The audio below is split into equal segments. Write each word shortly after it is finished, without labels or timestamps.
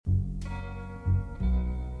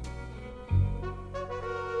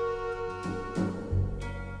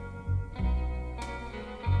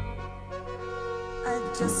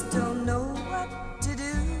just don't know what to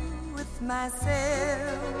do with myself.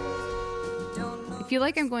 I feel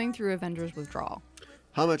like I'm going through Avengers withdrawal.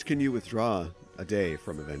 How much can you withdraw a day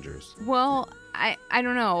from Avengers? Well, I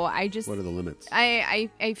don't know. I just... What are the limits?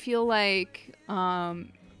 I feel like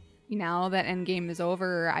now that Endgame is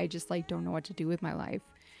over, I just like don't know what to do with my life.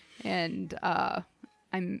 And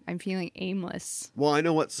I'm feeling aimless. Well, I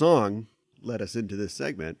know what song led us into this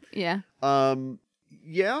segment. Yeah.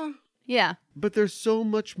 Yeah. Yeah. But there's so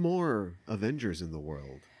much more Avengers in the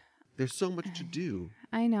world. There's so much to do.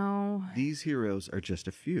 I know. These heroes are just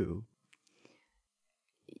a few.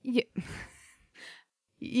 Yeah.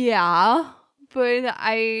 Yeah. But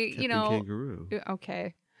Captain Kangaroo.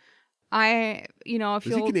 Okay. I feel... Is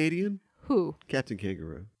he Canadian? Who? Captain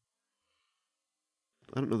Kangaroo.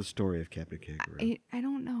 I don't know the story of Captain Kangaroo. I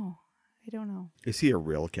don't know. I don't know. Is he a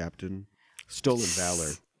real captain? Stolen valor.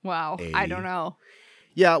 Wow. I don't know.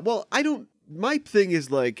 Yeah, well, my thing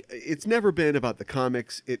is like, it's never been about the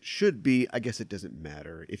comics. It should be. I guess it doesn't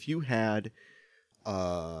matter. If you had,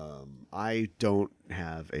 I don't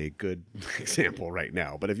have a good example right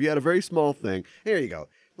now, but if you had a very small thing, here you go.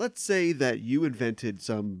 Let's say that you invented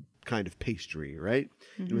some kind of pastry, right?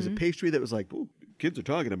 Mm-hmm. It was a pastry that was like, ooh, kids are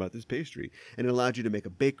talking about this pastry. And it allowed you to make a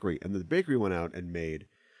bakery. And the bakery went out and made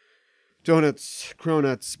donuts,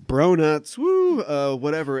 cronuts, bronuts,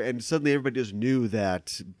 whatever. And suddenly everybody just knew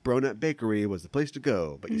that Bronut Bakery was the place to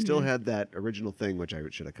go. But you still had that original thing, which I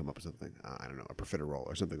should have come up with something. I don't know, a profiterole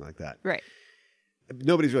or something like that. Right.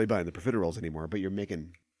 Nobody's really buying the profiteroles anymore, but you're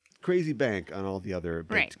making crazy bank on all the other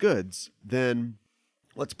baked goods. Then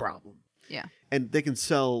what's the problem? Yeah. And they can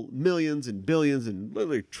sell millions and billions and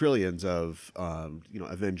literally trillions of,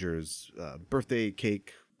 Avengers birthday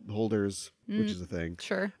cake holders, which is a thing.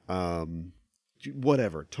 Sure.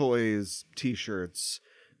 Whatever. Toys, T-shirts,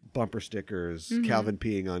 bumper stickers, Calvin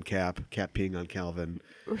peeing on Cap peeing on Calvin.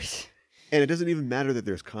 And it doesn't even matter that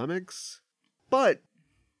there's comics. But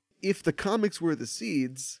if the comics were the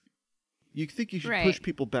seeds, you think you should push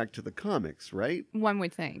people back to the comics, right? One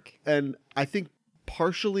would think. And I think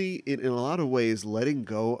partially, in a lot of ways, letting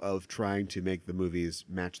go of trying to make the movies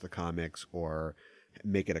match the comics or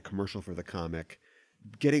make it a commercial for the comic,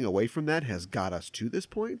 getting away from that has got us to this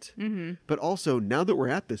point. Mm-hmm. But also, now that we're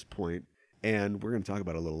at this point, and we're going to talk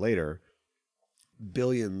about it a little later,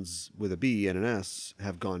 billions with a B and an S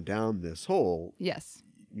have gone down this hole. Yes.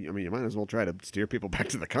 I mean, you might as well try to steer people back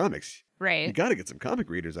to the comics. Right. You got to get some comic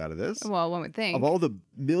readers out of this. Well, one would think. Of all the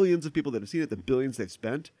millions of people that have seen it, the billions they've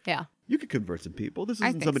spent, yeah, you could convert some people. This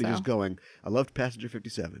isn't somebody just going, I loved Passenger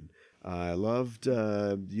 57. I loved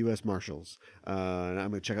U.S. Marshals. And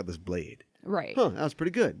I'm going to check out this Blade. Right. Huh, that was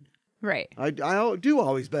pretty good. Right. I do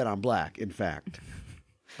always bet on black, in fact.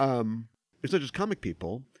 It's not just comic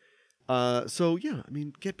people. So, yeah, I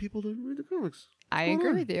mean, get people to read the comics. I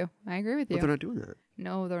agree with you. But they're not doing that.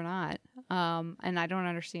 No, they're not. And I don't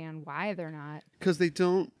understand why they're not. Because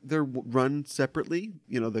they're run separately.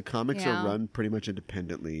 You know, the comics are run pretty much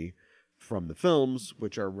independently from the films,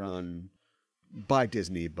 which are run by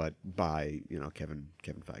Disney, but by, Kevin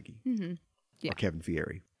Feige. Mm-hmm. Yeah. Or Kevin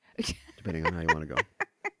Fieri, depending on how you want to go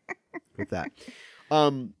with that.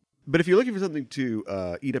 But if you're looking for something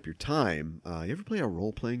to eat up your time, you ever play a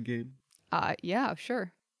role-playing game? Yeah,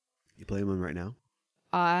 sure. You playing one right now?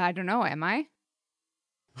 I don't know. Am I?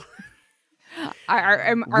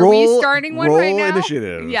 Are we starting one right now? Roll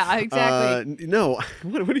initiative. Yeah, exactly. No.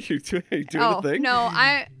 What are you doing? Are you doing a thing? No,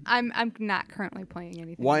 I'm not currently playing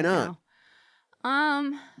anything. Why right not?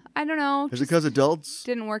 Now. I don't know. Is it because adults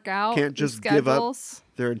didn't work out? Can't just give up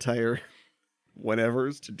their entire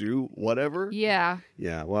whatevers to do whatever? Yeah.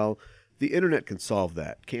 Yeah. Well, the internet can solve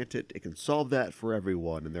that, can't it? It can solve that for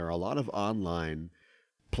everyone, and there are a lot of online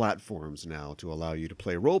platforms now to allow you to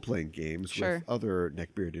play role-playing games with other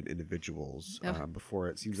neck-bearded individuals. Before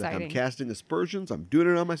it seems like I'm casting aspersions, I'm doing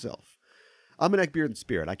it on myself. I'm a neck-bearded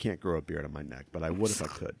spirit. I can't grow a beard on my neck, but I would if I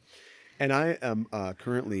could. And I am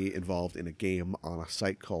currently involved in a game on a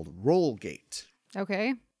site called Rollgate.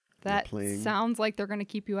 Okay. That sounds like they're going to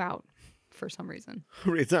keep you out for some reason.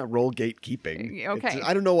 It's not Rollgate keeping. Okay.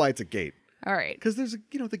 I don't know why it's a gate. All right. Because there's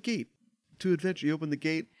the gate to adventure. You open the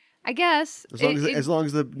gate. I guess. As long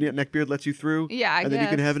as the neckbeard lets you through. Yeah, I guess. And then you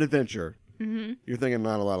can have an adventure. Mm-hmm. You're thinking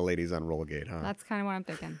not a lot of ladies on Rollgate, huh? That's kind of what I'm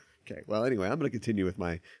thinking. Okay. Well, anyway, I'm going to continue with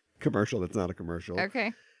my commercial that's not a commercial.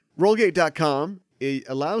 Okay. Rollgate.com, it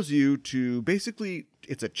allows you to basically,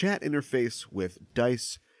 it's a chat interface with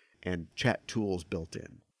dice and chat tools built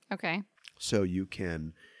in. Okay. So you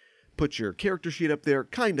can put your character sheet up there.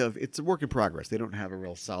 Kind of. It's a work in progress. They don't have a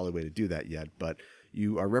real solid way to do that yet, but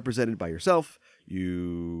you are represented by yourself.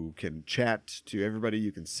 You can chat to everybody.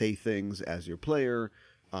 You can say things as your player.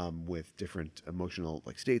 with different emotional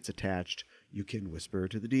like states attached. You can whisper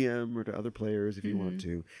to the DM or to other players if you want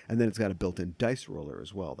to. And then it's got a built-in dice roller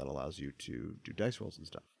as well that allows you to do dice rolls and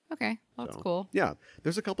stuff. Okay, that's cool. Yeah,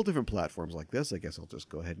 there's a couple different platforms like this. I guess I'll just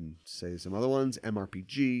go ahead and say some other ones.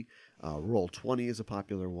 MRPG, Roll20 is a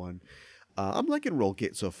popular one. I'm liking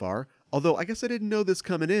Rollgate so far, although I guess I didn't know this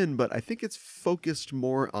coming in, but I think it's focused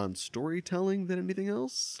more on storytelling than anything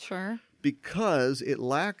else. Sure. Because it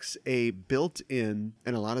lacks a built-in,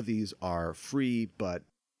 and a lot of these are free, but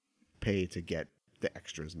pay to get the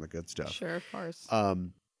extras and the good stuff. Sure, of course.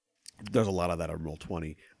 There's a lot of that on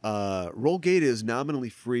Roll20. Rollgate is nominally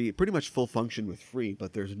free, pretty much full function with free,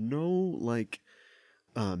 but there's no like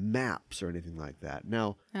maps or anything like that.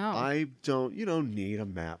 Now, you don't need a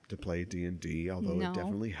map to play D&D, although it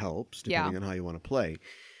definitely helps depending on how you want to play.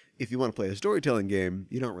 If you want to play a storytelling game,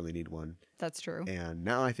 you don't really need one. That's true. And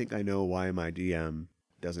now I think I know why my DM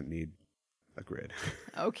doesn't need a grid.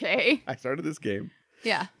 Okay. I started this game.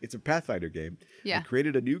 Yeah. It's a Pathfinder game. Yeah. I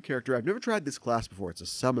created a new character. I've never tried this class before. It's a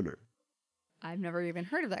summoner. I've never even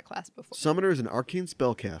heard of that class before. Summoner is an arcane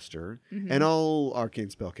spellcaster, and all arcane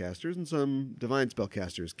spellcasters and some divine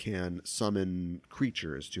spellcasters can summon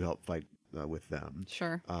creatures to help fight with them.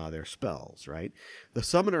 Sure. Their spells, right? The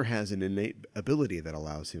summoner has an innate ability that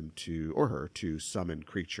allows him to, or her, to summon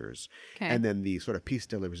creatures. Okay. And then the sort of piece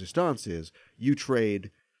de la resistance is you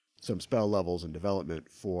trade some spell levels and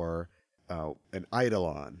development for an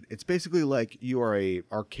eidolon. It's basically like you are a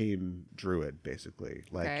arcane druid, basically.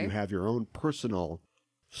 Like you have your own personal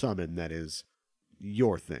summon that is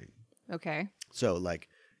your thing. Okay. So like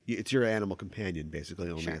it's your animal companion, basically,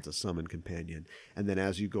 only it's a summon companion. And then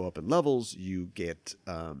as you go up in levels, you get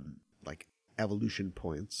like evolution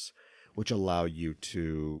points, which allow you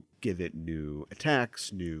to give it new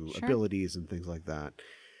attacks, new abilities, and things like that.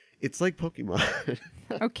 It's like Pokemon.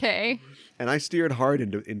 Okay. And I steered hard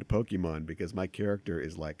into Pokemon because my character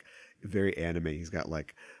is like very anime. He's got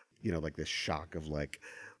like, like this shock of like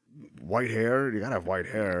white hair. You gotta have white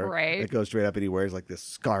hair. Right. It goes straight up and he wears like this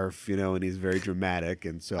scarf, and he's very dramatic.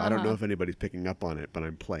 And so I don't know if anybody's picking up on it, but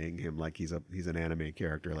I'm playing him like he's an anime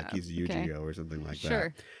character, like he's Yu-Gi-Oh or something like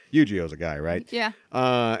that. Yu-Gi-Oh's a guy, right? Yeah.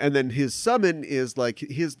 And then his summon is like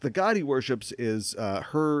the god he worships is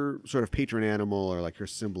her sort of patron animal, or like her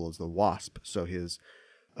symbol is the wasp. So his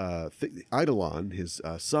eidolon, his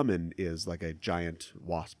summon is like a giant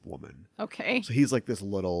wasp woman. Okay. So he's like this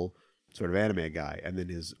little sort of anime guy, and then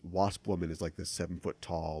his wasp woman is like this 7 foot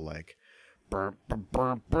tall, like, kind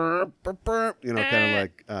of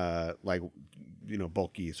like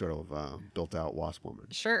bulky sort of built out wasp woman.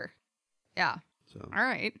 Sure. Yeah. So all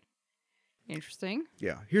right. Interesting.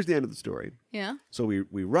 Yeah. Here's the end of the story. Yeah. So we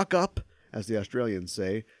ruck up, as the Australians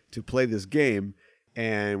say, to play this game,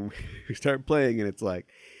 and we start playing, and it's like,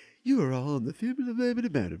 you are all on the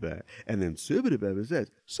and then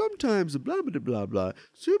says, sometimes blah blah blah blah,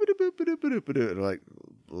 and like,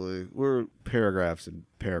 we're paragraphs and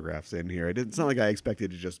paragraphs in here. It didn't sound like I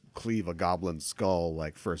expected to just cleave a goblin skull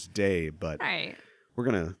like first day, but we're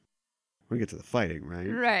gonna get to the fighting,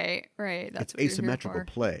 right? Right. That's it's asymmetrical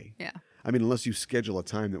play. Yeah. I mean, unless you schedule a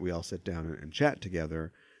time that we all sit down and chat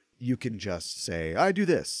together, you can just say, I do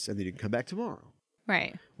this, and then you can come back tomorrow.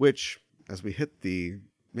 Right. Which, as we hit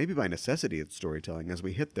maybe by necessity it's storytelling, as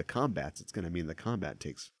we hit the combats, it's going to mean the combat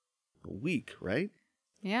takes a week, right?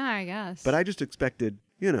 Yeah, I guess. But I just expected,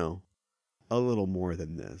 a little more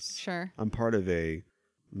than this. Sure. I'm part of a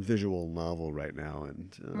visual novel right now,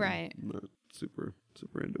 and I'm not super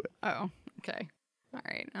into it. Oh, okay. All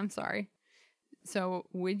right. I'm sorry. So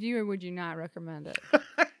would you or would you not recommend it?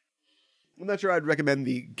 I'm not sure I'd recommend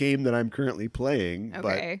the game that I'm currently playing,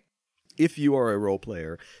 okay. But if you are a role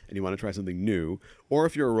player and you want to try something new, or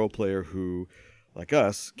if you're a role player who, like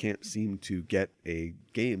us, can't seem to get a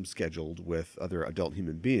game scheduled with other adult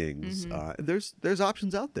human beings, there's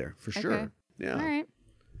options out there for sure. Yeah. All right.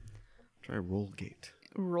 Try Rollgate.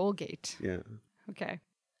 Rollgate. Yeah. Okay.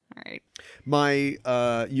 All right.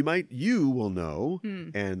 You will know,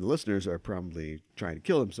 and the listeners are probably trying to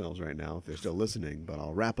kill themselves right now if they're still listening, but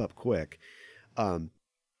I'll wrap up quick.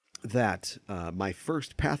 That my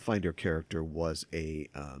first Pathfinder character was a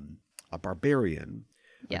barbarian,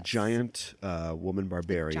 a giant woman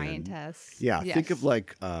barbarian. Giantess. Yeah, yes. think of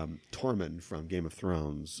like Tormund from Game of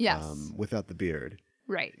Thrones. Yes. Without the beard.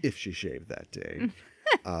 Right. If she shaved that day.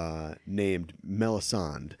 Named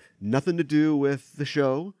Melisande. Nothing to do with the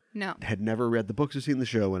show. No. Had never read the books or seen the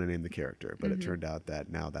show when I named the character, but it turned out that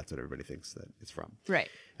now that's what everybody thinks that it's from. Right.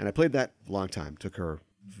 And I played that a long time. Took her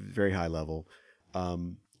very high level.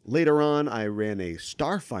 Later on, I ran a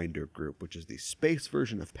Starfinder group, which is the space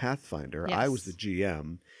version of Pathfinder. Yes. I was the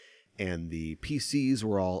GM, and the PCs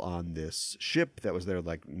were all on this ship that was their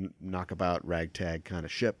like knockabout ragtag kind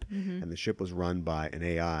of ship, and the ship was run by an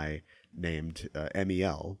AI named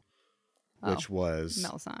MEL, which was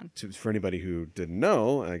for anybody who didn't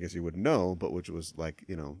know, I guess you wouldn't know, but which was like,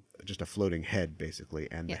 you know, just a floating head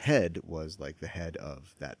basically, and the head was like the head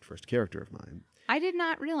of that first character of mine. I did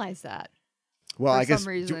not realize that. Well, I guess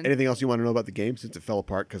anything else you want to know about the game since it fell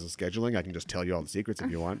apart because of scheduling? I can just tell you all the secrets if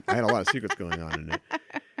you want. I had a lot of secrets going on in it.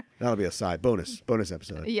 That'll be a side bonus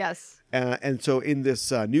episode. Yes. And so in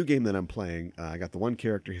this new game that I'm playing, I got the one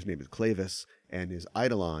character. His name is Clavis, and his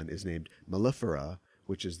Eidolon is named Mellifera,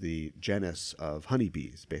 which is the genus of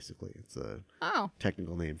honeybees. Basically, it's a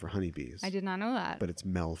technical name for honeybees. I did not know that. But it's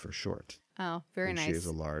Mel for short. Oh, very nice. She is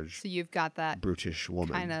a large. So you've got that brutish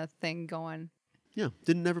woman kind of thing going. Yeah,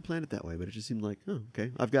 didn't never plan it that way, but it just seemed like, oh,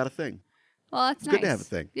 okay, I've got a thing. Well, that's nice. Good to have a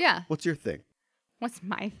thing. Yeah. What's your thing? What's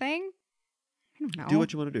my thing? I don't know. Do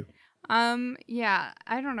what you want to do. Yeah,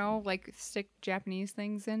 I don't know, like stick Japanese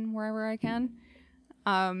things in wherever I can.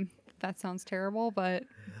 That sounds terrible, but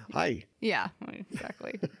hi. Yeah,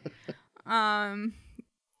 exactly.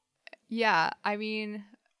 Yeah, I mean,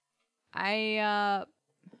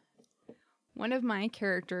 one of my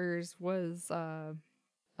characters was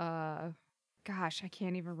gosh, I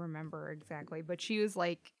can't even remember exactly, but she was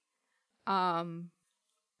like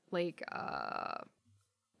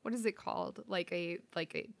what is it called? Like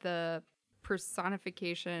the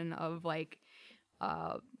personification of like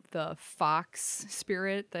the fox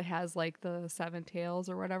spirit that has like the 7 tails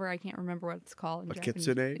or whatever. I can't remember what it's called in Japanese.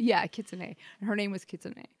 Kitsune? Yeah, Kitsune. And her name was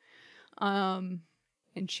Kitsune. And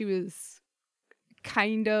she was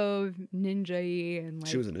kind of ninja-y and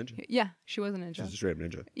like... She was a ninja? Yeah, she was a ninja. She was a straight up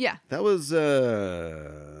ninja? Yeah. That was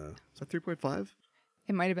that 3.5?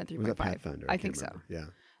 It might have been 3.5. Was that Pathfinder? I think so. Yeah.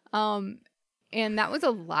 And that was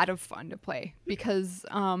a lot of fun to play because,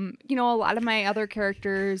 you know, a lot of my other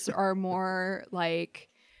characters are more like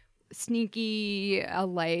sneaky,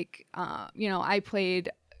 you know, I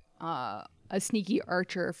played a sneaky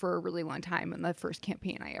archer for a really long time in the first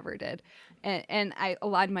campaign I ever did. And a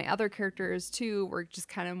lot of my other characters too were just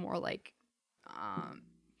kind of more like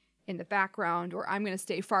in the background, or I'm going to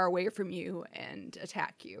stay far away from you and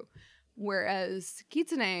attack you. Whereas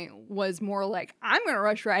Kitsune was more like, I'm going to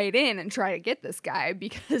rush right in and try to get this guy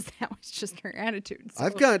because that was just her attitude. So.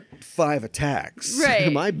 I've got 5 attacks.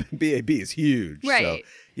 Right. My BAB is huge. Right. So,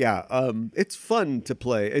 yeah, it's fun to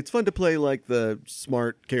play. It's fun to play like the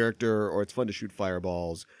smart character, or it's fun to shoot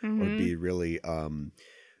fireballs or be really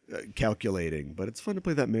calculating. But it's fun to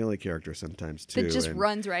play that melee character sometimes too. That just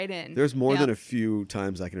runs right in. There's more than a few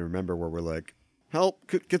times I can remember where we're like, help,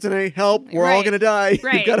 Kitsune, help, we're all going to die.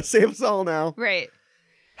 Right. You've got to save us all now. Right.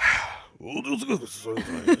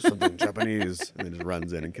 Something Japanese. And then just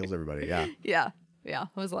runs in and kills everybody. Yeah. Yeah. Yeah.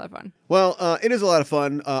 It was a lot of fun. Well, it is a lot of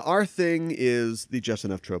fun. Our thing is the Just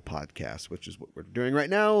Enough Trope podcast, which is what we're doing right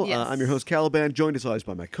now. Yes. I'm your host, Caliban, joined as always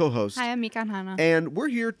by my co-host. Hi, I'm Mikan Hana. And we're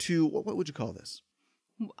here to, what would you call this?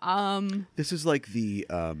 This is like the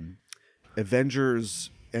Avengers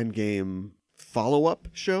Endgame follow-up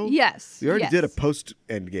show. Yes. We already did a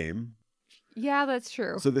post-Endgame. Yeah, that's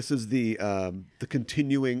true. So this is the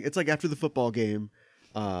continuing. It's like after the football game.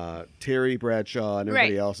 Terry Bradshaw and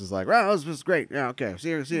everybody else is like, wow, this was great. Yeah, okay.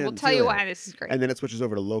 See you. We'll tell you why this is great. And then it switches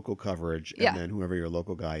over to local coverage, and then whoever your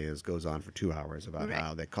local guy is goes on for 2 hours about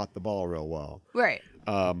how they caught the ball real well. Right.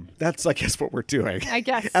 That's, I guess, what we're doing. I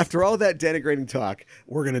guess. After all that denigrating talk,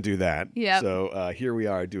 we're going to do that. Yeah. So here we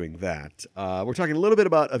are doing that. We're talking a little bit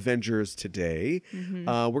about Avengers today.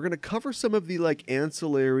 We're going to cover some of the like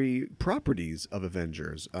ancillary properties of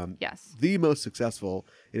Avengers. Yes. The most successful,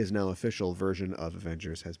 it is now official version of Avengers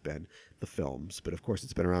has been the films. But of course,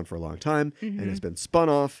 it's been around for a long time and has been spun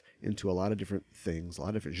off into a lot of different things, a lot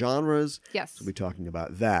of different genres. Yes. So we'll be talking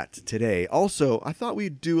about that today. Also, I thought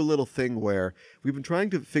we'd do a little thing where we've been trying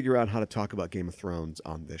to figure out how to talk about Game of Thrones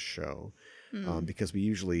on this show. Because we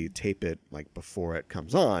usually tape it like before it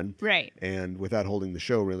comes on. Right. And without holding the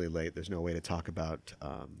show really late, there's no way to talk about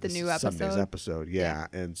the new episode. Sunday's episode. Yeah.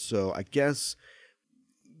 And so I guess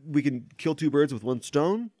we can kill 2 birds with 1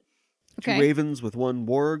 stone. Okay. 2 ravens with 1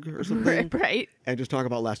 warg or something. Right. And just talk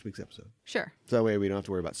about last week's episode. Sure. So that way we don't have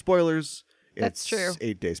to worry about spoilers. That's true.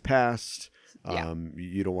 8 days past.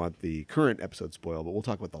 You don't want the current episode spoiled, but we'll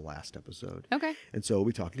talk about the last episode. Okay. And so we'll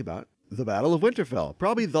be talking about the Battle of Winterfell.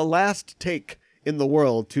 Probably the last take in the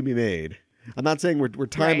world to be made. I'm not saying we're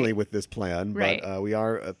timely with this plan, but we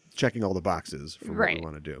are checking all the boxes for what we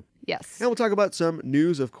want to do. Yes. And we'll talk about some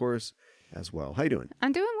news, of course, as well. How you doing?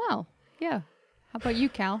 I'm doing well. Yeah. How about you,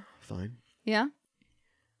 Cal? Fine. Yeah.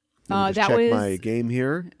 Let me just check my game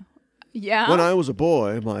here. Yeah. When I was a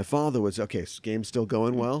boy, my father was okay. Game's still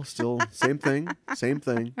going well. Still same thing. Same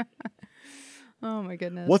thing. Oh my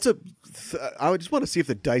goodness. I just want to see if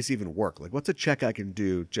the dice even work. Like, what's a check I can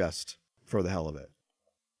do just for the hell of it?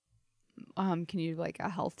 Can you do like a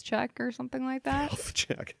health check or something like that? Health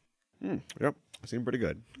check. Yep, seemed pretty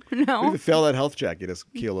good. No. If you fail that health check, you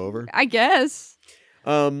just keel over. I guess.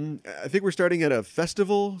 I think we're starting at a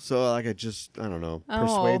festival, so I could just, I don't know,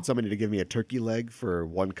 persuade somebody to give me a turkey leg for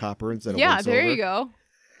 1 copper instead of 1 silver. Yeah, there you go.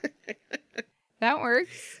 That works.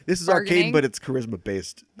 This is Bargaining. arcade, but it's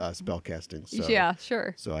charisma-based spellcasting. So, yeah,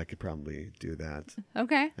 sure. So I could probably do that.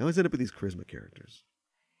 Okay. I always end up with these charisma characters.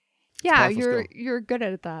 Yeah, powerful skill. you're good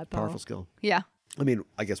at that, though. Powerful skill. Yeah. I mean,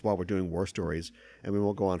 I guess while we're doing war stories, and we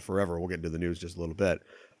won't go on forever, we'll get into the news just a little bit.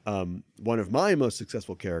 One of my most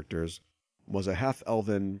successful characters was a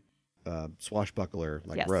half-elven swashbuckler,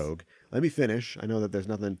 like Yes. rogue. Let me finish. I know that there's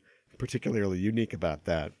nothing particularly unique about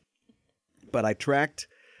that. But I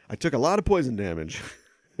took a lot of poison damage,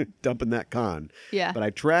 dumping that con. Yeah. But I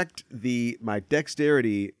tracked my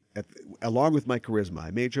dexterity along with my charisma.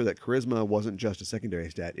 I made sure that charisma wasn't just a secondary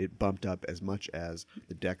stat. It bumped up as much as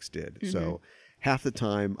the dex did. Mm-hmm. So half the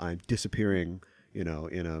time I'm disappearing, in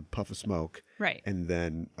a puff of smoke. Right. And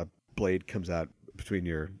then a blade comes out between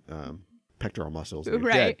your pectoral muscles. And you're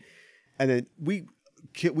Right. dead. And then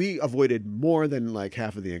we avoided more than like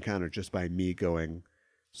half of the encounter just by me going,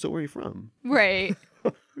 so where are you from? Right.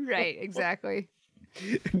 Right, exactly.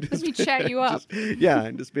 Let me chat you up.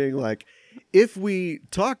 And just being like, if we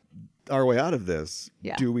talk our way out of this,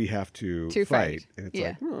 Yeah. do we have to fight. And it's Yeah.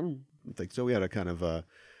 like, well, I don't think so. We had a kind of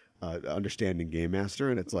understanding game master,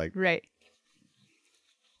 and it's like, Right.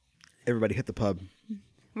 everybody hit the pub.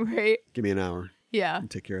 Right. Give me an hour. Yeah. And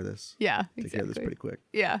take care of this. Yeah, Take care of this exactly. pretty quick.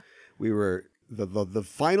 Yeah. We were the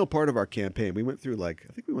final part of our campaign. We went through I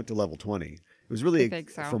think we went to level 20. It was really I think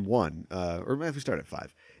so. from 1, or maybe we started at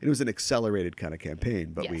 5. And it was an accelerated kind of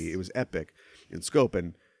campaign, but Yes. it was epic in scope.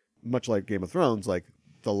 And much like Game of Thrones, like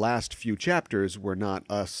the last few chapters were not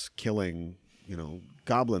us killing,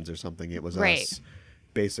 goblins or something. It was Right. us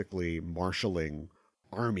basically marshaling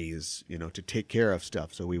armies, to take care of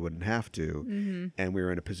stuff so we wouldn't have to. Mm-hmm. And we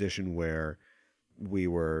were in a position where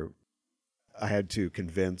I had to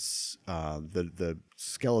convince the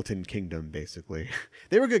skeleton kingdom, basically.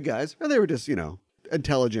 They were good guys. Or they were just,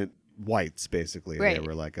 intelligent whites, basically. Right. They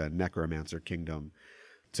were like a necromancer kingdom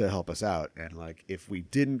to help us out. And like, if we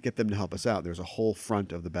didn't get them to help us out, there's a whole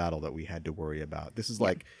front of the battle that we had to worry about. This is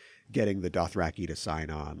like getting the Dothraki to sign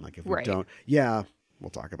on. Like, if we Right. don't, we'll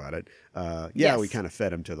talk about it. Yes. We kind of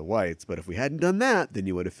fed them to the whites, but if we hadn't done that, then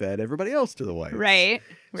you would have fed everybody else to the whites. Right.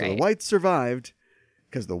 So Right. the whites survived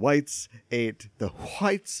because the whites ate. The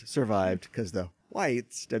whites survived because the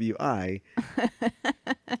whites, W-I,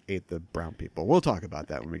 ate the brown people. We'll talk about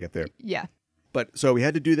that when we get there. Yeah. But so we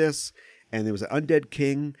had to do this, and there was an undead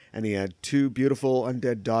king, and he had 2 beautiful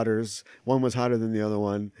undead daughters. One was hotter than the other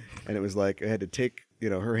one, and it was like I had to take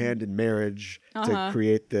her hand in marriage to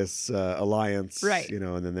create this alliance, Right.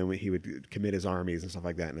 and then he would commit his armies and stuff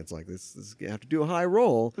like that. And it's like this you have to do a high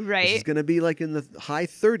roll. Right. This is going to be like in the high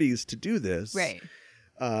 30s to do this. Right.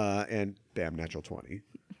 And bam, natural 20.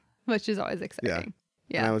 Which is always exciting.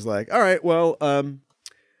 And I was like, all right, well,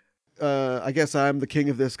 I guess I'm the king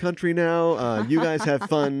of this country now. You guys have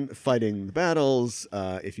fun fighting the battles.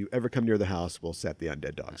 If you ever come near the house, we'll set the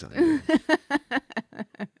undead dogs on you.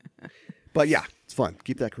 But yeah, it's fun.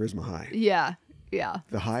 Keep that charisma high. Yeah. Yeah.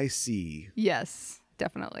 The high C. Yes,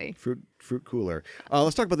 definitely. Fruit cooler.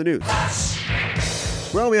 Let's talk about the news.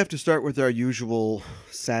 Well, we have to start with our usual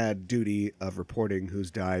sad duty of reporting who's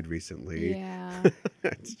died recently. Yeah.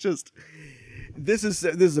 It's just this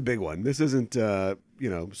is a big one. This isn't so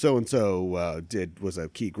and so was a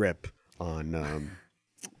key grip on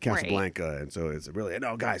Casablanca, and so it's really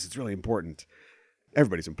guys, it's really important.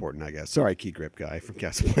 Everybody's important, I guess. Sorry, key grip guy from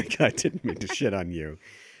Casablanca. I didn't mean to shit on you.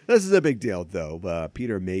 This is a big deal, though.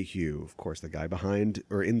 Peter Mayhew, of course, the guy behind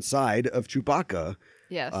or inside of Chewbacca,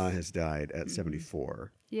 Yes. has died at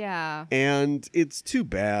 74. Yeah. And it's too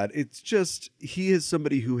bad. It's just he is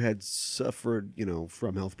somebody who had suffered,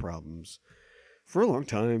 from health problems for a long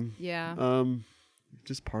time. Yeah.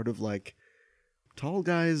 Just part of like tall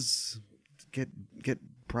guys get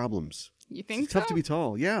problems. You think It's tough so? to be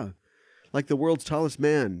tall. Yeah. Like the world's tallest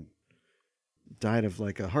man died of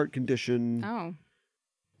like a heart condition. Oh.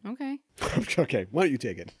 Okay. Okay, why don't you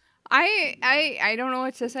take it? I don't know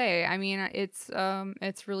what to say. I mean, it's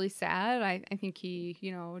really sad. I think he,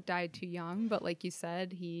 died too young, but like you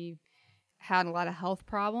said, he had a lot of health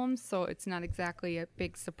problems, so it's not exactly a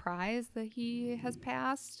big surprise that he has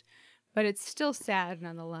passed, but it's still sad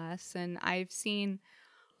nonetheless. And I've seen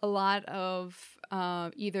a lot of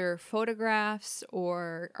either photographs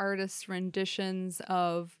or artists' renditions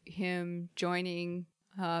of him joining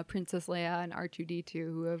Princess Leia and R2-D2,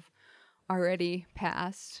 who have already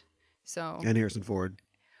passed. So And Harrison Ford.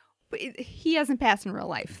 But he hasn't passed in real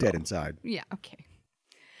life. Dead though. inside. Yeah, okay.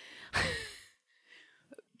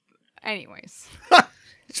 Anyways.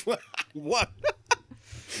 What?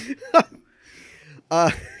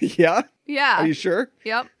 Yeah? Yeah. Are you sure?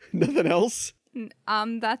 Yep. Nothing else?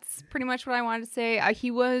 That's pretty much what I wanted to say. He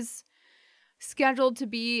was scheduled to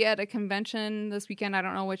be at a convention this weekend. I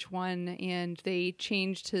don't know which one. And they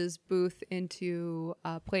changed his booth into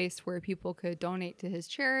a place where people could donate to his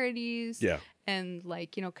charities. Yeah. And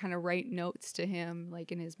kind of write notes to him,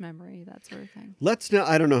 like in his memory, that sort of thing. Let's not,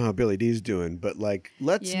 I don't know how Billy D's doing, but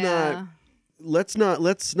let's not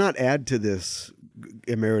add to this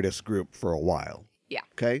emeritus group for a while. Yeah.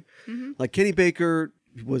 Okay? Mm-hmm. Like Kenny Baker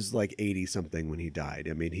was 80 something when he died.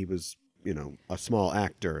 I mean, he was, a small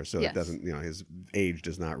actor, so Yes. it doesn't, his age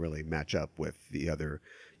does not really match up with the other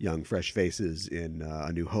young fresh faces in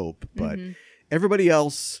A New Hope, but everybody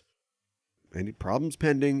else, any problems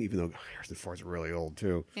pending, even though Harrison Ford's really old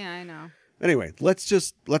too. Yeah, I know. Anyway, let's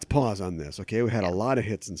pause on this, okay? We had a lot of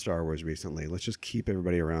hits in Star Wars recently. Let's just keep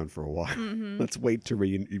everybody around for a while. Mm-hmm. Let's wait to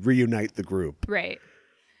reunite the group. Right.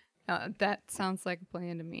 That sounds like a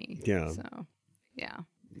plan to me. Yeah. So, yeah.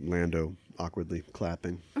 Lando awkwardly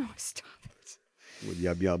clapping Oh, stop it. with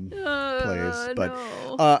Yub Yub plays. But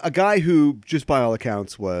no. a guy who, just by all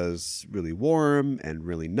accounts, was really warm and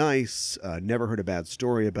really nice. Never heard a bad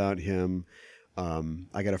story about him.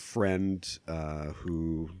 I got a friend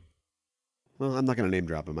who... Well, I'm not going to name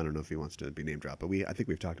drop him. I don't know if he wants to be name dropped, but I think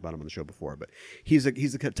we've talked about him on the show before. But he's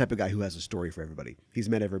the type of guy who has a story for everybody. He's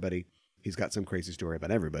met everybody. He's got some crazy story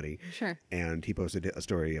about everybody. Sure. And he posted a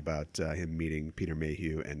story about him meeting Peter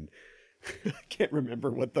Mayhew, and I can't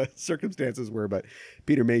remember what the circumstances were, but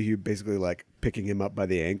Peter Mayhew basically picking him up by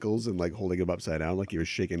the ankles and holding him upside down like he was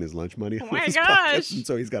shaking his lunch money. Oh out my of his gosh. pockets. And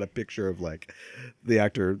so he's got a picture of the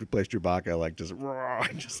actor who plays Chewbacca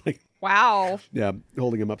just Wow. yeah,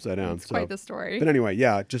 holding him upside down. That's quite the story. But anyway,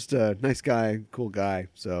 yeah, just a nice guy, cool guy.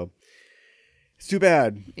 So it's too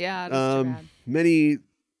bad. Yeah, it's too bad. Many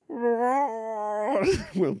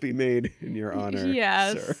will be made in your honor.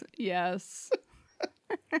 Yes. Sir. Yes.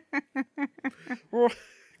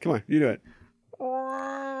 Come on, you do it.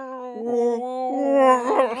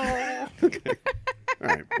 Okay. All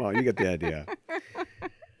right. Well, you get the idea.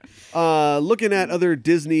 Looking at other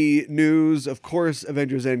Disney news, of course,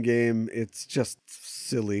 Avengers Endgame. It's just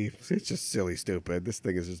silly. It's just silly, stupid. This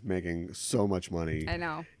thing is just making so much money. I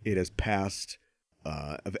know. It has passed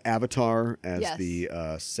of Avatar as Yes. the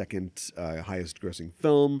second highest grossing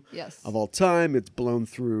film Yes. of all time. It's blown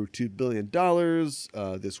through $2 billion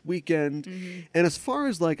this weekend. Mm-hmm. And as far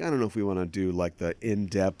as I don't know if we want to do the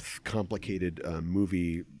in-depth, complicated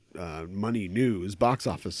movie money news, box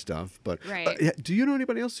office stuff, but Right. do you know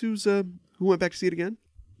anybody else who went back to see it again?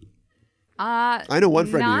 I know one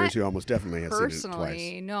friend of yours who almost definitely has seen it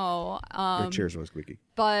personally, twice. no. Your chairs was squeaky.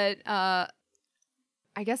 But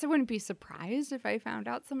I guess I wouldn't be surprised if I found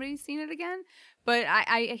out somebody's seen it again. But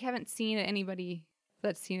I haven't seen anybody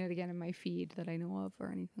that's seen it again in my feed that I know of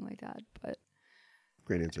or anything like that. But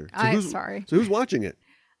Great answer. I'm sorry. So who's watching it?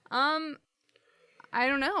 I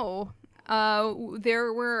don't know.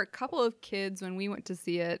 There were a couple of kids when we went to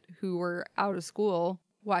see it who were out of school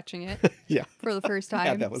watching it Yeah. for the first time.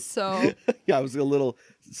 Yeah, that was so. Yeah, it was a little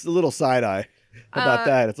side eye about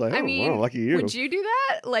that. It's like, wow, lucky you. Would you do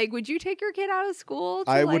that? Would you take your kid out of school?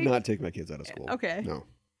 I would not take my kids out of school. Okay. No.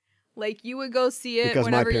 You would go see it Because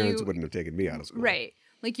whenever my parents wouldn't have taken me out of school. Right.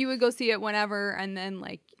 You would go see it whenever, and then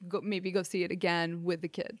maybe go see it again with the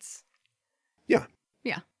kids. Yeah.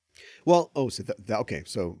 Yeah. Well, so okay.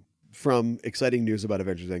 So from exciting news about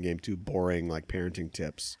Avengers Endgame to boring parenting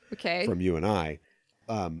tips Okay. from you and I,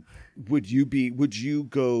 would you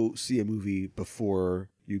go see a movie before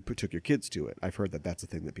you took your kids to it? I've heard that that's a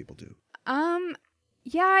thing that people do.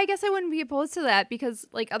 Yeah, I guess I wouldn't be opposed to that because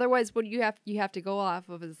otherwise what you have to go off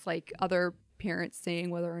of is other parents saying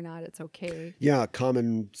whether or not it's okay. Yeah,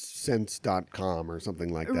 commonsense.com or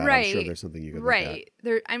something like that. Right. I'm sure there's something you could Right.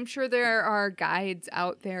 I'm sure there are guides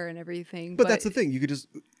out there and everything. But that's the thing.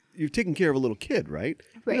 You've taken care of a little kid, right?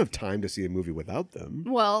 You Right. don't have time to see a movie without them.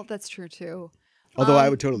 Well, that's true too. Although I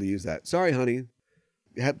would totally use that. Sorry, honey.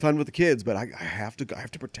 Have fun with the kids, but I have to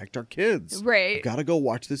protect our kids. Right. I've got to go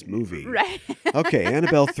watch this movie. Right. Okay,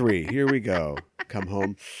 Annabelle 3. Here we go. Come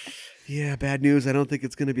home. Yeah, bad news. I don't think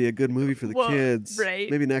it's going to be a good movie for the kids.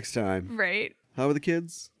 Right. Maybe next time. Right. How are the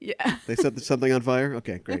kids? Yeah. They set something on fire?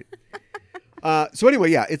 Okay, great. So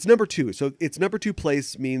anyway, yeah, it's number 2. So its number 2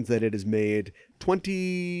 place means that it has made 2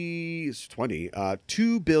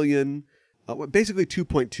 billion, basically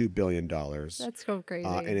 $2.2 billion. That's so crazy.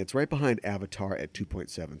 And it's right behind Avatar at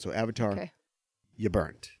 2.7. So Avatar, you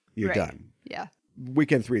burnt. You're done. Yeah.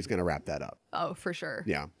 Weekend 3 is going to wrap that up. Oh, for sure.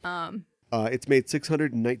 Yeah. It's made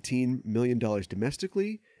 $619 million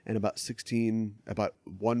domestically and about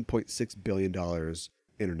 $1.6 billion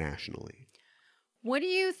internationally. What do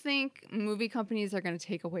you think movie companies are going to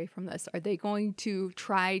take away from this? Are they going to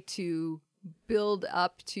try to build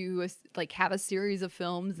up to have a series of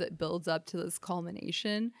films that builds up to this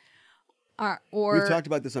culmination? Or we've talked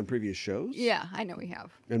about this on previous shows. Yeah, I know we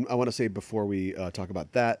have. And I want to say before we talk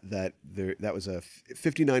about that was a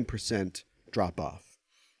 59% drop off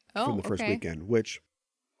from the first weekend, which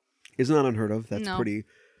is not unheard of. That's pretty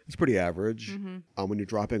average. Mm-hmm. When you're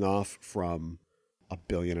dropping off from $1.5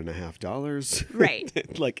 billion,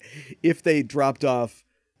 right? Like if they dropped off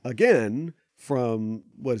again from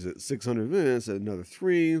 600 minutes, another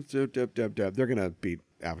 3, they're gonna beat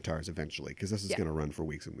Avatars eventually because this is gonna run for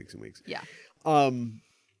weeks and weeks and weeks. Yeah. What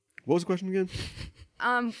was the question again?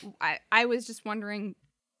 I was just wondering,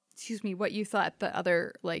 what you thought the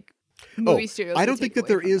other movie studios. I don't think that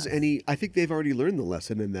there is any. I think they've already learned the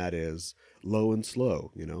lesson, and that is low and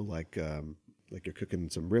slow. Like you're cooking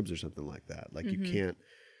some ribs or something like that. Like you can't.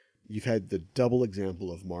 You've had the double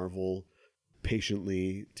example of Marvel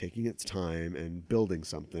patiently taking its time and building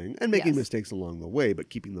something and making mistakes along the way, but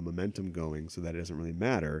keeping the momentum going so that it doesn't really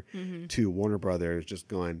matter. To Warner Brothers just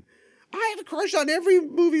going, I have a crush on every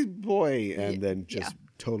movie boy, and then just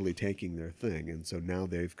totally taking their thing. And so now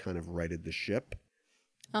they've kind of righted the ship.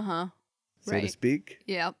 So to speak.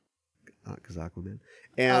 Yep. Because Aquaman.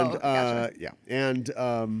 And gotcha.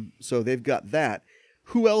 And so they've got that.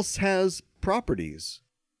 Who else has properties?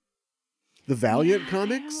 The Valiant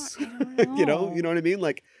comics? I don't know. You know what I mean?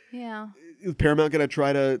 Like, is Paramount going to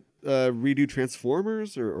try to redo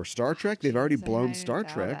Transformers or Star Trek? They've already blown Star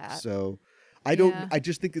Trek. So I don't. I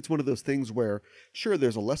just think it's one of those things where, sure,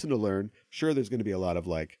 there's a lesson to learn. Sure, there's going to be a lot of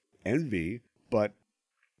envy, but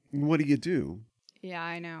what do you do? Yeah,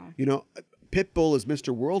 I know. Pitbull is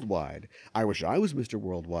Mr. Worldwide. I wish I was Mr.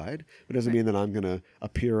 Worldwide, but it doesn't mean that I'm going to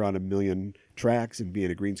appear on 1 million tracks and be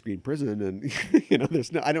in a green screen prison. And,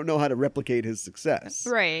 I don't know how to replicate his success.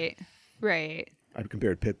 Right. I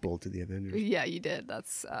compared Pitbull to the Avengers. Yeah, you did.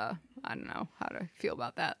 That's, I don't know how to feel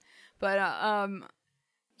about that. But,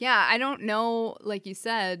 yeah, I don't know, like you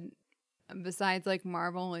said, besides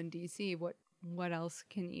Marvel and DC, what else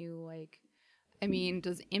can you I mean,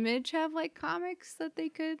 does Image have comics that they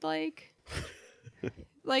could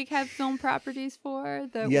have film properties for?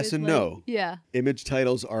 Yes and no. Yeah. Image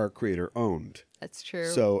titles are creator owned. That's true.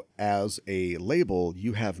 So as a label,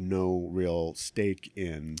 you have no real stake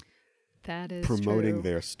in promoting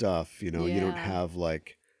their stuff. You don't have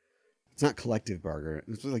it's not collective bargaining.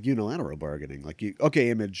 It's unilateral bargaining.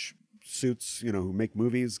 Image suits, who make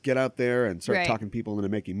movies, get out there and start talking people into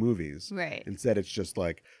making movies. Right. Instead, it's just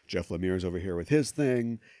Jeff Lemire's over here with his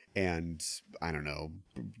thing, and I don't know,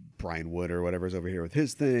 Brian Wood or whatever's over here with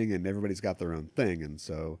his thing, and everybody's got their own thing, and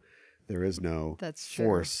so there is no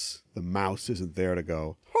force. The mouse isn't there to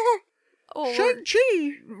go,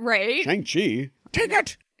 Shang-Chi! Right. Shang-Chi, take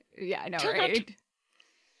it! Yeah, I know, right?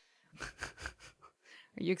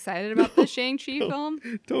 Are you excited about the Shang-Chi film?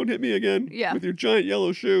 Don't hit me again with your giant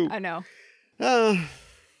yellow shoe. I know. Yeah.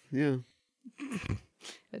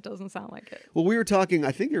 It doesn't sound like it. Well, we were talking,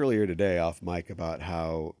 I think earlier today off mic, about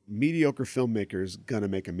how mediocre filmmakers gonna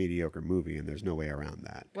make a mediocre movie, and there's no way around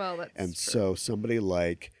that. Well, that's and true. So somebody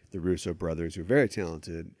like the Russo brothers, who are very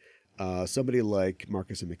talented, somebody like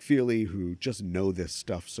Marcus and McFeely, who just know this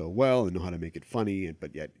stuff so well and know how to make it funny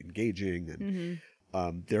but yet engaging, and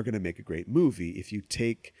they're going to make a great movie. If you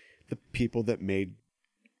take the people that made,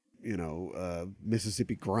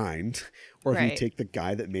 Mississippi Grind, or if you take the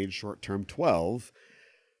guy that made Short Term 12,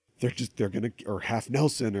 they're going to, or Half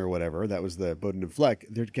Nelson or whatever, that was the Bowden and Fleck,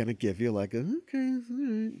 they're going to give you okay, all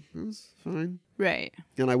right, that's fine. Right.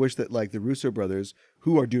 And I wish that the Russo brothers,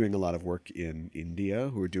 who are doing a lot of work in India,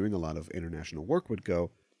 who are doing a lot of international work, would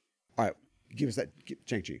go, all right, give us that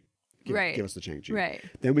Shang-Chi. Give us the Shang-Chi. Right.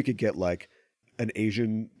 Then we could get an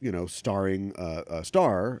Asian, starring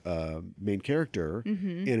star, main character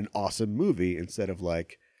in an awesome movie, instead of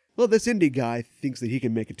this indie guy thinks that he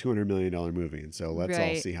can make a $200 million movie, and so let's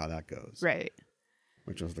all see how that goes. Right.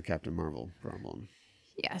 Which was the Captain Marvel problem.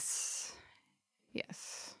 Yes.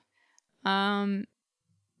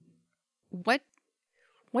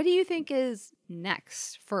 What do you think is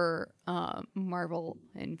next for Marvel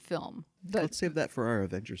and film? Let's save that for our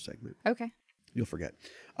Avengers segment. Okay. You'll forget.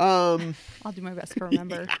 I'll do my best to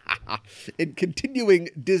remember. In continuing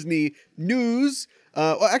Disney news,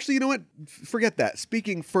 well, actually, you know what? Forget that.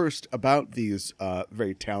 Speaking first about these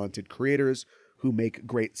very talented creators who make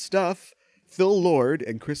great stuff, Phil Lord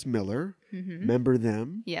and Chris Miller, remember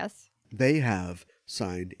them? Yes. They have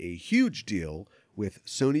signed a huge deal with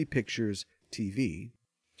Sony Pictures TV,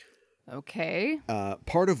 Okay.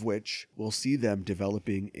 part of which will see them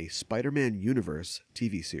developing a Spider-Man universe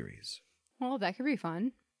TV series. Well, that could be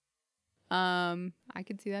fun. I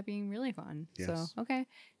could see that being really fun. Yes. So, okay.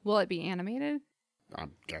 Will it be animated?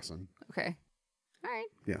 I'm guessing. Okay. All right.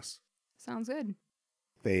 Yes. Sounds good.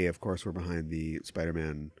 They, of course, were behind the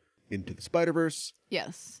Spider-Man Into the Spider-Verse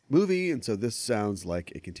Yes. movie, and so this sounds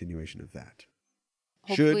like a continuation of that.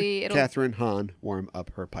 Hopefully Should it'll... Catherine Hahn warm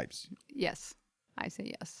up her pipes Yes. I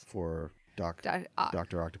say yes. for Dr.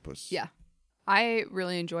 Octopus? Yeah. I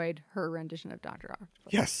really enjoyed her rendition of Dr.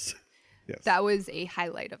 Octopus. Yes. Yes. That was a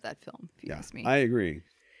highlight of that film, if you ask me. I agree.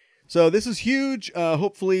 So this is huge.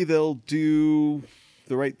 Hopefully they'll do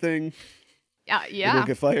the right thing. Yeah. They won't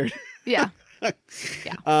get fired. Yeah.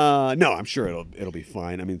 No, I'm sure it'll be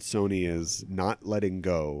fine. I mean, Sony is not letting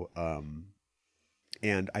go.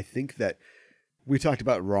 And I think that we talked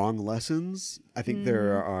about wrong lessons. I think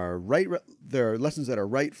there are lessons that are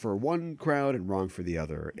right for one crowd and wrong for the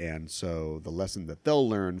other. And so the lesson that they'll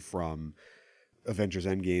learn from Avengers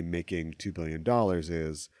Endgame making $2 billion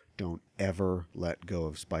is don't ever let go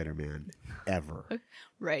of Spider-Man. Ever.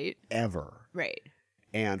 Right. Ever. Right.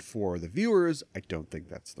 And for the viewers, I don't think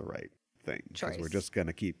that's the right thing. Because Choice. we're just going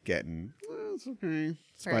to keep getting, it's okay,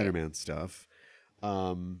 Spider-Man stuff.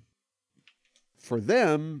 For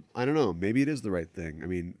them, I don't know. Maybe it is the right thing. I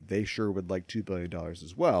mean, they sure would like $2 billion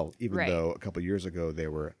as well, even though a couple years ago they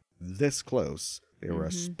were this close. They were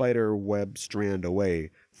a spider web strand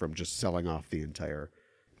away from just selling off the entire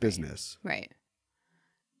business. Right.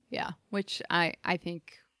 Yeah. Which I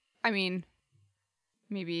think, I mean,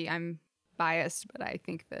 maybe I'm biased, but I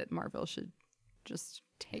think that Marvel should just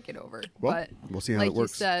take it over. Well, but we'll see how like it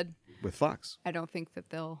works you said, with Fox. I don't think that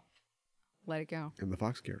they'll let it go. And the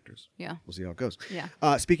Fox characters. Yeah. We'll see how it goes.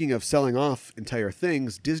 Yeah. Speaking of selling off entire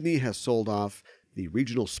things, Disney has sold off the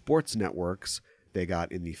regional sports networks they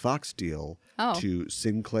got in the Fox deal to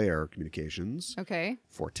Sinclair Communications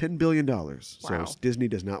for $10 billion. Wow. So Disney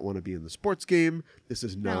does not want to be in the sports game. This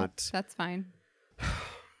is not... No, that's fine.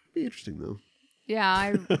 Be interesting, though. Yeah,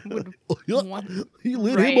 I would want... You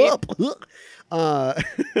lit him up.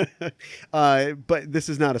 But this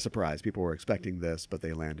is not a surprise. People were expecting this, but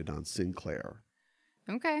they landed on Sinclair.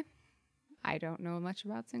 Okay. I don't know much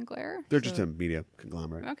about Sinclair. They're just a media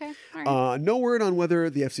conglomerate. Okay. All right. No word on whether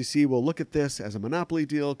the FCC will look at this as a monopoly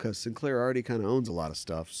deal because Sinclair already kind of owns a lot of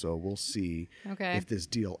stuff. So we'll see if this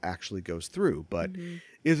deal actually goes through. But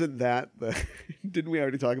isn't that didn't we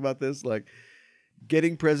already talk about this? Like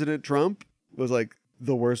getting President Trump was like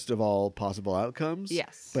the worst of all possible outcomes.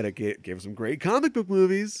 Yes. But it gave us some great comic book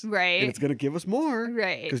movies. Right. And it's going to give us more.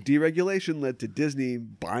 Right. Because deregulation led to Disney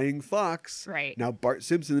buying Fox. Right. Now Bart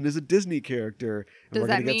Simpson is a Disney character. And we're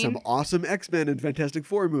going to get some awesome X-Men and Fantastic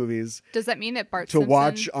Four movies. Does that mean that Bart to Simpson...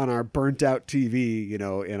 watch on our burnt out TV, you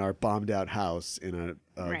know, in our bombed out house in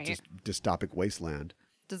a just dystopic wasteland?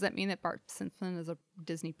 Does that mean that Bart Simpson is a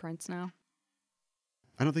Disney prince now?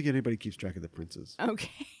 I don't think anybody keeps track of the princes. Okay.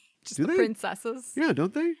 Just Do the they? princesses? Yeah,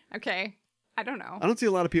 don't they? Okay. I don't know. I don't see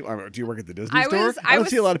a lot of people. Do you work at the Disney store? I don't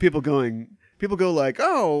see a lot of people going. People go like,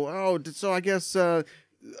 oh, so I guess,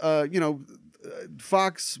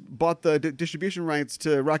 Fox bought the distribution rights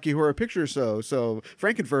to Rocky Horror Picture Show, so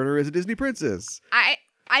Frankenfurter is a Disney princess.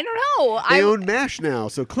 I don't know. They own MASH now,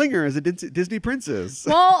 so Klinger is a Disney princess.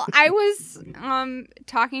 Well, I was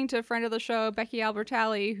talking to a friend of the show, Becky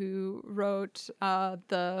Albertalli, who wrote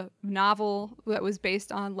the novel that was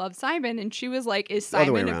based on Love, Simon, and she was like, is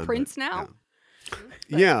Simon a prince now?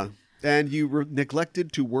 Yeah. And you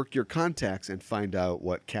neglected to work your contacts and find out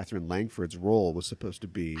what Catherine Langford's role was supposed to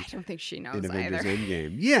be. I don't think she knows in Avengers either.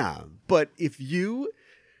 Endgame. Yeah, but if you...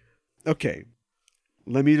 Okay,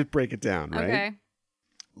 let me just break it down, right? Okay.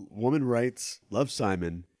 Woman writes, Love,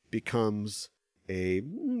 Simon becomes a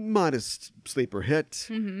modest sleeper hit.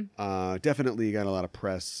 Mm-hmm. Definitely got a lot of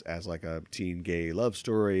press as like a teen gay love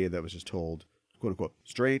story that was just told, quote unquote,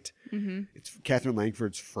 straight. Mm-hmm. It's Catherine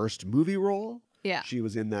Langford's first movie role. Yeah. She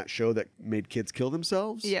was in that show that made kids kill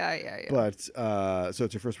themselves. Yeah. But, so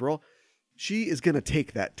it's her first role. She is going to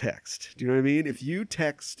take that text. Do you know what I mean? If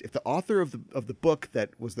the author of the book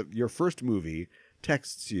that was your first movie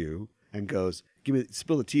texts you and goes,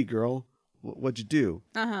 spill the tea, girl. What'd you do?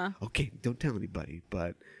 Uh-huh. Okay, don't tell anybody,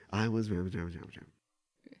 but I was...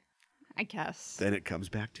 I guess. then it comes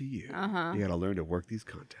back to you. Uh-huh. You got to learn to work these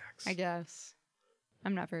contacts. I guess.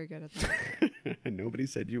 I'm not very good at that. Nobody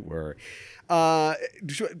said you were.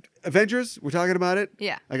 Avengers, we're talking about it?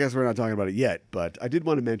 Yeah. I guess we're not talking about it yet, but I did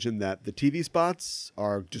want to mention that the TV spots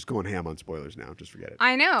are just going ham on spoilers now. Just forget it.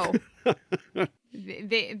 I know.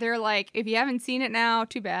 They're like, if you haven't seen it now,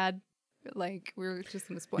 too bad. Like, we're just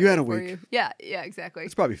going to spoil You had it a for week. you. Yeah, exactly.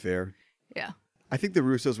 It's probably fair. Yeah. I think the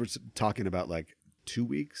Russos were talking about like 2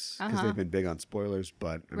 weeks because they've been big on spoilers,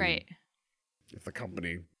 but I mean, if the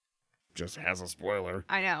company just has a spoiler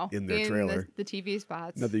I know. in their trailer, the TV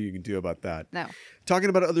spots. nothing you can do about that. No. Talking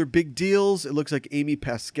about other big deals, it looks like Amy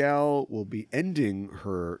Pascal will be ending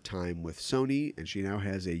her time with Sony, and she now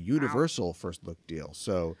has a Universal first look deal.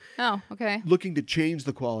 So, Oh, okay. looking to change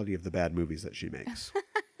the quality of the bad movies that she makes.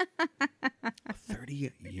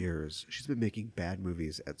 30 years. She's been making bad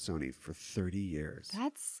movies at Sony for 30 years.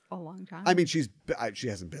 That's a long time. I mean, she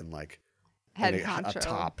hasn't been like Head a honcho.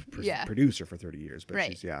 top Yeah. producer for 30 years, but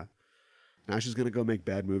Right. now she's going to go make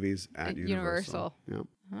bad movies at At Universal. Universal.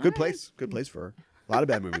 Yeah. Good place. Good place for her. A lot of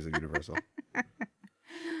bad movies at Universal.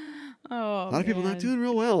 Oh, A lot of people not man. doing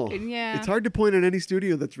real well. Yeah. It's hard to point at any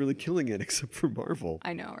studio that's really killing it except for Marvel.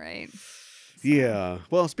 I know, right? Yeah.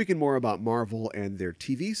 Well, speaking more about Marvel and their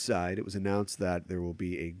TV side, it was announced that there will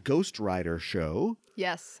be a Ghost Rider show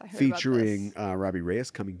Yes, I heard featuring about this. Robbie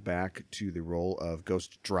Reyes coming back to the role of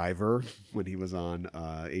Ghost Driver when he was on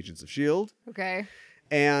Agents of S.H.I.E.L.D. Okay.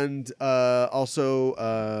 And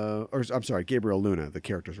Gabriel Luna, the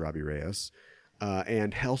character's Robbie Reyes.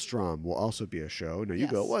 And Hellstrom will also be a show. Now you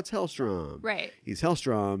go, Yes. what's Hellstrom? Right. He's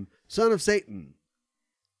Hellstrom, son of Satan.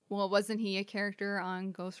 Well, wasn't he a character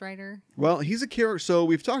on Ghost Rider? Well, he's a character. So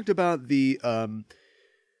we've talked about the,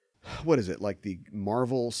 what is it? Like the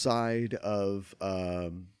Marvel side of, blah,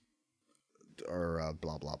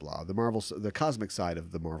 blah, blah. The cosmic side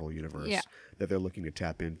of the Marvel universe that they're looking to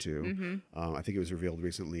tap into. Mm-hmm. I think it was revealed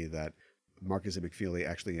recently that Marcus and McFeely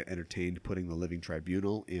actually entertained putting the Living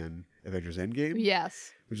Tribunal in Avengers Endgame.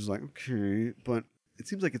 Yes. Which is like, okay, but it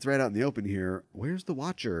seems like it's right out in the open here. Where's the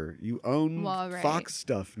Watcher? You own Fox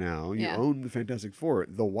stuff now. You own the Fantastic Four.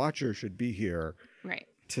 The Watcher should be here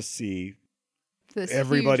to see this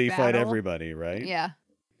everybody huge fight battle. everybody, right? Yeah.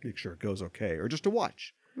 Make sure it goes okay. Or just to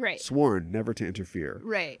watch. Right. Sworn never to interfere.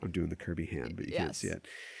 Right. I'm doing the Kirby hand, but you can't see Yes. it.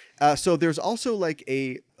 So there's also like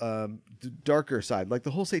a darker side, like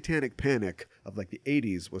the whole satanic panic of like the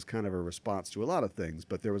 80s was kind of a response to a lot of things,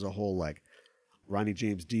 but there was a whole like Ronnie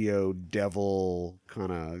James Dio devil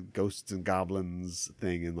kind of ghosts and goblins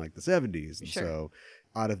thing in like the 70s. And so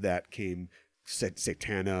out of that came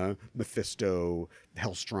Satana, Mephisto,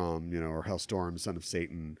 Hellstrom, or Hellstorm, son of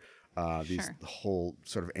Satan. These whole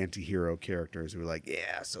sort of anti-hero characters who were like,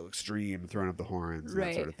 yeah, so extreme, throwing up the horns and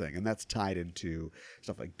that sort of thing. And that's tied into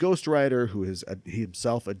stuff like Ghost Rider, who is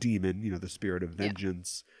himself a demon, the spirit of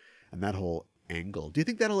vengeance, and that whole angle. Do you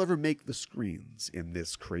think that'll ever make the screens in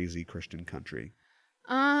this crazy Christian country?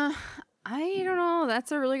 I don't know.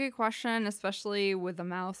 That's a really good question, especially with the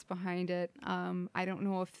mouse behind it. I don't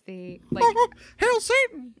know if they like Hail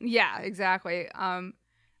Satan! Yeah, exactly.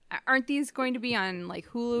 Aren't these going to be on like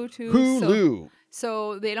Hulu too? Hulu.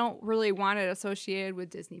 So they don't really want it associated with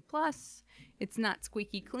Disney Plus. It's not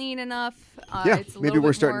squeaky clean enough. It's a maybe little we're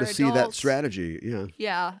bit starting more to see that adult. strategy. Yeah.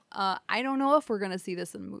 Yeah. I don't know if we're going to see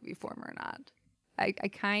this in movie form or not. I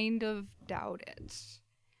kind of doubt it.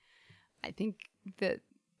 I think that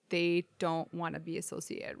they don't want to be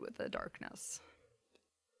associated with the darkness.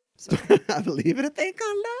 So. I believe in a thing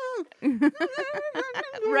called love.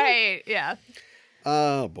 Right. Yeah.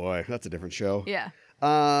 Oh, boy. That's a different show. Yeah.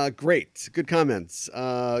 Great. Good comments. You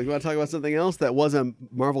want to talk about something else that was a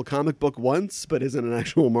Marvel comic book once, but isn't an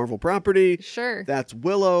actual Marvel property? Sure. That's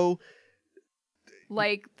Willow.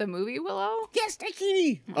 Like the movie Willow? Yes,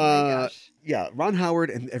 Dakini. Oh my gosh. Yeah, Ron Howard,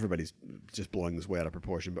 and everybody's just blowing this way out of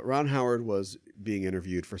proportion, but Ron Howard was being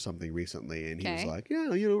interviewed for something recently, and he was like, yeah,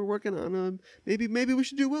 we're working on maybe we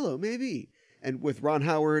should do Willow, maybe. And with Ron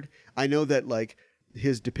Howard, I know that like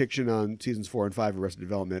his depiction on seasons 4 and 5 of Arrested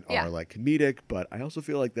Development are like comedic, but I also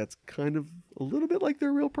feel like that's kind of a little bit like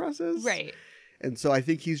their real process. Right. And so I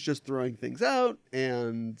think he's just throwing things out,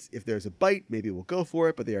 and if there's a bite, maybe we'll go for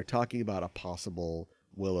it, but they are talking about a possible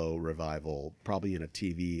Willow revival, probably in a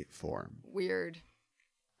TV form. Weird.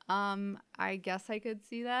 I guess I could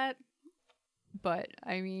see that. But,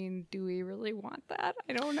 I mean, do we really want that?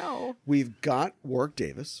 I don't know. We've got Warwick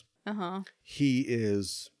Davis. Uh-huh. He's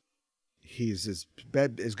as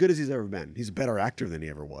good as he's ever been. He's a better actor than he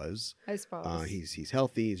ever was. I suppose. He's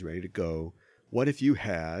healthy. He's ready to go. What if you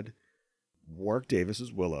had Warwick Davis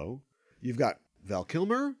as Willow? You've got Val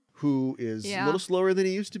Kilmer, who is a little slower than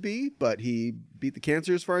he used to be, but he beat the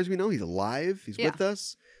cancer as far as we know. He's alive. He's with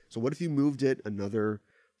us. So what if you moved it another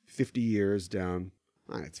 50 years down?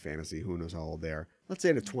 It's fantasy. Who knows how old they are? Let's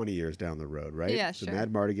say to 20 years down the road, right? Yeah, so sure.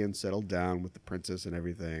 Mad Mardigan settled down with the princess and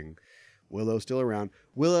everything. Willow's still around.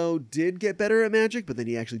 Willow did get better at magic, but then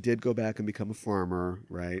he actually did go back and become a farmer,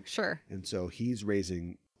 right? Sure. And so he's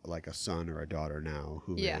raising like a son or a daughter now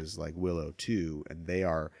who is like Willow too, and they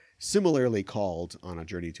are similarly called on a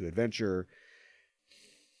journey to adventure.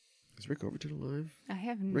 Is Rick Overton alive? I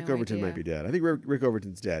have no Rick Overton idea. might be dead. I think Rick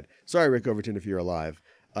Overton's dead. Sorry, Rick Overton, if you're alive.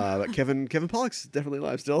 But Kevin Pollak's definitely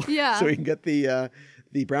alive still. Yeah. So we can get the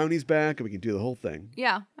brownies back and we can do the whole thing.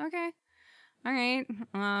 Yeah. Okay. All right.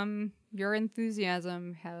 Your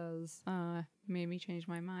enthusiasm has made me change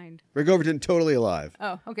my mind. Rick Overton totally alive.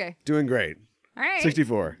 Oh, okay. Doing great. All right.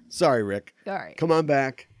 64. Sorry, Rick. All right. Come on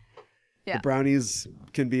back. Yeah. The brownies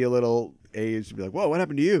can be a little aged. Be like, whoa, what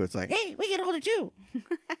happened to you? It's like, hey, we get older too.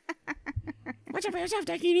 Watch out for yourself,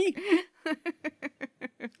 Dakini.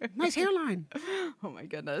 Nice hairline. Oh my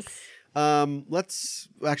goodness. Let's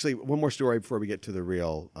actually one more story before we get to the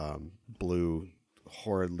real blue,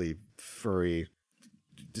 horridly furry,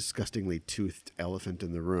 disgustingly toothed elephant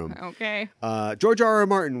in the room. Okay. George R.R.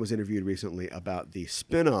 Martin was interviewed recently about the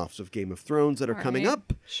spin-offs of Game of Thrones that are coming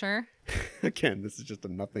up. Sure. Again, this is just a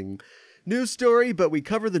nothing news story, but we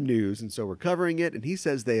cover the news, and so we're covering it, and he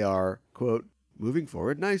says they are, quote, moving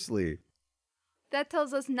forward nicely. That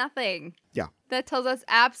tells us nothing. Yeah. That tells us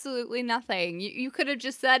absolutely nothing. You could have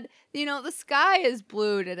just said, the sky is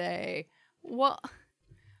blue today. Well,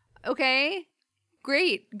 okay.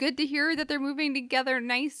 Great. Good to hear that they're moving together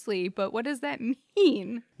nicely, but what does that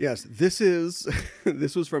mean? Yes, this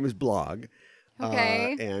was from his blog.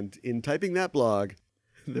 Okay. And in typing that blog,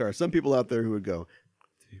 there are some people out there who would go,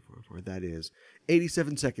 3, 4, 4, that is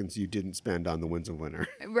 87 seconds you didn't spend on the Winds of Winter.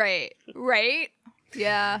 Right.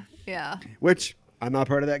 Yeah. Which, I'm not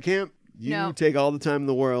part of that camp. You take all the time in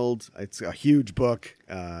the world. It's a huge book.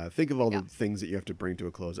 Think of all the things that you have to bring to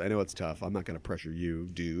a close. I know it's tough. I'm not going to pressure you,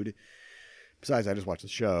 dude. Besides, I just watched the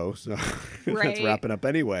show, so that's wrapping up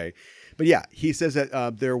anyway. But yeah, he says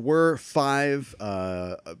that there were 5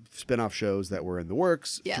 spin-off shows that were in the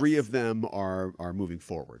works. Yes. 3 of them are moving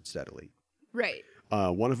forward steadily. Right.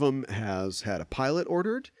 One of them has had a pilot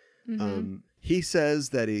ordered. Mm-hmm. He says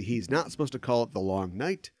that he's not supposed to call it the Long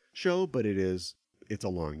Night show, but it's a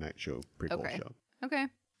Long Night show, prequel show. Okay.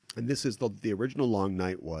 And this is the original Long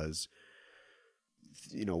Night was,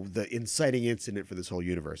 the inciting incident for this whole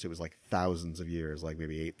universe. It was like thousands of years, like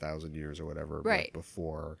maybe 8,000 years or whatever, right,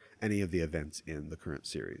 before any of the events in the current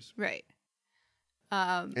series. Right.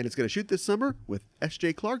 And it's going to shoot this summer with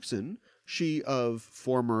S.J. Clarkson, she of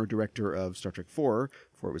former director of Star Trek 4,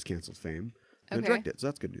 before it was canceled fame, and directed. So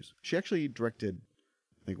that's good news. She actually directed,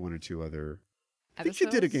 I think, 1 or 2 other. I think she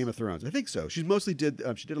did a Game of Thrones. I think so. She mostly did.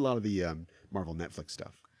 She did a lot of the Marvel Netflix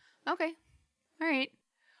stuff. Okay. All right.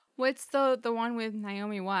 What's the one with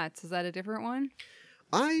Naomi Watts? Is that a different one?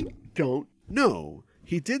 I don't know.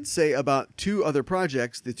 He did say about 2 other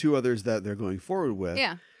projects, the 2 others that they're going forward with,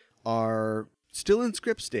 are still in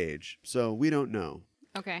script stage, so we don't know.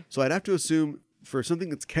 Okay. So I'd have to assume for something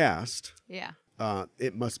that's cast,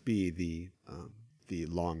 it must be the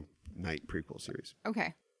Long Night prequel series.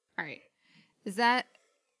 Okay. All right. Is that?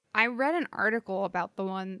 I read an article about the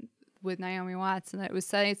one with Naomi Watts, and it was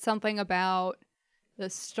saying something about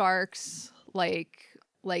the Starks, like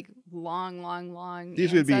long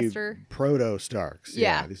These ancestor. Would be proto Starks.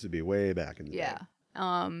 Yeah. These would be way back in the day.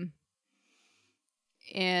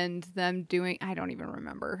 And them doing, I don't even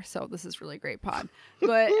remember. So this is really great pod.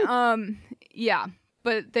 But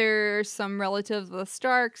but there's some relatives of the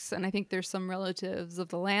Starks, and I think there's some relatives of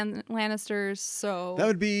the Lannisters. So that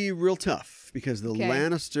would be real tough because the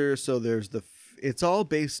Lannisters. So there's it's all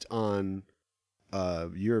based on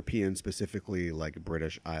European, specifically like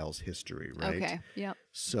British Isles history, right? Okay. Yep.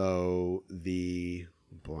 So I'm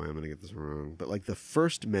gonna get this wrong, but like the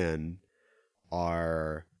first men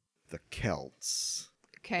are the Celts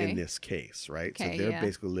in this case, right? So they're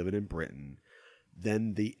basically living in Britain.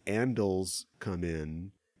 Then the Andals come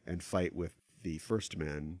in and fight with the first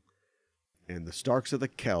men, and the Starks are the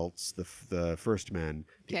Celts, the first men.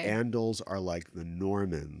 The Andals are like the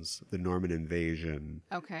Normans, the Norman invasion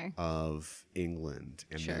of England,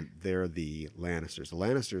 and they're the Lannisters. The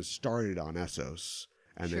Lannisters started on Essos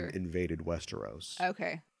and then invaded Westeros.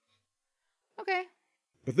 Okay.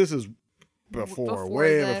 But this is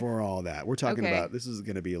before all that. We're talking about, this is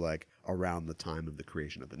going to be like around the time of the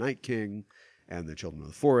creation of the Night King, and the Children of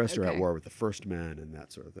the Forest are at war with the First Men and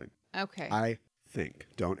that sort of thing. Okay. I think.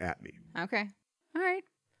 Don't at me. Okay. All right.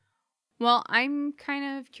 Well, I'm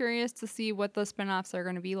kind of curious to see what the spinoffs are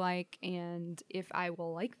going to be like and if I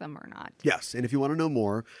will like them or not. Yes, and if you want to know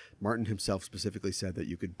more, Martin himself specifically said that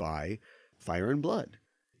you could buy Fire and Blood,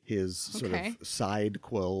 his sort of side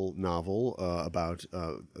quill novel about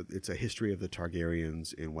it's a history of the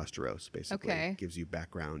Targaryens in Westeros, basically. Okay. It gives you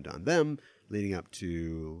background on them leading up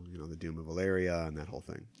to, the Doom of Valeria and that whole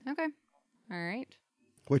thing. Okay. All right.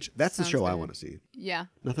 Which, that's Sounds the show I good. want to see. Yeah.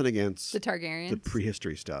 Nothing against The Targaryens. the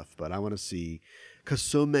prehistory stuff, but I want to see, because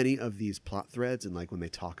so many of these plot threads and like when they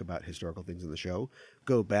talk about historical things in the show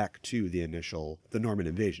go back to the Norman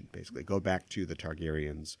invasion, basically. Go back to the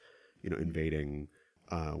Targaryens, invading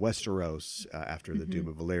Westeros after the Doom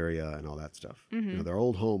of Valeria and all that stuff. Their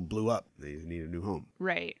old home blew up. They need a new home.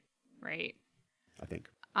 Right. I think.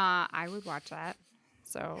 I would watch that.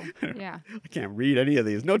 So, yeah. I can't read any of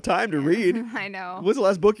these. No time to read. I know. What's the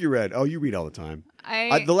last book you read? Oh, you read all the time.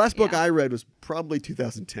 The last book I read was probably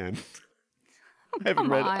 2010. I haven't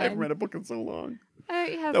read a book in so long.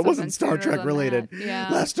 That wasn't Star Trek related. Yeah.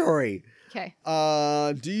 Last story. Okay.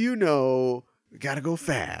 Do you know? Gotta go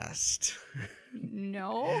fast.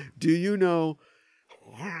 No. Do you know?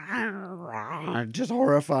 Just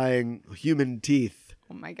horrifying human teeth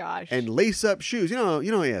Oh my gosh. and lace-up shoes. You know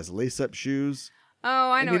he has lace-up shoes.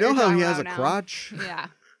 Oh, I know. And you what know you're how he talking has a about now. crotch. Yeah.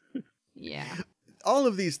 Yeah. All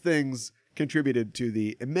of these things contributed to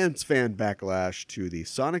the immense fan backlash to the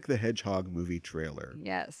Sonic the Hedgehog movie trailer,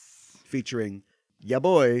 Yes. featuring ya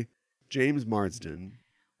boy James Marsden.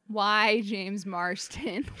 Why James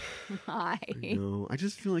Marsden? Why? No, I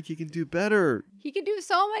just feel like he can do better. He could do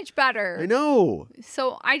so much better. I know.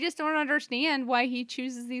 So I just don't understand why he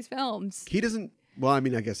chooses these films. He doesn't. Well, I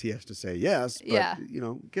mean, I guess he has to say yes, but Yeah.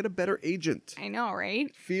 get a better agent. I know,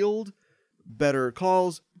 right? Field better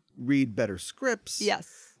calls, read better scripts.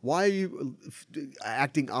 Yes. Why are you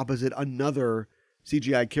acting opposite another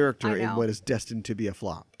CGI character I in know. what is destined to be a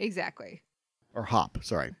flop? Exactly. Or hop,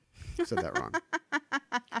 sorry. Said that wrong.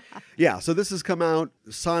 Yeah, so this has come out.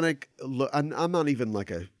 Sonic, I'm not even like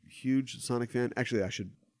a huge Sonic fan. Actually,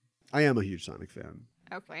 I am a huge Sonic fan.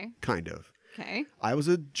 Okay. Kind of. Okay. I was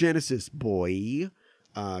a Genesis boy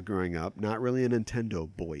growing up, not really a Nintendo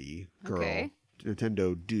boy girl. Okay.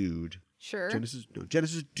 Nintendo dude. Sure.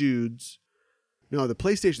 Genesis dudes. No, the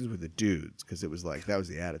PlayStations were the dudes because it was like that was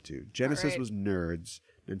the attitude. Genesis right. was nerds.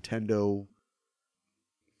 Nintendo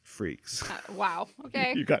freaks. Wow.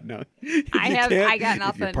 Okay. You got no. I got If your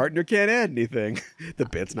nothing. partner can't add anything, the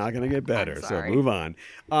bit's not going to get better. So sorry. move on.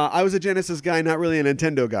 I was a Genesis guy, not really a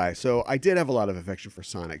Nintendo guy. So I did have a lot of affection for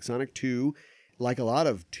Sonic. Sonic 2, like a lot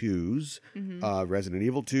of 2s, Resident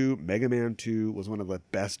Evil 2, Mega Man 2 was one of the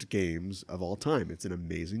best games of all time. It's an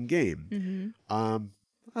amazing game.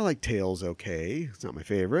 I like Tails okay. It's not my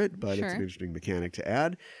favorite, but Sure. it's an interesting mechanic to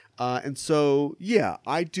add. And so, yeah,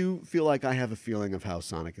 I do feel like I have a feeling of how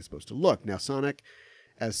Sonic is supposed to look. Now, Sonic,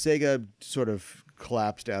 as Sega sort of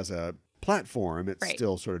collapsed as a platform, it's Right.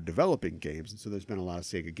 still sort of developing games. And so there's been a lot of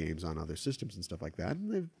Sega games on other systems and stuff like that.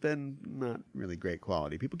 And they've been not really great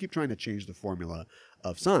quality. People keep trying to change the formula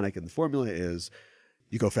of Sonic. And the formula is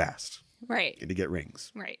you go fast Right. and you get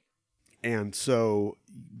rings. Right. And so,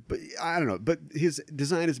 but I don't know. But his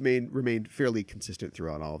design has remained fairly consistent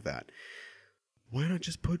throughout all of that. Why not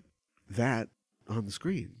just put that on the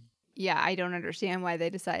screen? Yeah, I don't understand why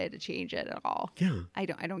they decided to change it at all. Yeah. I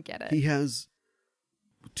don't get it. He has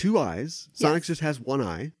 2 eyes. Sonic just has 1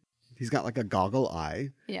 eye. He's got like a goggle eye.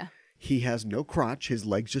 Yeah. He has no crotch. His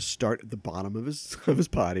legs just start at the bottom of his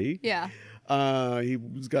body. Yeah.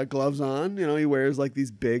 He's got gloves on. He wears like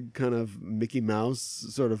these big kind of Mickey Mouse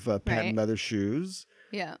sort of patent Right. leather shoes.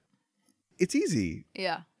 Yeah. It's easy.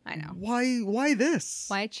 Yeah. I know. Why this?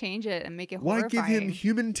 Why change it and make it Why horrifying? give him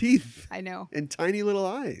human teeth I know. and tiny little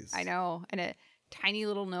eyes? I know. And a tiny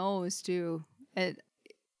little nose too.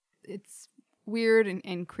 It's weird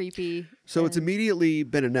and creepy. So it's and- immediately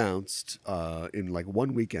been announced in like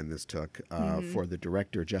one weekend this took Mm-hmm. for the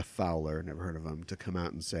director, Jeff Fowler, never heard of him, to come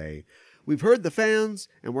out and say, we've heard the fans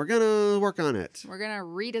and we're going to work on it. We're gonna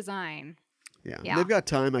redesign. Yeah. Yeah. They've got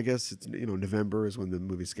time. I guess it's, November is when the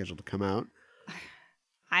movie's scheduled to come out.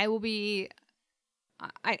 I will be.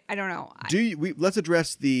 I don't know. Let's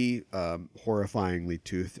address the horrifyingly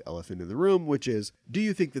toothed elephant in the room, which is, do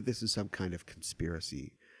you think that this is some kind of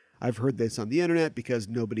conspiracy? I've heard this on the internet because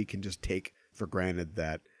nobody can just take for granted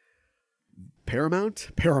that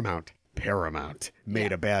Paramount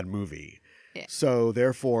made a bad movie. Yeah. So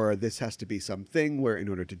therefore, this has to be something where in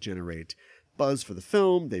order to generate buzz for the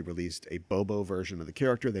film, they released a Bobo version of the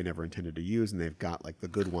character they never intended to use, and they've got like the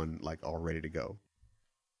good one like all ready to go.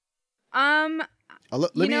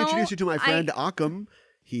 Let me introduce you to my friend Occam.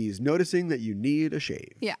 He's noticing that you need a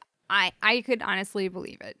shave. Yeah. I could honestly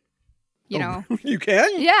believe it. You know? You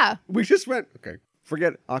can? Yeah. We just went, okay,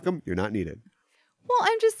 forget it. Occam, you're not needed. Well,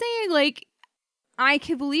 I'm just saying, like, I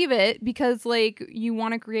could believe it because, like, you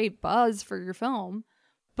want to create buzz for your film.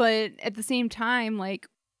 But at the same time, like,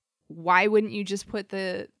 why wouldn't you just put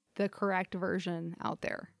the correct version out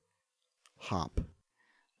there? Hop.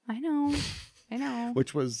 I know.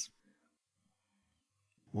 Which was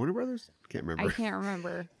Warner Brothers? Can't remember. I can't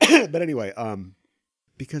remember. But anyway,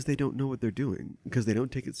 because they don't know what they're doing, because they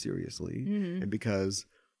don't take it seriously, and because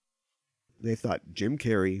they thought, Jim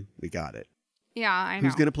Carrey, we got it. Yeah, I know.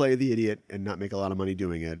 Who's going to play the idiot and not make a lot of money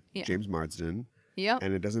doing it? Yeah. James Marsden. Yep.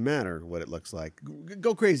 And it doesn't matter what it looks like.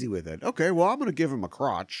 Go crazy with it. Okay, well, I'm going to give him a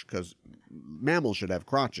crotch because mammals should have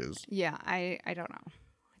crotches. Yeah, I don't know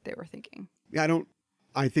what they were thinking. Yeah,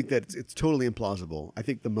 I think that it's totally implausible. I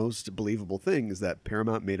think the most believable thing is that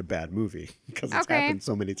Paramount made a bad movie because it's happened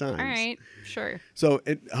so many times. All right, sure. So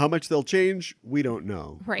how much they'll change, we don't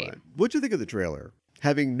know. Right. But what'd you think of the trailer?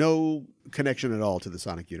 Having no connection at all to the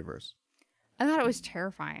Sonic universe. I thought it was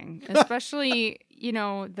terrifying, especially,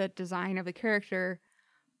 the design of the character.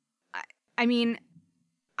 I mean,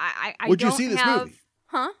 I Would don't you see this have... movie?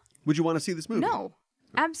 Huh? Would you want to see this movie? No,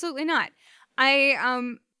 absolutely not.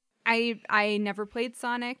 I never played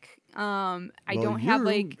Sonic. I don't have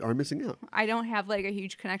are missing out. I don't have like a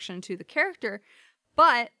huge connection to the character,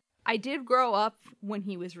 but I did grow up when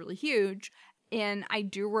he was really huge, and I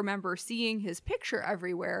do remember seeing his picture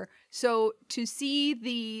everywhere. So to see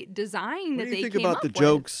the design that they came up with. What do you think about the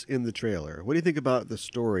jokes in the trailer? What do you think about the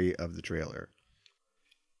story of the trailer?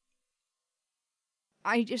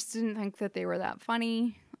 I just didn't think that they were that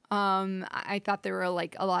funny. I thought there were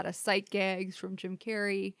like a lot of sight gags from Jim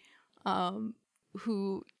Carrey,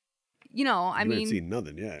 who, I mean, haven't seen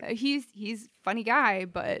nothing yet. He's a funny guy,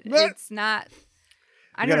 but it's not.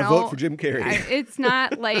 I don't know. Vote for Jim Carrey. It's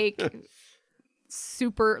not like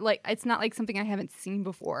super it's not like something I haven't seen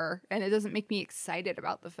before, and it doesn't make me excited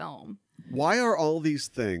about the film. Why are all these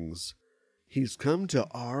things? He's come to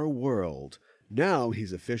our world. Now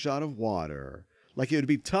he's a fish out of water. Like, it would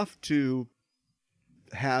be tough to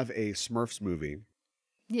have a Smurfs movie.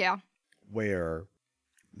 Yeah. Where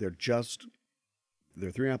they're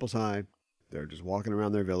 3 apples high. They're just walking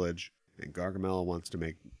around their village, and Gargamel wants to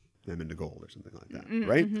make them into gold or something like that,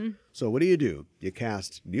 right? So what do? You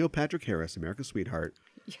cast Neil Patrick Harris, America's Sweetheart,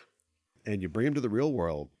 and you bring him to the real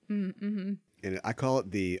world. And I call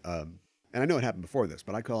it the, and I know it happened before this,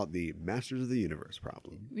 but I call it the Masters of the Universe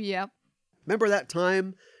problem. Yep. Remember that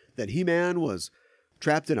time that He-Man was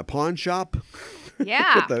trapped in a pawn shop?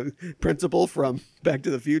 Yeah. With the principal from Back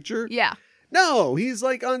to the Future? Yeah. No, he's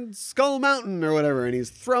like on Skull Mountain or whatever, and he's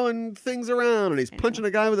throwing things around, and he's punching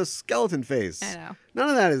a guy with a skeleton face. I know. None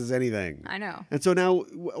of that is anything. I know. And so now,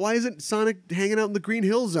 why isn't Sonic hanging out in the Green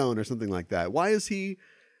Hill Zone or something like that? Why is he...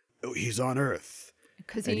 Oh, he's on Earth.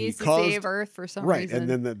 Because he needs to save Earth for some reason. Right, and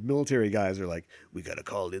then the military guys are like, we got to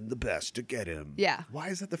call in the best to get him. Yeah. Why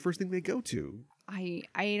is that the first thing they go to? I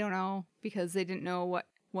don't know, because they didn't know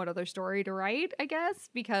what other story to write, I guess,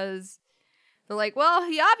 because... They're like, well,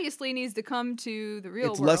 he obviously needs to come to the real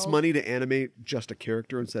world. It's less money to animate just a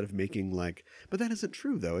character instead of making But that isn't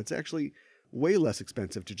true, though. It's actually way less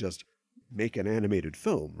expensive to just make an animated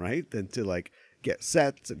film, right? Than to get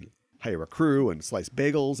sets and hire a crew and slice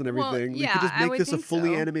bagels and everything. Well, yeah, we could just make this a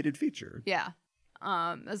fully animated feature. Yeah.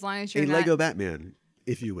 As long as you're Lego Batman,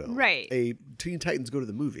 if you will. Right. A Teen Titans Go to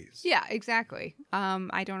the Movies. Yeah, exactly.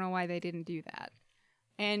 I don't know why they didn't do that.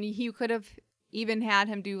 And you could have even had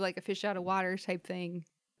him do like a fish out of water type thing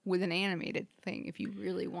with an animated thing if you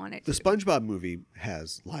really wanted to. The SpongeBob movie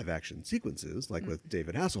has live action sequences, with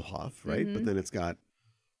David Hasselhoff, right? But then it's got...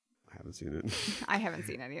 I haven't seen it. I haven't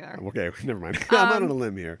seen it either. Okay, never mind. I'm out on a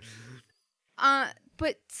limb here.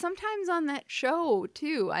 But sometimes on that show,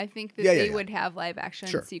 too, I think that they would have live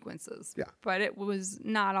action sequences. Yeah. But it was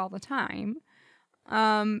not all the time.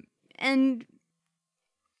 And...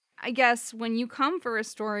 I guess when you come for a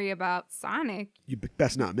story about Sonic... You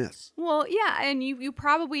best not miss. Well, yeah, and you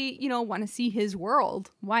probably, want to see his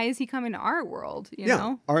world. Why is he coming to our world, you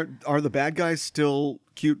know? Are the bad guys still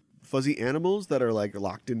cute, fuzzy animals that are,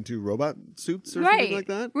 locked into robot suits or something like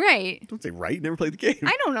that? Right. Don't say right. Never played the game.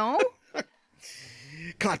 I don't know.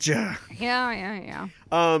 Gotcha. Yeah.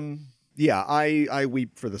 Yeah, I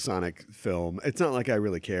weep for the Sonic film. It's not like I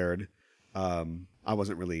really cared. I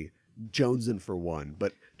wasn't really jonesing for one,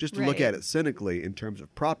 but... Just to look at it cynically in terms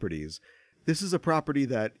of properties, this is a property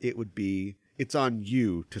that it's on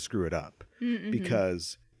you to screw it up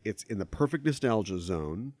because it's in the perfect nostalgia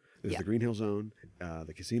zone. There's the Green Hill Zone,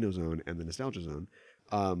 the Casino Zone, and the Nostalgia Zone,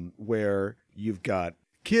 where you've got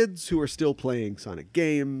kids who are still playing Sonic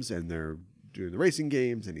games, and they're doing the racing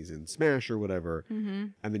games, and he's in Smash or whatever. Mm-hmm.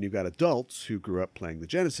 And then you've got adults who grew up playing the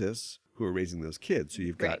Genesis who are raising those kids. So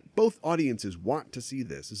you've got Right. both audiences want to see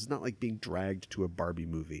this. This is not like being dragged to a Barbie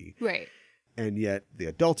movie. Right. And yet the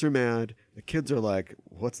adults are mad. The kids are like,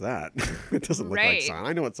 what's that? It doesn't look like Right. Sonic.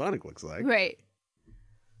 I know what Sonic looks like. Right.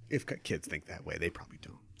 If kids think that way, they probably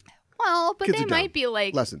don't. Well, but Kids they are might dumb. be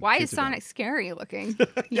like, Lesson, why kids is are dumb. Sonic scary looking?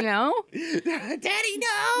 You know? Daddy,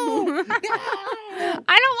 no! No!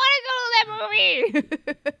 I don't want to go to that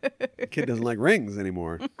movie. Kid doesn't like rings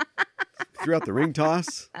anymore. Threw out the ring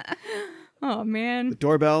toss, Oh, man. the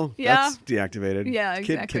doorbell. Yeah. That's deactivated. Yeah,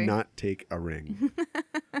 Kid exactly. cannot take a ring.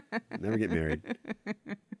 Never get married.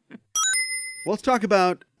 Well, let's talk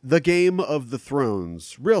about the Game of the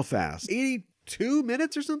Thrones real fast. 82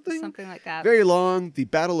 minutes or something? Something like that. Very long. The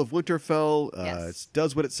Battle of Winterfell Yes.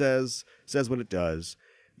 does what it says what it does.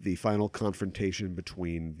 The final confrontation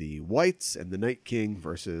between the Whites and the Night King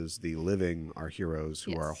versus the living, our heroes,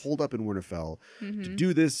 who Yes. are holed up in Winterfell to Mhm.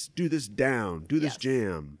 do this down, do this Yes.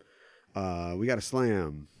 jam. We got to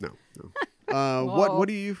slam. No. Whoa. What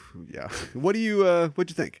do you? Yeah. What'd you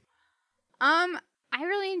think? I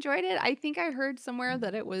really enjoyed it. I think I heard somewhere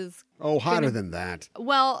that it was Oh, hotter than that.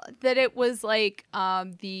 Well, that it was like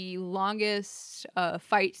the longest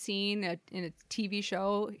fight scene in a TV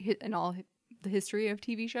show in all the history of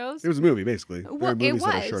TV shows. It was a movie, basically. Well, there are movies it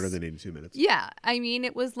that are was. shorter than 82 minutes. Yeah, I mean,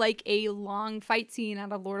 it was like a long fight scene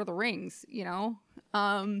out of Lord of the Rings. You know,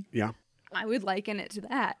 Yeah. I would liken it to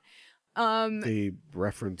that. They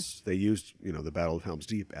used, the Battle of Helm's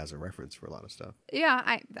Deep as a reference for a lot of stuff.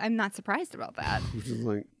 Yeah, I'm not surprised about that. Which is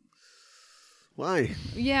like, why?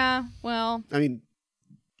 Yeah, well, I mean,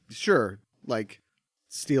 sure, like,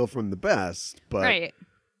 steal from the best, but right.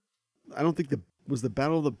 I don't think was the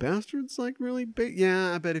Battle of the Bastards like really big?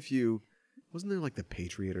 Yeah, I bet wasn't there like the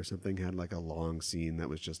Patriot or something had like a long scene that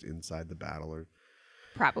was just inside the battle, or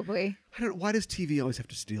Probably. I don't know, why does TV always have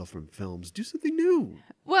to steal from films? Do something new.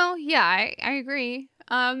 Well, yeah, I agree.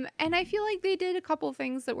 And I feel like they did a couple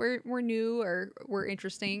things that were new or were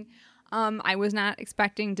interesting. I was not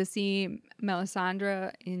expecting to see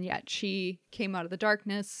Melisandre, and yet she came out of the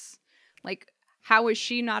darkness. Like, how is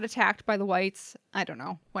she not attacked by the Whites? I don't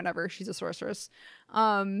know. Whatever. She's a sorceress.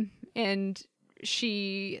 And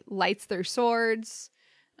she lights their swords.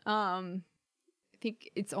 I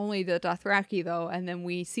think it's only the Dothraki, though, and then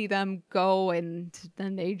we see them go, and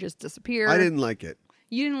then they just disappear. I didn't like it.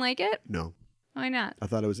 You didn't like it? No. Why not? I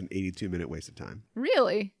thought it was an 82-minute waste of time.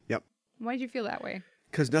 Really? Yep. Why did you feel that way?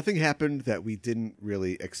 Because nothing happened that we didn't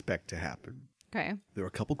really expect to happen. Okay. There were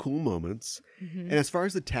a couple cool moments. Mhm. And as far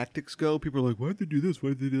as the tactics go, people are like, why did they do this? Why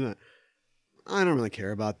did they do that? I don't really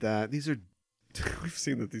care about that. These are, we've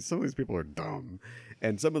seen that some of these people are dumb.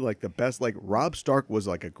 And some of like the best, like Robb Stark was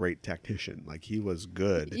like a great tactician. Like he was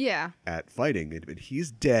good Yeah. at fighting. But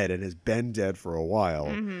he's dead and has been dead for a while.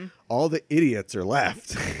 Mhm. All the idiots are left.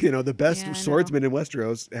 The best Yeah, I know. swordsman in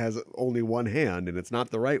Westeros has only one hand, and it's not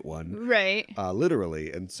the right one. Right. Literally.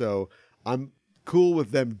 And so I'm cool with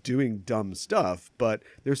them doing dumb stuff, but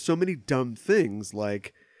there's so many dumb things.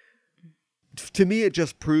 Like, to me, it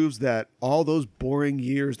just proves that all those boring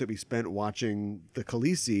years that we spent watching the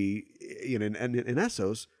Khaleesi in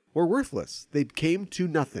Essos were worthless. They came to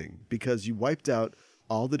nothing because you wiped out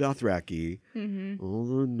all the Dothraki, all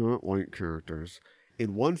the not white characters,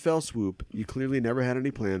 in one fell swoop. You clearly never had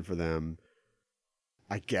any plan for them.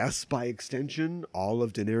 I guess by extension, all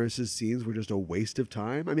of Daenerys' scenes were just a waste of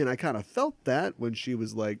time. I mean, I kind of felt that when she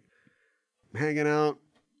was like hanging out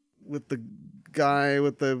with the guy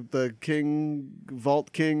with the king,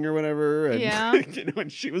 Vault King or whatever. And, Yeah.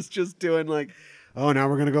 And she was just doing like, oh, now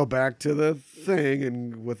we're going to go back to the thing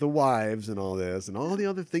and with the wives and all this and all the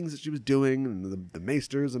other things that she was doing and the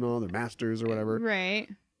maesters and all their masters or whatever. Right.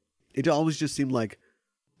 It always just seemed like,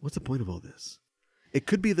 what's the point of all this? It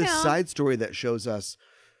could be the Yeah. side story that shows us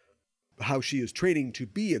how she is training to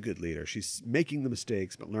be a good leader. She's making the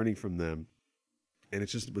mistakes, but learning from them. And it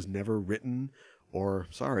just was never written or,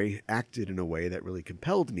 acted in a way that really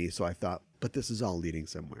compelled me. So I thought, but this is all leading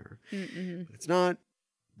somewhere. Mm-mm. But it's not.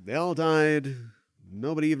 They all died.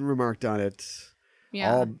 Nobody even remarked on it.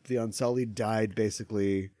 Yeah. All the Unsullied died,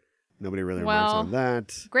 basically. Nobody really remarks Well, on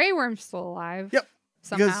that. Grey Worm's still alive. Yep.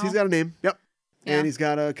 Somehow. Because he's got a name. Yep. Yeah. And he's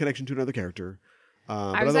got a connection to another character.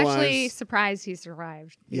 I But was otherwise, actually surprised he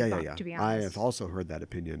survived. yeah. To be I honest. have also heard that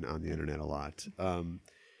opinion on the internet a lot.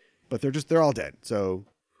 But they're all dead. So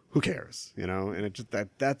who cares? And it just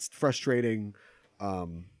that's frustrating.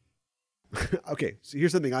 Okay, so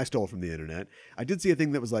here's something I stole from the internet. I did see a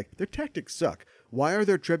thing that was like, their tactics suck. Why are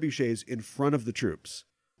there trebuchets in front of the troops?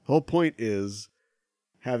 The whole point is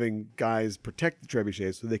having guys protect the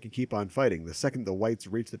trebuchets so they can keep on fighting. The second the whites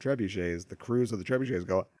reach the trebuchets, the crews of the trebuchets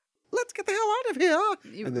go, let's get the hell out of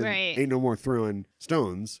here. And then ain't no more throwing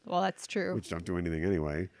stones. Well, that's true. Which don't do anything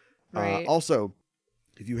anyway. Right. Also,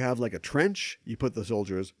 if you have like a trench, you put the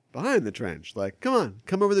soldiers behind the trench. Like, come on,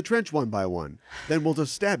 come over the trench one by one. Then we'll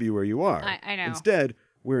just stab you where you are. I know. Instead,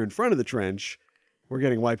 we're in front of the trench. We're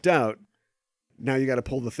getting wiped out. Now you got to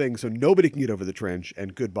pull the thing so nobody can get over the trench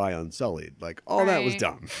and goodbye Unsullied. Like, all that was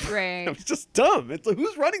dumb. Right. It was just dumb. It's like,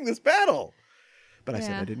 who's running this battle? But I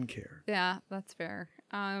said I didn't care. Yeah, that's fair.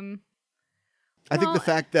 I think the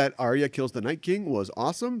fact that Arya kills the Night King was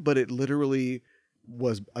awesome, but it literally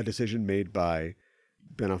was a decision made by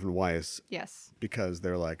Benioff and Weiss. Yes. Because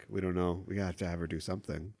they're like, we don't know. We got to have her do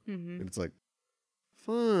something. Mm-hmm. And it's like,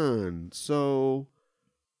 fun. So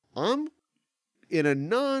I'm, in a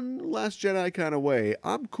non-Last Jedi kind of way,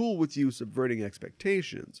 I'm cool with you subverting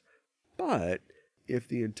expectations. But if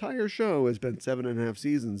the entire show has been 7.5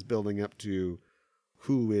 seasons building up to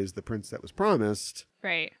who is the prince that was promised.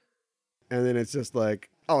 Right. And then it's just like,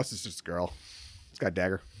 oh, it's just a girl. It's got a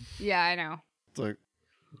dagger. Yeah, I know. It's like,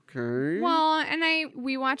 okay. Well, and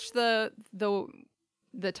we watched the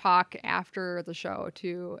talk after the show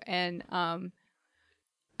too, and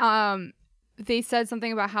they said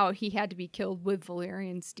something about how he had to be killed with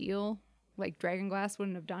Valyrian steel, like Dragonglass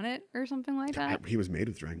wouldn't have done it or something like that. He was made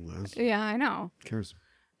with Dragonglass. Yeah, I know. Who cares?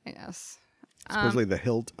 I guess. Supposedly the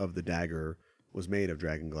hilt of the dagger was made of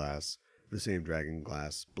Dragonglass, the same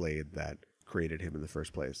Dragonglass blade that created him in the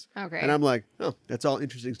first place. Okay. And I'm like, oh, that's all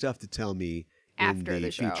interesting stuff to tell me after in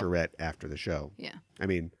the show. featurette after the show. Yeah. I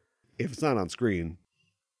mean, if it's not on screen,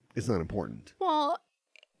 it's not important. Well,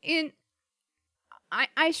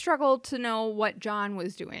 I struggled to know what Jon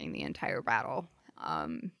was doing the entire battle,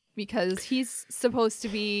 because he's supposed to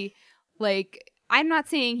be like, I'm not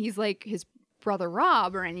saying he's like his brother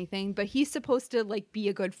Rob or anything, but he's supposed to like be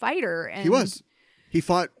a good fighter. And he was. He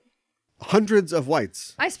fought hundreds of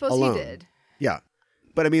whites. I suppose alone. he did. Yeah.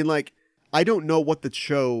 But I mean, like, I don't know what the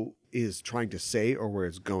show is trying to say or where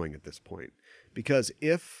it's going at this point. Because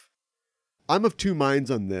if I'm of two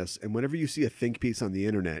minds on this, and whenever you see a think piece on the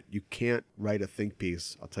internet, you can't write a think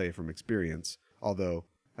piece, I'll tell you from experience, although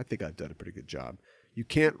I think I've done a pretty good job. You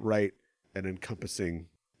can't write an encompassing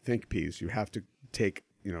think piece. You have to take,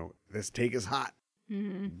 this take is hot.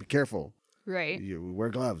 Mm-hmm. Be careful. Right. You wear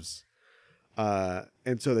gloves.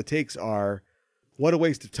 And so the takes are, what a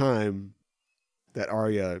waste of time that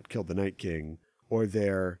Arya killed the Night King, or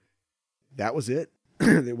that was it.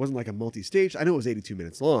 It wasn't like a multi-stage. I know it was 82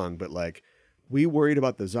 minutes long, but like, we worried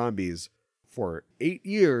about the zombies for 8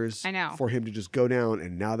 years. I know. For him to just go down,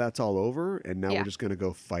 and now that's all over, and now we're just going to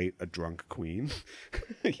go fight a drunk queen.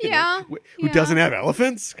 Who doesn't have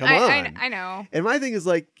elephants? Come on. I know. And my thing is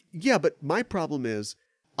like, yeah, but my problem is,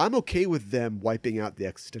 I'm okay with them wiping out the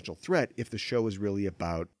existential threat if the show is really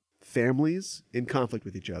about families in conflict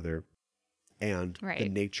with each other and the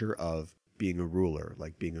nature of being a ruler,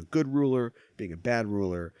 like being a good ruler, being a bad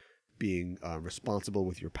ruler, being responsible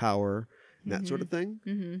with your power, and that sort of thing.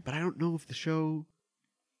 Mm-hmm. But I don't know if the show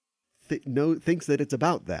thinks that it's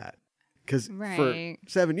about that. Because for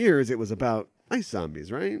 7 years, it was about ice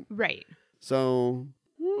zombies, right? Right. So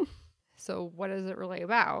what is it really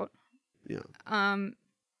about? Yeah.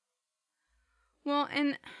 Well,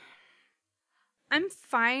 and I'm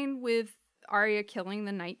fine with Arya killing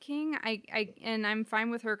the Night King. And I'm fine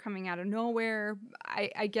with her coming out of nowhere.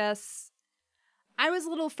 I guess I was a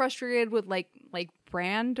little frustrated with like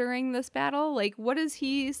Bran during this battle. Like, what is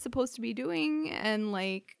he supposed to be doing? And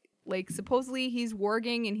like supposedly he's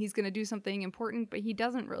warging and he's going to do something important, but he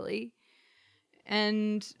doesn't really.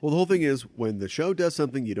 And well, the whole thing is, when the show does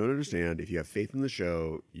something you don't understand, if you have faith in the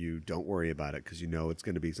show, you don't worry about it because you know it's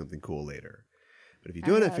going to be something cool later. But if you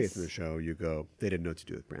don't have faith in the show, you go, they didn't know what to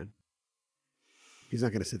do with Bran. He's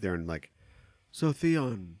not going to sit there and like, so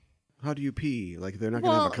Theon, how do you pee? Like, they're not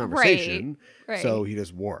going to have a conversation. Right. So he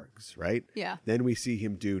just wargs, right? Yeah. Then we see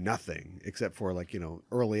him do nothing except for like,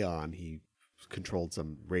 early on he controlled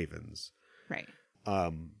some ravens. Right.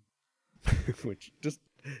 Which just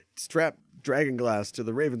strap Dragonglass to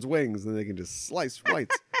the raven's wings and they can just slice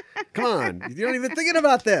whites. Come on. You're not even thinking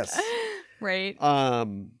about this. Right.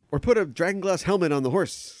 Or put a Dragonglass helmet on the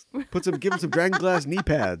horse. Give him some Dragonglass knee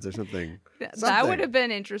pads or something. That would have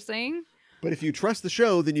been interesting. But if you trust the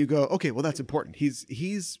show, then you go, okay, well, that's important. He was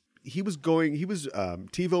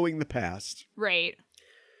TiVoing the past. Right.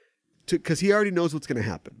 Because he already knows what's going to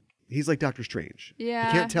happen. He's like Doctor Strange.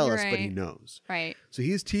 Yeah. He can't tell us, but he knows. Right. So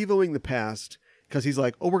he's TiVoing the past because he's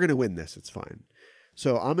like, oh, we're going to win this. It's fine.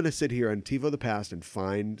 So I'm going to sit here and TiVo the past and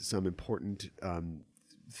find some important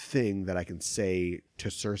thing that I can say to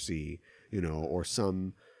Cersei, or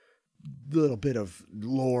some little bit of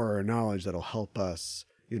lore or knowledge that'll help us,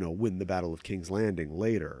 win the Battle of King's Landing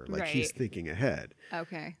later. Like he's Right. thinking ahead.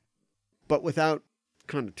 Okay. But without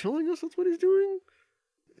kind of telling us that's what he's doing,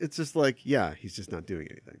 it's just like, yeah, he's just not doing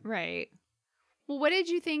anything. Right. Well, what did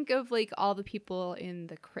you think of like all the people in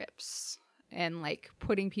the crypts and like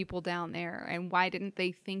putting people down there? And why didn't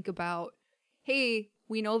they think about, hey,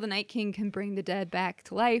 we know the Night King can bring the dead back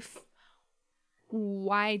to life.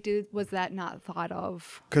 Why was that not thought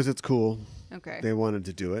of? Because it's cool. Okay. They wanted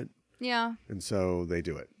to do it. Yeah. And so they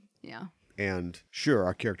do it. Yeah. And sure,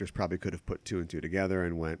 our characters probably could have put 2 and 2 together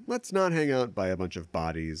and went, let's not hang out by a bunch of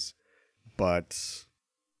bodies. But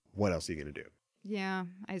what else are you going to do? Yeah,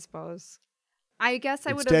 I suppose. I guess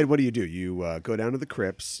I would Instead, have. what do? You go down to the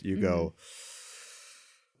crypts. You go,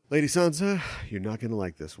 Lady Sansa, you're not going to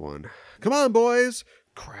like this one. Come on, boys.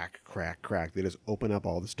 Crack, crack, crack. They just open up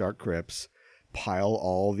all the Stark crypts, pile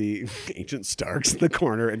all the ancient Starks in the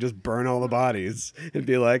corner, and just burn all the bodies and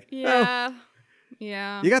be like, Yeah. oh,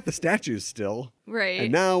 Yeah. you got the statues still. Right.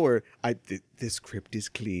 And now this crypt is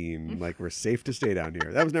clean. Like, we're safe to stay down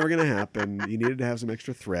here. That was never going to happen. You needed to have some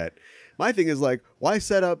extra threat. My thing is like, why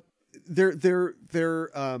set up? Their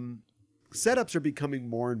setups are becoming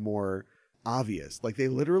more and more obvious. Like, they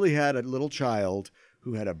literally had a little child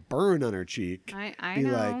who had a burn on her cheek. I be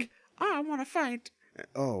know. like, I want to fight.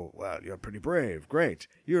 Oh, well, you're pretty brave. Great.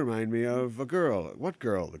 You remind me of a girl. What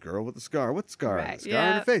girl? The girl with the scar. What scar? Right. The scar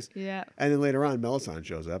on her face. Yeah. And then later on, Melisandre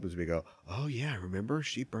shows up as we go, oh, yeah, remember?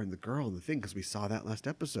 She burned the girl in the thing because we saw that last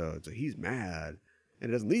episode. So he's mad. And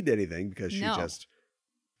it doesn't lead to anything because she just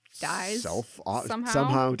dies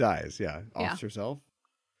somehow dies. Yeah. Offs herself.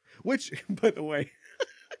 Which, by the way,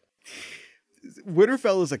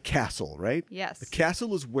 Winterfell is a castle, right? Yes. The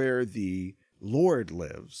castle is where the Lord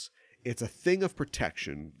lives. It's a thing of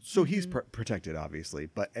protection. So he's protected, obviously.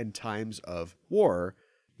 But in times of war,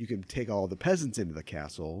 you can take all the peasants into the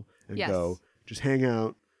castle and go, just hang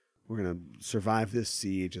out. We're going to survive this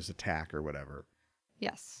siege, this attack or whatever.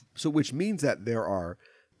 Yes. So which means that there are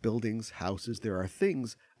buildings, houses, there are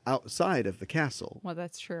things outside of the castle. Well,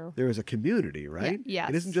 that's true. There is a community, right? Yes.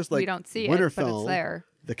 It isn't just like we don't see Winterfell, it, but it's there.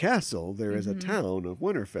 The castle. There is a town of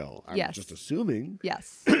Winterfell. I'm just assuming.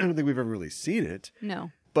 Yes. I don't think we've ever really seen it. No.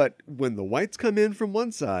 But when the whites come in from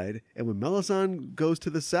one side and when Melisandre goes to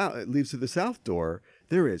the south, leaves to the south door,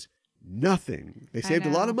 there is nothing. They saved a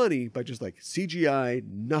lot of money by just like CGI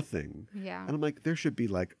nothing. Yeah. And I'm like, there should be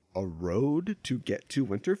like a road to get to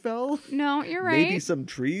Winterfell. No, you're right. Maybe some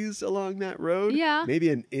trees along that road. Yeah. Maybe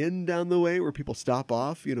an inn down the way where people stop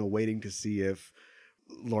off, waiting to see if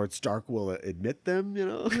Lord Stark will admit them,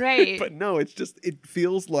 Right. But no, it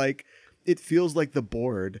feels like the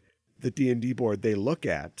board, the D&D board they look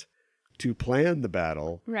at to plan the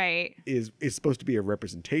battle right. is supposed to be a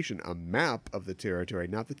representation, a map of the territory,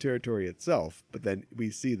 not the territory itself. But then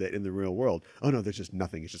we see that in the real world, oh no, there's just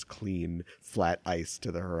nothing. It's just clean, flat ice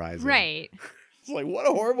to the horizon. Right. It's like, what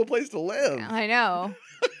a horrible place to live. I know.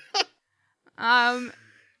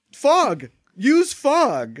 Fog. Use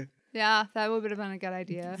fog. Yeah, that would have been a good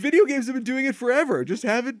idea. Video games have been doing it forever. Just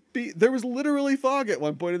have it be. There was literally fog at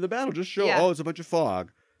one point in the battle. Just show, oh, it's a bunch of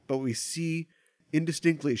fog. But we see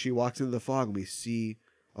indistinctly, she walks into the fog and we see,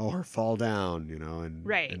 her fall down,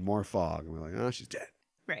 and more fog. And we're like, oh, she's dead.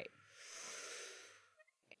 Right.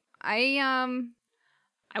 I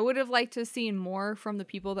would have liked to have seen more from the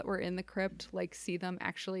people that were in the crypt, like see them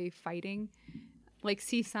actually fighting. Like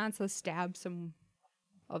see Sansa stab some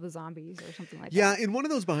of the zombies or something like that. Yeah, in one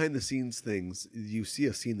of those behind the scenes things, you see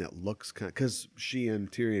a scene that looks kind of, because she and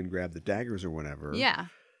Tyrion grab the daggers or whatever. Yeah.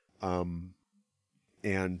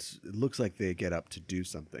 And it looks like they get up to do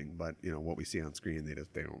something, but what we see on screen, we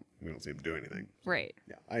don't see them do anything. Right.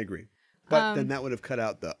 Yeah, I agree. But then that would have cut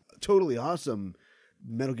out the totally awesome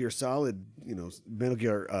Metal Gear Solid, Metal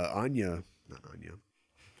Gear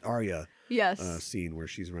Arya. Yes. Scene where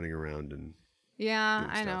she's running around and yeah,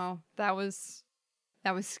 I know that was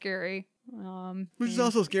scary. Which is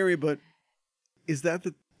also scary, but is that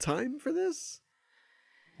the time for this?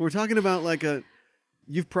 We're talking about like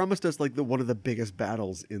you've promised us like one of the biggest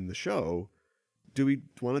battles in the show. Do we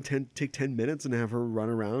want to take 10 minutes and have her run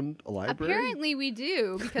around a library? Apparently we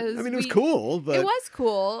do, because I mean, it was cool, but it was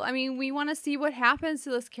cool. I mean, we want to see what happens to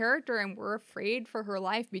this character, and we're afraid for her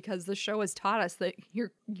life because the show has taught us that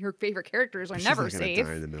your favorite characters are never she's not gonna safe.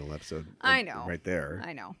 die in the middle episode. I know. Right there.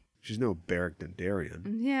 I know. She's no Beric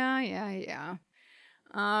Dondarrion. Yeah.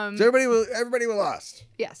 So everybody was lost.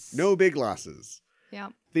 Yes. No big losses. Yeah.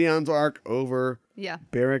 Theon's arc over. Yeah.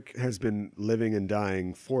 Beric has been living and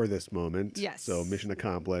dying for this moment. Yes. So mission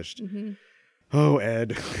accomplished. Mm-hmm. Oh,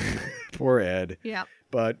 Ed. Poor Ed. Yeah.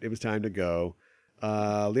 But it was time to go.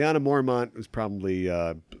 Lyanna Mormont was probably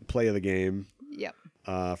play of the game. Yep.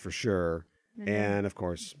 For sure. Mm-hmm. And, of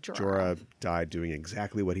course, Jorah died doing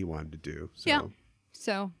exactly what he wanted to do. So, yeah.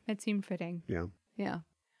 So it seemed fitting. Yeah. Yeah.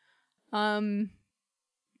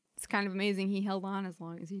 It's kind of amazing he held on as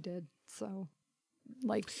long as he did. So,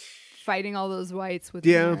 like, fighting all those whites with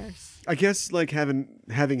Daenerys. I guess, like, having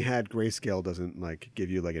had grayscale doesn't, like, give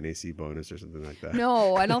you, like, an AC bonus or something like that.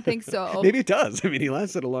 No, I don't think so. Maybe it does. I mean, he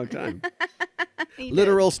lasted a long time. He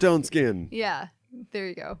Literal did. stone skin. Yeah. There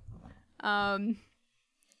you go.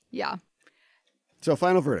 Yeah. So,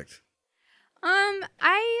 final verdict.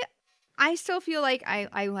 I still feel like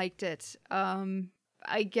I liked it.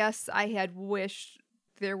 I guess I had wished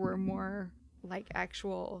there were more like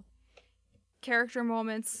actual character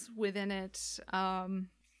moments within it.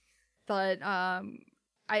 But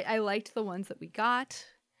I liked the ones that we got.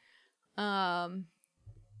 I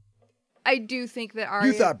do think that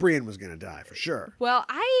Arya... You thought Brienne was going to die, for sure. Well,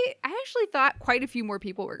 I actually thought quite a few more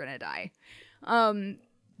people were going to die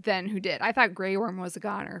than who did. I thought Grey Worm was a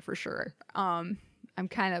goner, for sure. I'm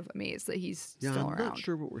kind of amazed that he's still around. I'm not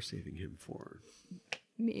sure what we're saving him for.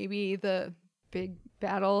 Maybe the big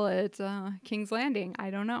battle at King's Landing.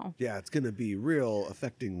 I don't know. Yeah, it's going to be real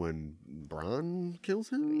affecting when Bronn kills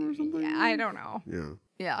him or something. Yeah, I don't know. Yeah.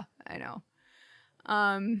 Yeah, I know.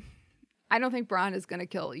 I don't think Bronn is going to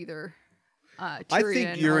kill either Tyrion I think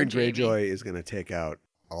or Euron Jaime. Greyjoy is going to take out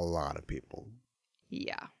a lot of people.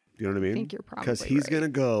 Yeah. Do you know what I mean? I think you're probably because he's right. going to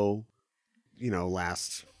go,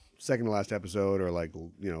 second to last episode or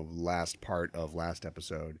last part of last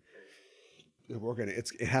episode. We're gonna. It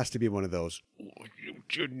has to be one of those. Oh, you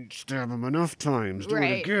didn't stab him enough times. Do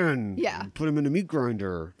Right. it again. Yeah. Put him in a meat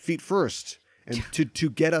grinder, feet first, and to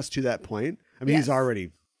get us to that point. I mean, Yes. he's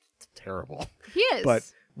already terrible. He is. But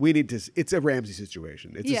we need to. It's a Ramsay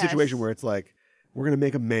situation. It's Yes. a situation where it's like we're gonna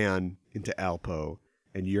make a man into Alpo,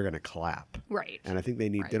 and you're gonna clap. Right. And I think they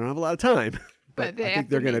need. Right. They don't have a lot of time, But they I have think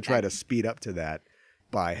to they're gonna make try that- to speed up to that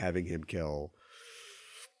by having him kill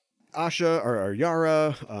Asha or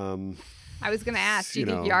Yara. I was going to ask, do you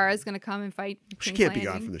think Yara's going to come and fight She King's can't be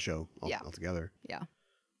Landing? gone from the show Yeah. altogether. Yeah.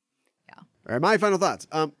 All right, my final thoughts.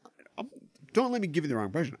 Don't let me give you the wrong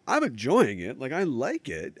impression. I'm enjoying it. Like, I like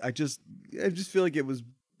it. I just feel like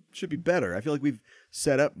should be better. I feel like we've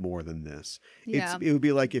set up more than this. Yeah. It would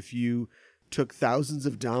be like if you took thousands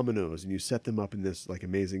of dominoes and you set them up in this like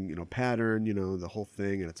amazing, pattern, the whole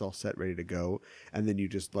thing, and it's all set ready to go, and then you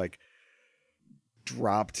just like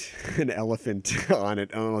dropped an elephant on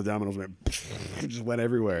it. Oh, the dominoes just went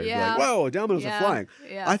everywhere. You're Yeah. like, whoa, dominoes Yeah. are flying.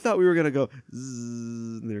 Yeah. I thought we were gonna go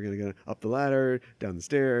zzz, and they were gonna go up the ladder, down the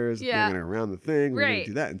stairs, Yeah. they're gonna around the thing. We're gonna Right.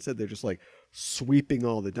 do that. Instead, they're just like sweeping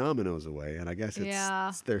all the dominoes away. And I guess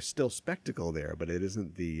there's still spectacle there, but it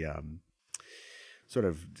isn't the sort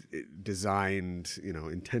of designed,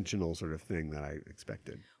 intentional sort of thing that I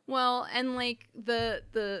expected. Well, and like the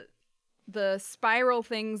spiral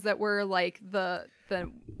things that were like the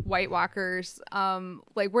White Walkers,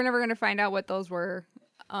 like we're never gonna find out what those were.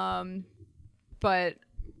 But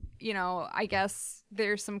I guess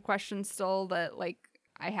there's some questions still that like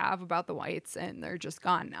I have about the whites, and they're just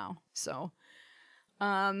gone now. So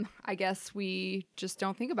I guess we just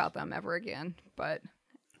don't think about them ever again. But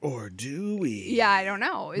Or do we? yeah, I don't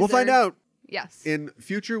know. We'll find out Yes. in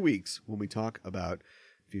future weeks when we talk about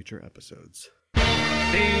future episodes.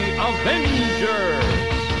 The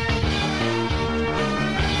Avengers!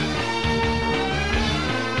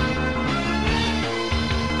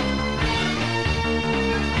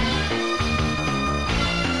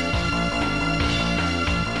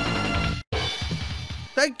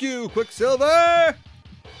 Thank you, Quicksilver!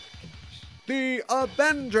 The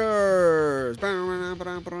Avengers!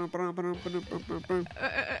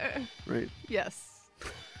 Right? Yes.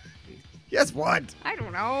 Yes, what? I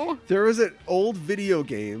don't know. There was an old video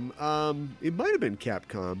game. It might have been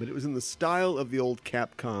Capcom, but it was in the style of the old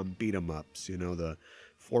Capcom beat 'em ups. The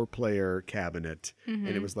 4-player cabinet, and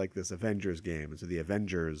it was like this Avengers game. And so the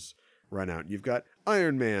Avengers run out. You've got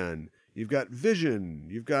Iron Man, you've got Vision,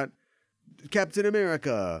 you've got Captain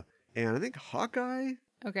America, and I think Hawkeye.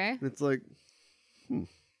 Okay. And it's like,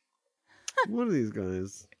 one of these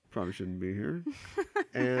guys probably shouldn't be here,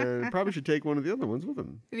 and probably should take one of the other ones with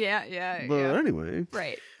him. Yeah. But yeah. anyway,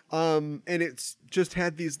 Right. and it's just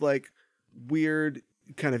had these like weird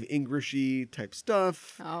kind of Englishy type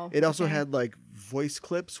stuff. Oh, it also okay. had like voice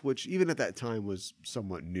clips, which even at that time was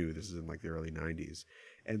somewhat new. This is in like the early 90s.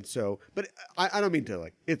 And so, but I don't mean to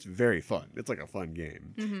like, it's very fun. It's like a fun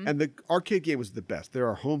game. And the arcade game was the best. There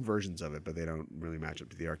are home versions of it, but they don't really match up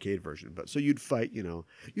to the arcade version. But so you'd fight,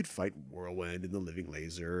 you'd fight Whirlwind and the Living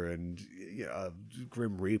Laser and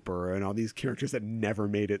Grim Reaper and all these characters that never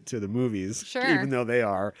made it to the movies. Sure. Even though they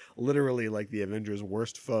are literally like the Avengers'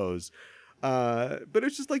 worst foes. But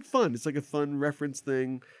it's just like fun. It's like a fun reference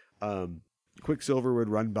thing. Quicksilver would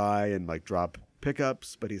run by and like drop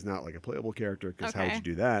pickups, but he's not like a playable character because how would you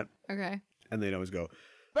do that? Okay. And they'd always go,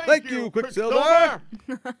 "Thank you, Quicksilver!"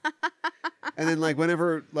 And then like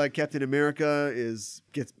whenever like Captain America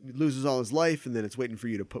loses all his life, and then it's waiting for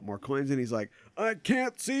you to put more coins in, he's like, "I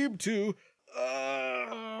can't seem to."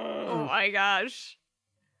 Oh my gosh.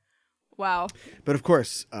 Wow. But of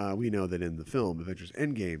course, we know that in the film Avengers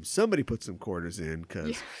Endgame, somebody put some quarters in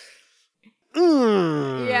because.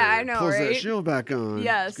 Yeah, I know, pulls right? that shield back on.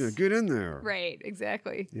 Yes. It's gonna get in there. Right,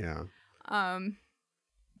 exactly. Yeah. Kind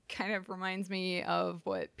of reminds me of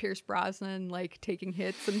what Pierce Brosnan like taking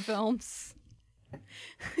hits in films.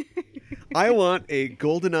 I want a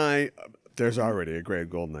GoldenEye. There's already a great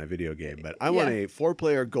GoldenEye video game, but I want a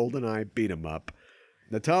 4-player GoldenEye beat 'em up.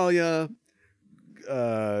 Natalia,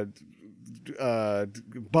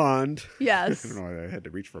 Bond. Yes. I don't know why I had to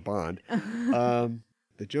reach for Bond.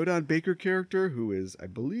 The Joe Don Baker character, who is, I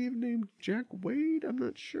believe, named Jack Wade. I'm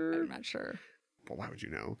not sure. I'm not sure. But why would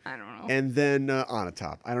you know? I don't know. And then Anna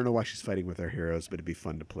Top. I don't know why she's fighting with our heroes, but it'd be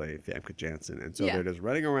fun to play Famke Janssen. And so they're just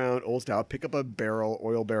running around, old style, pick up a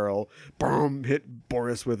oil barrel, boom, hit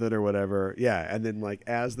Boris with it or whatever. Yeah, and then like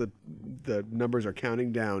as the numbers are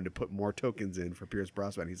counting down to put more tokens in for Pierce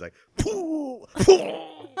Brosnan, he's like, "Pooh, pooh,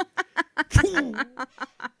 pooh,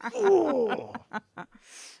 pooh."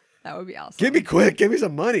 That would be awesome. Give me quick. Give me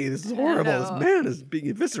some money. This is horrible. This man is being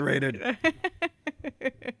eviscerated.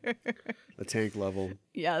 The tank level.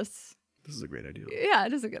 Yes. This is a great idea. Yeah,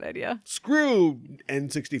 it is a good idea. Screw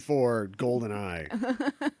N64 GoldenEye.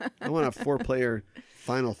 I want a 4-player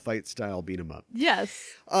Final Fight style beat 'em up.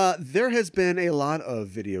 Yes. There has been a lot of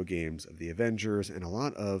video games of the Avengers and a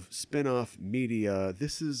lot of spin-off media.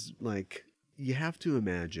 This is like, you have to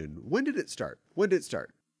imagine. When did it start? When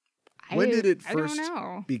did it first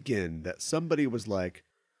begin that somebody was like,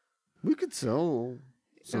 we could sell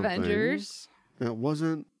something Avengers? that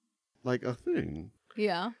wasn't like a thing?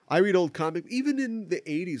 Yeah. I read old comic, even in the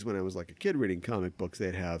 80s when I was like a kid reading comic books,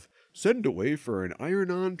 they'd have send away for an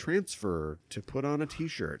iron-on transfer to put on a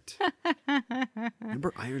t-shirt.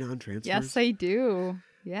 Remember iron-on transfers? Yes, I do.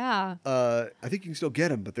 Yeah. I think you can still get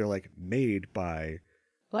them, but they're like made by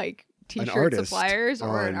like an t-shirt artist suppliers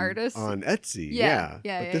or an artist on Etsy. Yeah.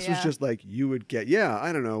 But this was just like you would get,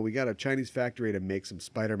 I don't know, we got a Chinese factory to make some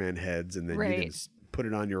Spider-Man heads, and then you can put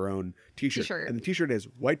it on your own t-shirt. And the t-shirt is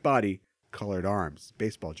white body, colored arms,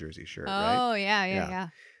 baseball jersey shirt, right? Oh, yeah.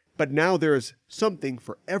 But now there's something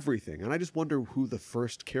for everything. And I just wonder who the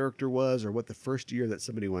first character was or what the first year that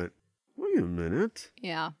somebody went, wait a minute.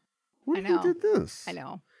 Yeah. What if we did this? I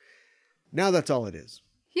know. Now that's all it is.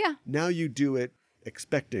 Yeah. Now you do it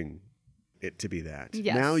expecting it to be that.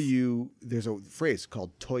 Yes. Now there's a phrase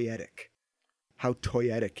called toyetic. How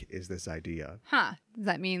toyetic is this idea? Huh. Does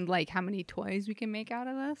that mean like how many toys we can make out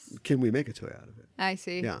of this? Can we make a toy out of it? I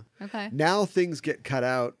see. Yeah. Okay. Now things get cut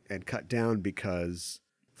out and cut down because,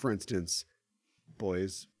 for instance,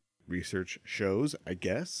 boys research shows, I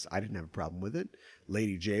guess. I didn't have a problem with it.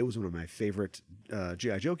 Lady J was one of my favorite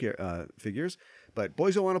G.I. Joe figures, but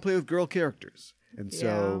boys don't want to play with girl characters. And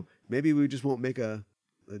so maybe we just won't make a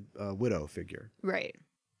widow figure. Right.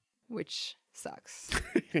 Which sucks.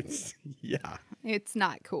 It's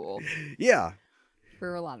not cool. Yeah.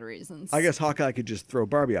 For a lot of reasons. I guess Hawkeye could just throw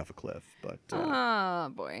Barbie off a cliff, but oh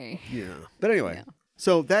boy. Yeah. But anyway,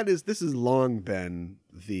 so this has long been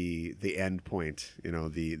the end point,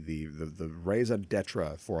 the raison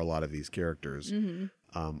d'etre for a lot of these characters.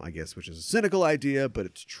 I guess, which is a cynical idea, but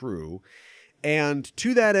it's true. And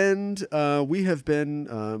to that end, we have been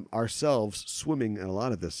ourselves swimming in a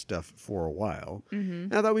lot of this stuff for a while.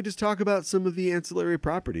 And I thought we'd just talk about some of the ancillary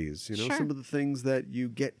properties, some of the things that you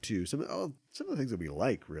get to, some of the things that we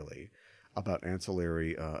like, really, about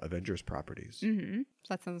ancillary Avengers properties.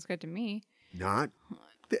 That sounds good to me. Not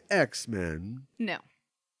the X-Men. No.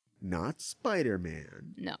 Not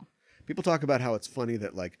Spider-Man. No. People talk about how it's funny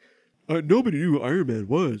that, like, nobody knew who Iron Man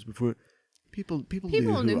was before. People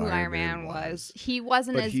knew who Iron Man was. He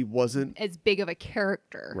wasn't as big of a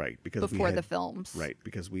character, right? Because before the films, right?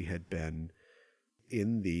 Because we had been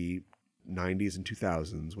in the 90s and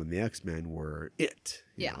 2000s when the X-Men were it,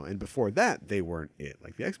 you know? And before that they weren't it.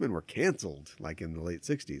 Like the X-Men were canceled, like in the late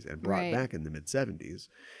 60s and brought back in the mid 70s.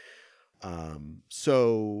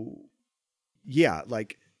 So yeah,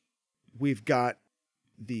 like we've got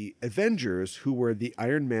the Avengers who were the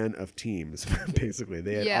Iron Man of teams, basically.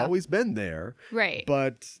 They had always been there. Right.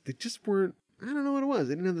 But they just weren't, I don't know what it was.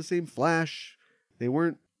 They didn't have the same flash. They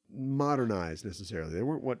weren't modernized necessarily. They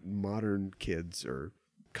weren't what modern kids or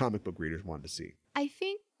comic book readers wanted to see. I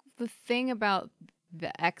think the thing about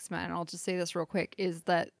the X-Men, I'll just say this real quick, is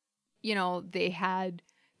that, you know, they had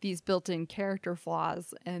these built-in character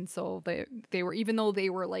flaws. And so they were, even though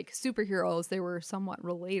they were like superheroes, they were somewhat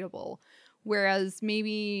relatable. Whereas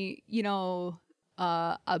maybe, you know,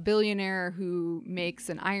 a billionaire who makes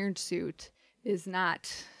an iron suit is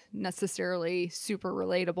not necessarily super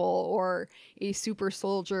relatable, or a super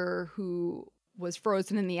soldier who was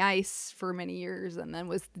frozen in the ice for many years and then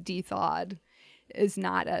was de-thawed is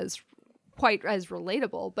not quite as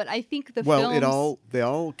relatable. But I think the films... they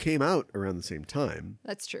all came out around the same time.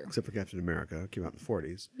 That's true. Except for Captain America, came out in the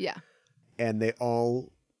 40s. Yeah. And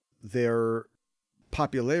their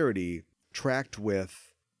popularity tracked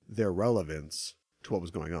with their relevance to what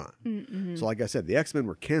was going on. Mm-hmm. So like I said, the X-Men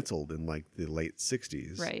were canceled in like the late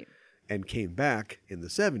 60s. Right. And came back in the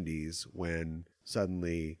 70s when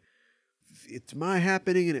suddenly it's my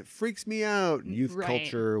happening and it freaks me out. And youth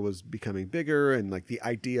culture was becoming bigger, and like the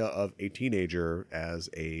idea of a teenager as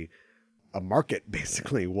a market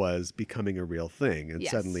basically was becoming a real thing. And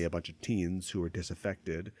suddenly a bunch of teens who were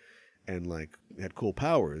disaffected and like had cool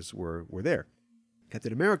powers were there.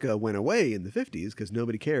 Captain America went away in the 50s because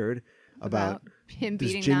nobody cared about him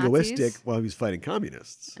this beating jingoistic Nazis? while he was fighting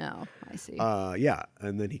communists. Oh, I see. Yeah.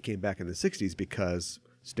 And then he came back in the 60s because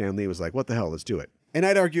Stan Lee was like, what the hell, let's do it. And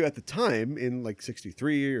I'd argue at the time in like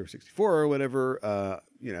 63 or 64 or whatever,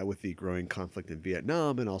 you know, with the growing conflict in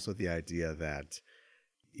Vietnam, and also the idea that,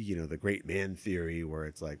 you know, the great man theory where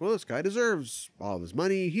it's like, well, this guy deserves all of his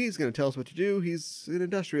money. He's going to tell us what to do. He's an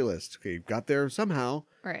industrialist. Okay, he got there somehow.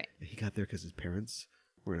 Right. He got there because his parents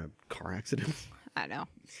were in a car accident. I know.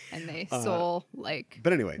 And they stole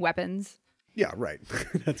but anyway, weapons. Yeah, right.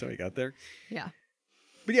 That's how he got there. Yeah.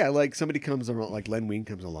 But yeah, like somebody comes along, like Len Wein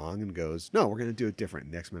comes along and goes, no, we're going to do it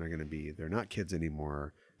different. The X-Men are going to be, they're not kids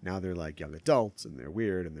anymore. Now they're like young adults and they're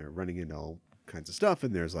weird and they're running into all kinds of stuff.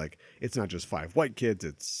 And there's like, it's not just 5 white kids.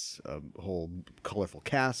 It's a whole colorful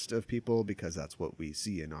cast of people because that's what we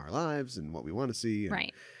see in our lives and what we want to see. And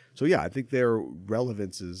right. So yeah, I think their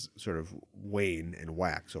relevances sort of wane and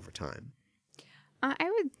wax over time.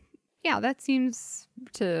 That seems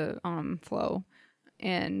to flow.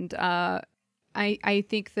 And I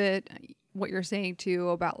think that what you're saying too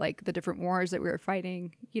about like the different wars that we were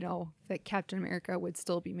fighting, you know, that Captain America would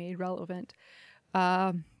still be made relevant.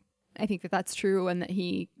 I think that that's true, and that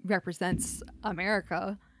he represents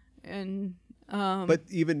America. And but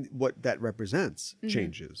even what that represents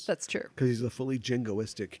changes. That's true. Because he's a fully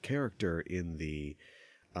jingoistic character in the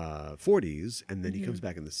 40s, and then he comes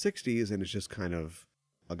back in the 60s, and it's just kind of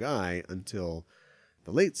a guy until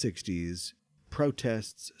the late 60s.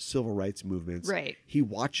 Protests, civil rights movements. Right. He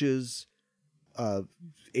watches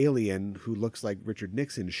alien who looks like Richard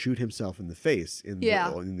Nixon shoot himself in the face in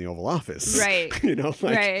the Oval Office. Right. You know,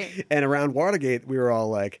 like, right. And around Watergate, we were all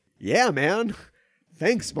like, yeah, man.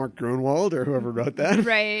 Thanks, Mark Grunwald or whoever wrote that.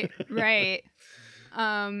 Right. Right.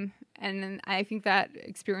 And then I think that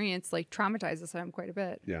experience like traumatizes him quite a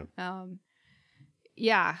bit. Yeah.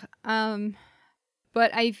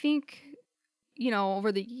 But I think, you know,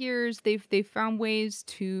 over the years, they've found ways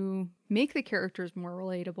to make the characters more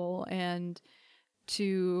relatable and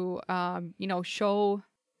to, you know, show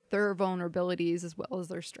their vulnerabilities as well as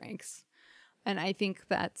their strengths. And I think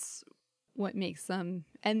that's what makes them,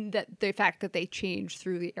 and that the fact that they change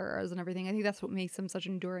through the eras and everything, I think that's what makes them such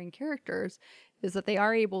enduring characters, is that they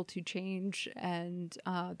are able to change, and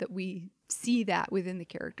that we see that within the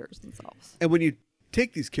characters themselves. And when you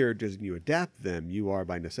take these characters and you adapt them, you are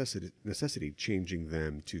by necessity changing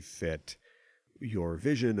them to fit your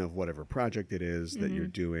vision of whatever project it is that you're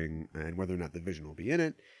doing, and whether or not the vision will be in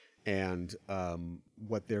it, and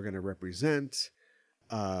what they're going to represent.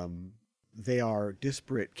 They are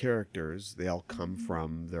disparate characters. They all come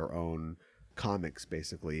from their own comics,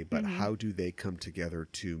 basically. But how do they come together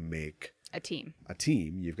to make a team?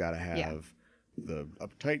 You've got to have the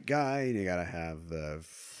uptight guy, and you got to have the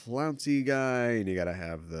flouncy guy, and you got to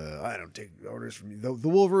have the I don't take orders from you, the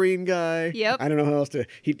Wolverine guy. Yep. I don't know how else to.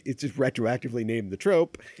 It's just retroactively named the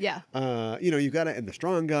trope. Yeah. You know, you got to, and the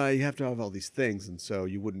strong guy. You have to have all these things, and so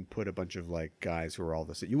you wouldn't put a bunch of like guys who are all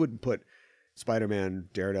the same. You wouldn't put Spider-Man,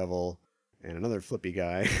 Daredevil, and another flippy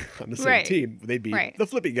guy on the same team. They'd be the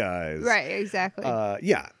flippy guys. Right, exactly.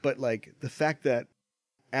 Yeah, but like the fact that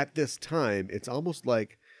at this time, it's almost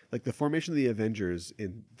like the formation of the Avengers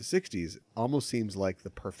in the 60s almost seems like the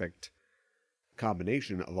perfect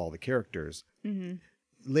combination of all the characters. Mm-hmm.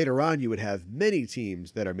 Later on, you would have many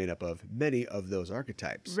teams that are made up of many of those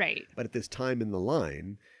archetypes. Right. But at this time in the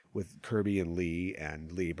line, with Kirby and Lee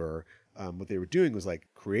and Lieber, what they were doing was like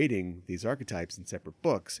creating these archetypes in separate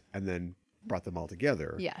books and then brought them all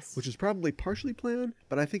together. Yes. Which is probably partially planned,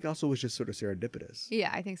 but I think also was just sort of serendipitous.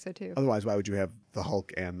 Yeah, I think so too. Otherwise, why would you have the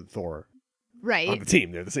Hulk and Thor Right. on the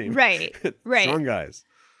team? They're the same. Right. Right. Strong guys.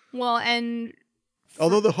 Well, and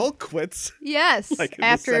Although the Hulk quits. yes, Like in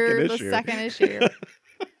after the the second issue.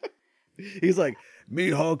 He's like,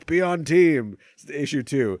 me, Hulk, be on team. Issue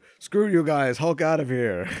 2. Screw you guys. Hulk out of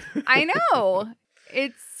here. I know.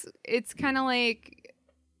 It's kind of like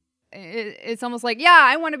it's almost like, yeah,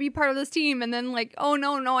 I want to be part of this team, and then like, oh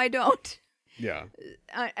no, I don't. Yeah.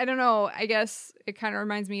 I don't know. I guess it kind of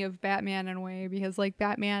reminds me of Batman in a way, because like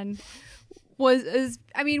Batman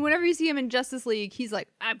whenever you see him in Justice League, he's like,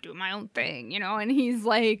 I'm doing my own thing, and he's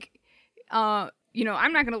like, I'm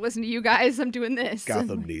not going to listen to you guys. I'm doing this.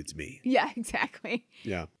 Gotham needs me. Yeah, exactly.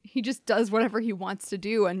 Yeah. He just does whatever he wants to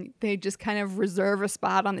do, and they just kind of reserve a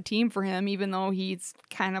spot on the team for him, even though he's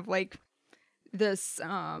kind of like this,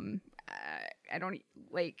 unknown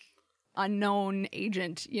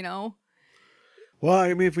agent, Well,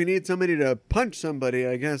 I mean, if we need somebody to punch somebody,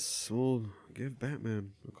 I guess we'll give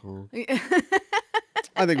Batman a call.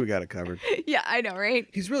 I think we got it covered. Yeah, I know, right?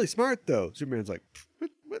 He's really smart, though. Superman's like,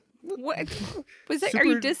 What was that? Super Are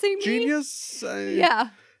you dissing me? Genius? Yeah,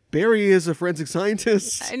 Barry is a forensic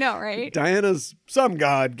scientist. I know, right? Diana's some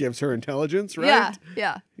god gives her intelligence, right?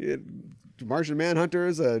 Yeah, Martian Manhunter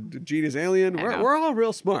is a genius alien. I know. We're all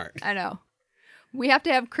real smart. I know. We have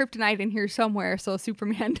to have kryptonite in here somewhere so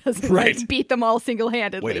Superman doesn't Right. beat them all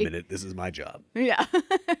single-handedly. Wait a minute, this is my job. Yeah.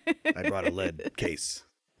 I brought a lead case,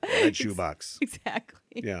 a lead shoebox. Exactly.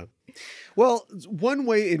 Yeah. Well, one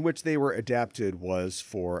way in which they were adapted was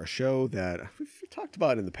for a show that we've talked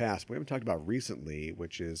about in the past, but we haven't talked about recently,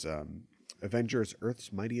 which is Avengers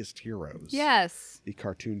Earth's Mightiest Heroes. Yes. The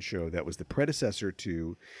cartoon show that was the predecessor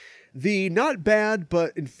to the not bad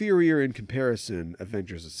but inferior in comparison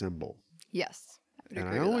Avengers Assemble. Yes. And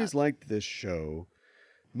I always liked this show,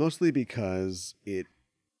 mostly because it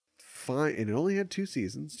only had 2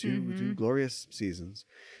 seasons, two glorious seasons,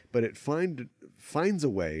 but it finds a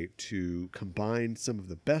way to combine some of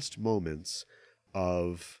the best moments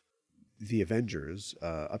of the Avengers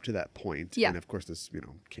up to that point. Yeah. And of course, this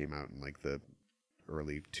came out in like the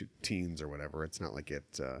early teens or whatever. It's not like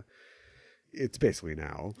it's basically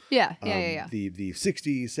now. Yeah. The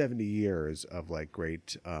 60, 70 years of like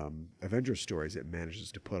great Avengers stories it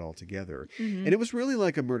manages to put all together. Mm-hmm. And it was really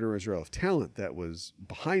like a murderer's row of talent that was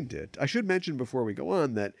behind it. I should mention before we go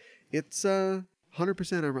on that it's 100%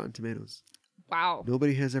 on Rotten Tomatoes. Wow.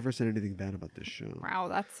 Nobody has ever said anything bad about this show. Wow,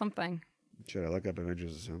 that's something. Should I look up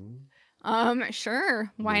Avengers Assemble?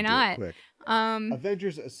 Sure. Why I'm gonna do it not? quick.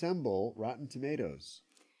 Avengers Assemble, Rotten Tomatoes.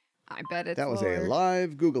 I bet it's That was lower. a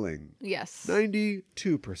live Googling. Yes.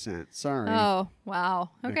 92%. Sorry. Oh,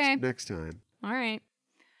 wow. Okay. Next time. All right.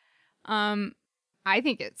 I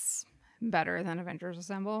think it's better than Avengers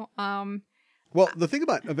Assemble. Well, the thing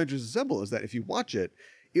about Avengers Assemble is that if you watch it,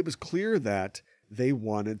 it was clear that they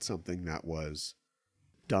wanted something that was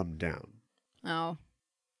dumbed down. Oh,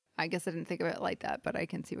 I guess I didn't think of it like that, but I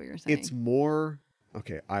can see what you're saying. It's more...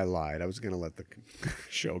 Okay, I lied. I was going to let the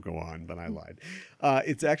show go on, but I lied.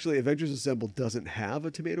 It's actually... Avengers Assemble doesn't have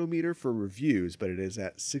a tomato meter for reviews, but it is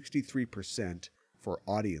at 63% for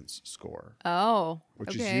audience score. Oh,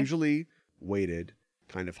 which okay. is usually weighted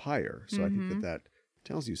kind of higher. So I think that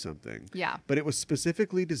tells you something. Yeah. But it was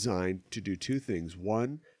specifically designed to do 2 things.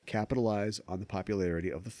 One, capitalize on the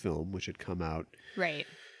popularity of the film, which had come out Right.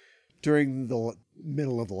 during the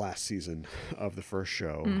middle of the last season of the first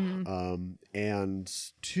show. And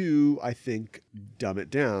 2, I think, dumb it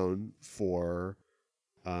down for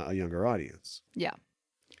a younger audience. Yeah.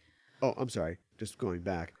 Oh, I'm sorry. Just going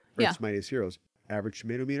back. Yeah. Earth's Mightiest Heroes. Average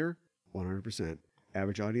tomato meter, 100%.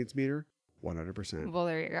 Average audience meter, 100%. Well,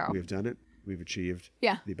 there you go. We have done it. We've achieved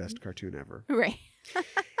the best cartoon ever. Right.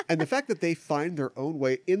 And the fact that they find their own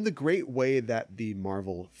way, in the great way that the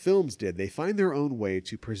Marvel films did, they find their own way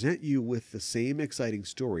to present you with the same exciting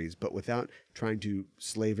stories, but without trying to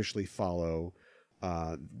slavishly follow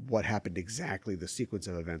what happened exactly, the sequence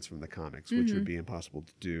of events from the comics, which would be impossible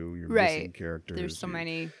to do. You're missing characters. There's so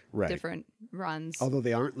many different runs. Although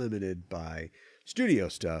they aren't limited by studio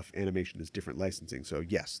stuff, animation is different licensing. So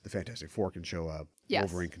yes, the Fantastic Four can show up,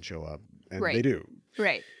 Wolverine can show up, and they do.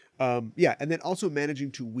 Right. And then also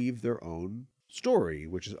managing to weave their own story,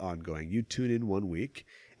 which is ongoing. You tune in one week,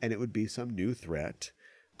 and it would be some new threat,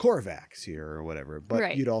 Korvax here or whatever.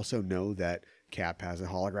 But you'd also know that Cap has a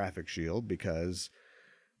holographic shield because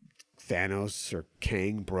Thanos or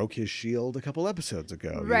Kang broke his shield a couple episodes ago.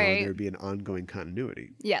 You know, Right. there'd be an ongoing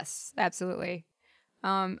continuity. Yes, absolutely.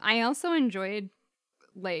 I also enjoyed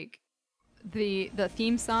like the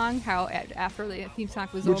theme song. How after the theme song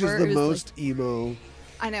was Which over, is the it was most emo. Like,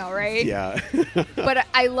 I know, right? Yeah. But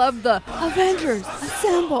I love the Avengers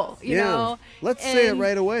Assemble. You know, Let's say it And-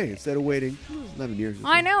 right away instead of waiting 11 years. or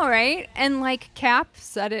I so. know, right? And like Cap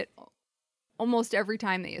said it almost every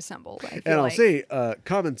time they assembled. I feel And I'll like. say,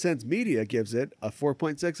 Common Sense Media gives it a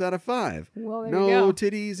 4.6 out of 5. Well, there no you go.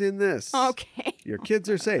 titties in this. Okay. Your kids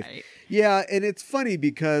are safe. Right. Yeah, and it's funny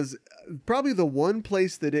because probably the one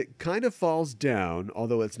place that it kind of falls down,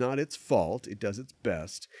 although it's not its fault, it does its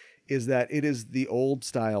best, is that it is the old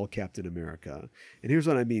style Captain America. And here's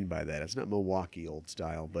what I mean by that. It's not Milwaukee old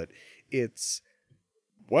style, but it's,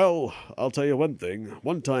 well, I'll tell you one thing.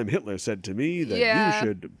 One time Hitler said to me that Yeah. you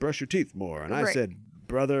should brush your teeth more. And I Right. said,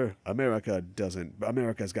 brother,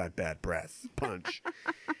 America's got bad breath. Punch.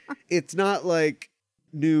 It's not like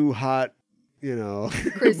new hot, you know,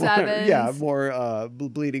 Chris more, Evans. Yeah, more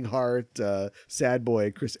bleeding heart, sad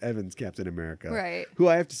boy Chris Evans Captain America. Right. Who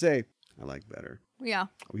I have to say I like better. Yeah,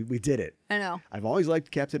 We did it. I know. I've always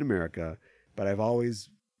liked Captain America, but I've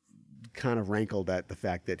always kind of rankled at the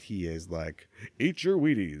fact that he is like, eat your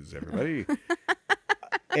Wheaties, everybody.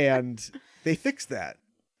 And they fixed that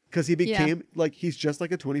because he became like, he's just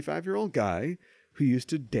like a 25-year-old guy who used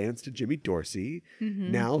to dance to Jimmy Dorsey.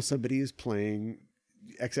 Mm-hmm. Now somebody is playing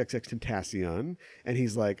XXX Tentacion, and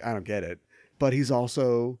he's like, I don't get it. But he's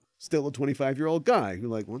also still a 25-year-old guy who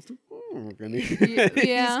like wants to, and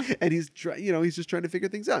Yeah. he's he's just trying to figure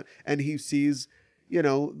things out. And he sees,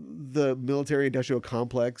 the military-industrial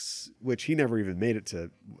complex, which he never even made it to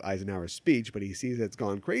Eisenhower's speech, but he sees it's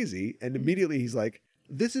gone crazy, and immediately he's like,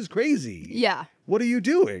 this is crazy. Yeah, What are you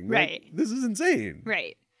doing? Like, Right. this is insane.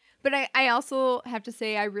 right. But I also have to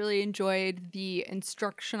say I really enjoyed the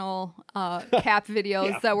instructional Cap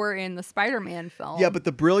videos that were in the Spider-Man film. Yeah, but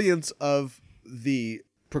the brilliance of the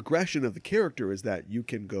progression of the character is that you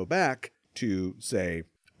can go back to, say,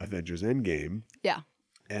 Avengers Endgame Yeah,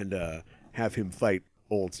 and have him fight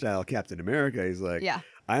old style Captain America. He's like, Yeah.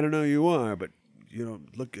 I don't know who you are, but you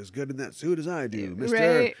don't look as good in that suit as I do,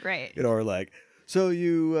 mister. right. Or like, so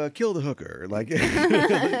you killed a hooker. Like,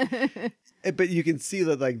 but you can see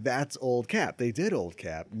that like that's old Cap. They did old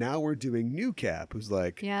Cap. Now we're doing new Cap, who's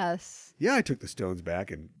like, Yes. yeah, I took the stones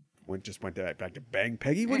back and went back to bang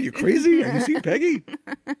Peggy. What are you, crazy? Have you seen Peggy?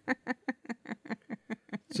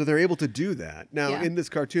 So they're able to do that. Now, Yeah. in this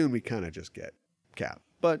cartoon, we kind of just get Cap.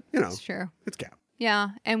 But, That's true. it's Cap. Yeah,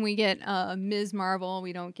 and we get Ms. Marvel.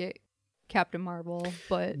 We don't get Captain Marvel,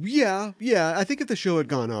 but Yeah. I think if the show had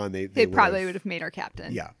gone on, they probably would have made her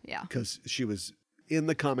Captain. Yeah. Yeah. Because she was in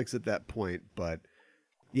the comics at that point. But,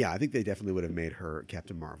 yeah, I think they definitely would have made her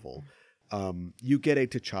Captain Marvel. You get a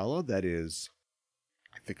T'Challa that is,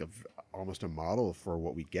 I think, of almost a model for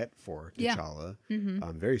what we get for Yeah. T'Challa.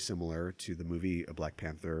 Mm-hmm. Very similar to the movie Black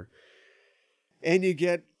Panther. And you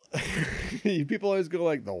get, people always go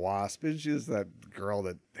like the Wasp, and she's that girl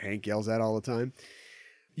that Hank yells at all the time.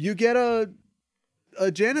 You get a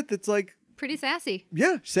Janet that's like, Pretty sassy.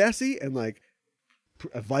 yeah, sassy and like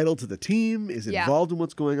vital to the team, is Yeah. involved in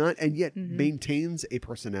what's going on, and yet Mhm. maintains a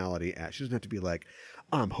personality. She doesn't have to be like,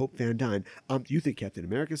 I'm Hope Van Dyne. You think Captain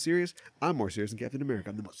America's serious? I'm more serious than Captain America.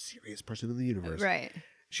 I'm the most serious person in the universe. Right.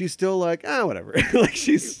 She's still like, whatever. Like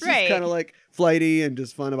she's Right. kind of like flighty and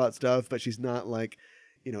just fun about stuff, but she's not like,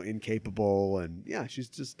 incapable. And yeah, she's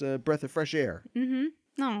just a breath of fresh air. Mm-hmm.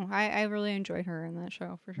 No, I really enjoyed her in that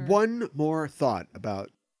show for sure. One more thought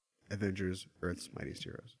about Avengers: Earth's Mightiest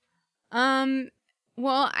Heroes.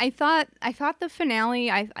 Well, I thought the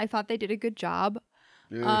finale. I thought they did a good job.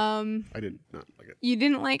 Yeah, I did not like it. You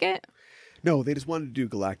didn't like it? No, they just wanted to do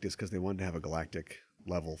Galactus because they wanted to have a galactic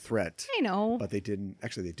level threat. I know. But they didn't.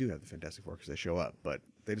 Actually, they do have the Fantastic Four because they show up. But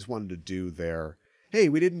they just wanted to do their, hey,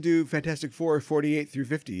 we didn't do Fantastic Four 48 through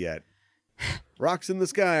 50 yet. Rocks in the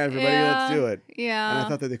sky, everybody, let's do it. Yeah. And I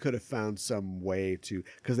thought that they could have found some way to,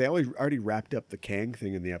 because they already wrapped up the Kang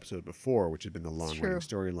thing in the episode before, which had been the long-running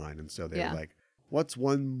storyline. And so they were like, what's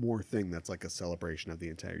one more thing that's like a celebration of the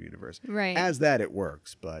entire universe? Right. As that, it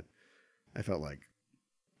works. But I felt like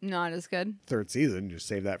Not as good. third season, just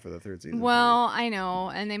save that for the third season. Well, I know,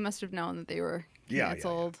 and they must have known that they were Yeah.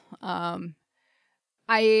 canceled.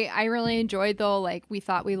 I really enjoyed though. Like we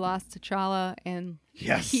thought we lost T'Challa, and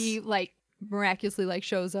Yes. he like miraculously like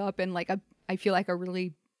shows up, and like I feel like a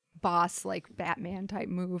really boss like Batman type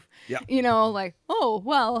move. Yeah. Like, oh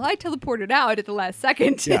well, I teleported out at the last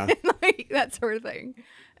second. Yeah. Like that sort of thing.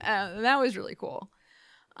 That was really cool.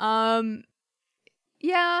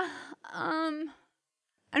 Yeah.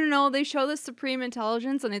 I don't know. They show the supreme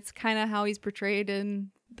intelligence, and it's kind of how he's portrayed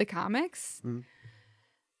in the comics. Mhm.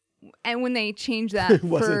 And when they change that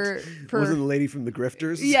wasn't for the lady from the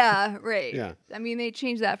Grifters? yeah, right. Yeah. I mean, they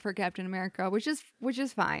changed that for Captain America, which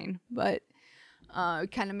is fine, but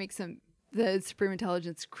it kind of makes the supreme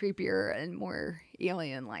intelligence creepier and more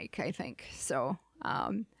alien-like, I think. So,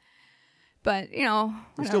 but you know,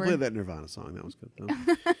 I still whatever. play that Nirvana song. That was good though.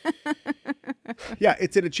 Yeah,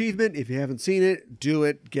 it's an achievement. If you haven't seen it, do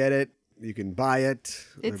it, get it. You can buy it.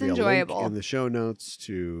 It's There'll be enjoyable. a link in the show notes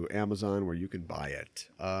to Amazon where you can buy it.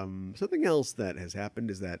 Something else that has happened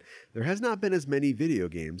is that there has not been as many video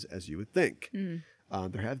games as you would think.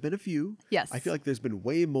 There have been a few. Yes. I feel like there's been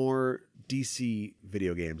way more DC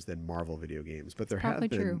video games than Marvel video games, but there Probably have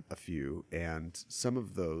been true. a few, and some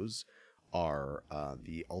of those are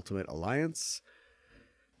the Ultimate Alliance.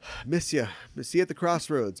 Miss you at the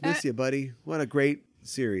crossroads. Miss you, buddy. What a great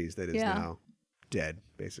series that is now dead,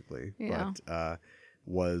 basically. Yeah. But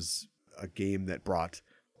was a game that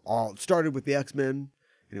started with the X-Men,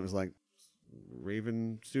 and it was like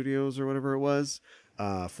Raven Studios or whatever it was.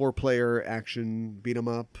 4-player action beat 'em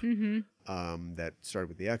up that started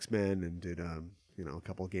with the X-Men and did a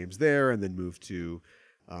couple of games there, and then moved to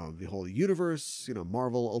the whole universe,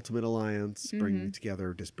 Marvel Ultimate Alliance, bringing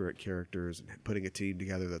together disparate characters and putting a team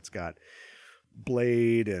together that's got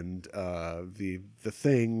Blade and the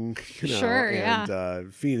Thing,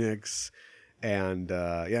 and Phoenix, and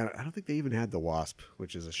I don't think they even had the Wasp,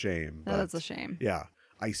 which is a shame. That's a shame. Yeah,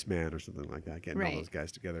 Iceman or something like that. Getting Right. all those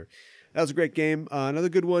guys together. That was a great game. Another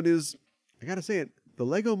good one is, I gotta say it, the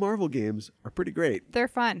Lego Marvel games are pretty great. They're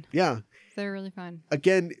fun. Yeah. They're really fun.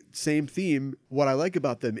 Again, same theme. What I like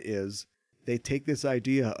about them is they take this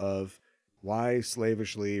idea of why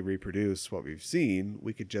slavishly reproduce what we've seen.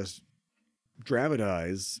 We could just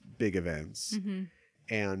dramatize big events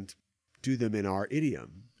and do them in our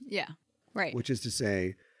idiom. Yeah. Right. Which is to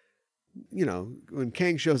say, when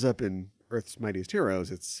Kang shows up in Earth's Mightiest Heroes,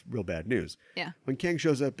 it's real bad news. Yeah. When Kang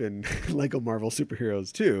shows up in Lego Marvel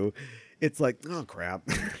Superheroes 2, it's like, oh crap.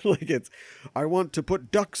 I want to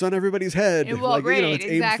put ducks on everybody's head. It's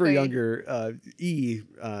aimed for younger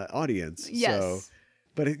audience. Yes. So,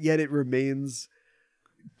 but yet it remains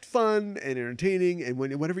fun and entertaining. And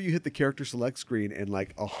whenever you hit the character select screen and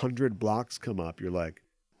like 100 blocks come up, you're like,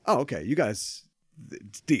 oh, okay, you guys,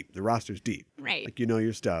 it's deep. The roster's deep. Right. Like, you know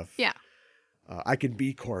your stuff. Yeah. I can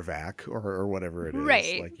be Korvac or whatever it is.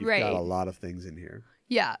 Right, Like, you've right. got a lot of things in here.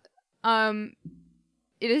 Yeah.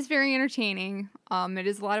 It is very entertaining. It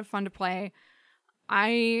is a lot of fun to play.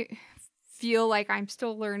 I feel like I'm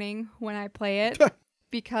still learning when I play it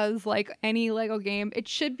because like any Lego game, it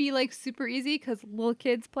should be like super easy because little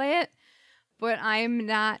kids play it, but I'm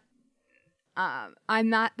not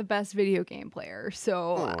the best video game player.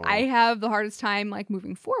 So Aww. I have the hardest time like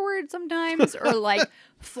moving forward sometimes or like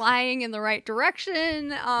flying in the right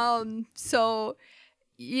direction. So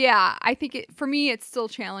yeah, I think for me, it's still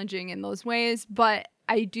challenging in those ways, but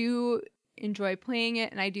I do enjoy playing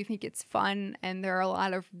it and I do think it's fun. And there are a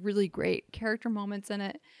lot of really great character moments in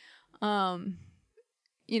it. I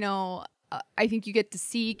think you get to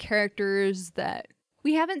see characters that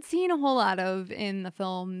we haven't seen a whole lot of in the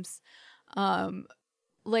films. What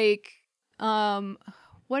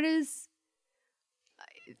is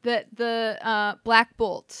the Black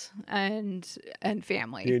Bolt and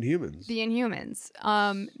family? The Inhumans. The Inhumans.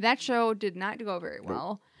 That show did not go very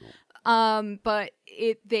well. But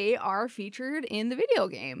they are featured in the video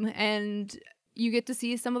game and you get to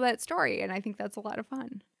see some of that story and I think that's a lot of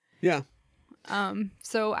fun. Yeah.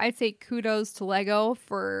 So I'd say kudos to Lego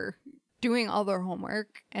for doing all their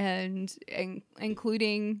homework and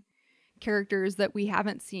including characters that we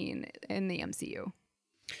haven't seen in the MCU.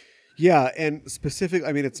 Yeah, and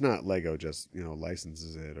it's not Lego just,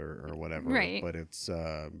 licenses it or whatever. Right. But it's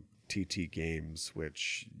TT Games,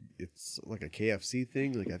 which it's like a KFC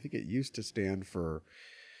thing. Like I think it used to stand for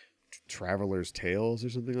Traveler's Tales or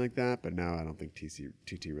something like that, but now I don't think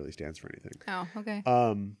TT really stands for anything. Oh, okay.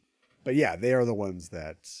 But yeah, they are the ones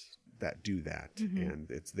that do that, and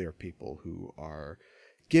it's their people who are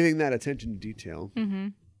giving that attention to detail,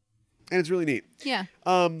 and it's really neat. Yeah.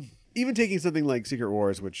 Even taking something like Secret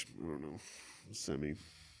Wars, which I don't know,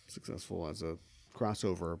 semi-successful as a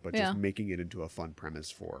crossover, but just making it into a fun premise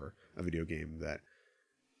for a video game that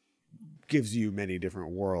gives you many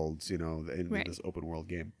different worlds, in this open world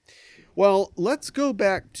game. Well, let's go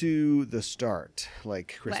back to the start,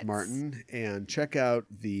 like Chris Martin, and check out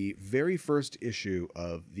the very first issue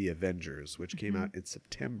of The Avengers, which came out in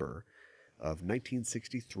September of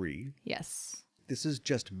 1963. Yes. This is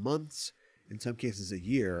just months, in some cases a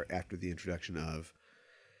year, after the introduction of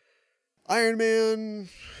Iron Man,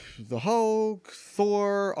 the Hulk,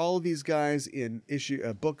 Thor, all of these guys in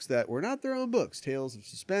books that were not their own books. Tales of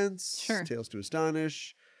Suspense, Sure. Tales to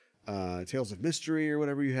Astonish, Tales of Mystery, or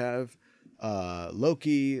whatever you have.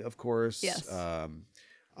 Loki, of course. Yes.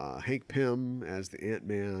 Hank Pym as the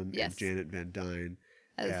Ant-Man, Yes. and Janet Van Dyne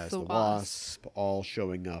as the the Wasp, all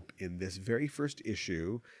showing up in this very first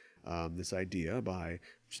issue. This idea by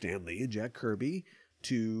Stan Lee and Jack Kirby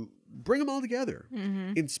to bring them all together.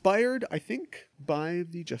 Mm-hmm. Inspired, I think, by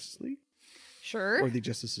the Justice League Sure. or the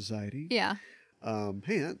Justice Society. Yeah.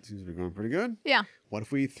 Hey, that seems to be going pretty good. Yeah. What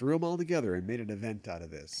if we threw them all together and made an event out of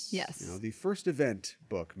this? Yes. The first event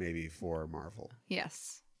book maybe for Marvel.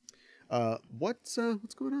 Yes. What's going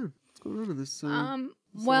on? What's going on in this?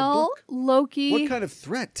 This Well, book? Loki. What kind of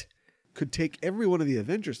threat could take every one of the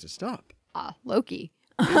Avengers to stop? Loki.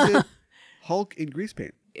 Is it Hulk in grease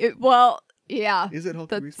paint? Yeah. Is it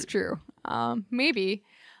Hulk in grease That's paint? true. Maybe.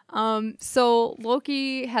 So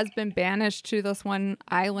Loki has been banished to this one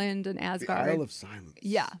island in The Asgard. Isle of Silence.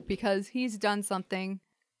 Yeah, because he's done something.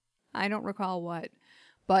 I don't recall what,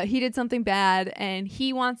 but he did something bad, and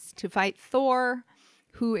he wants to fight Thor,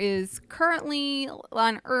 who is currently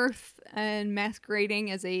on Earth and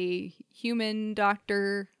masquerading as a human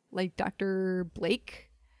doctor, like Dr. Blake.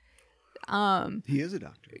 He is a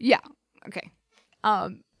doctor. Yeah. Okay.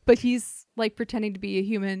 But he's like pretending to be a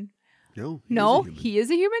human. No. No, is a human. he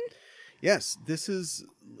is a human? Yes, this is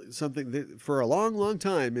something that for a long, long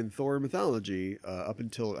time in Thor mythology, up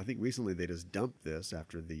until I think recently they just dumped this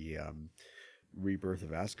after the Rebirth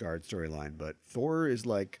of Asgard storyline. But Thor is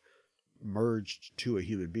like merged to a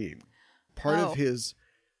human being. Part of his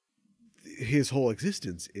whole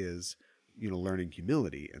existence is, learning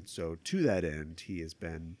humility. And so to that end, he has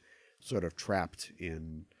been sort of trapped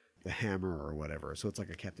in the hammer or whatever. So it's like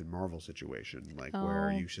a Captain Marvel situation, like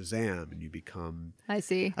where you Shazam and you become... I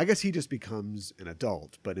see. I guess he just becomes an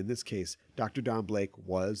adult. But in this case, Dr. Don Blake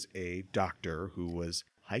was a doctor who was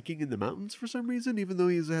hiking in the mountains for some reason, even though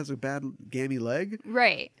he has a bad gammy leg.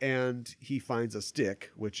 Right. And he finds a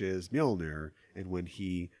stick, which is Mjolnir. And when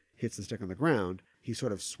he hits the stick on the ground, he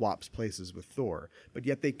sort of swaps places with Thor. But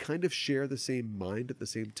yet they kind of share the same mind at the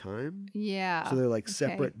same time. Yeah. So they're like okay.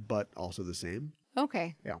 separate, but also the same.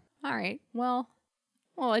 Okay. Yeah. All right. Well,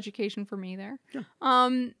 education for me there. Yeah.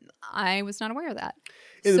 I was not aware of that.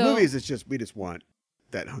 In the movies, it's just, we just want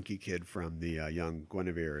that hunky kid from the Young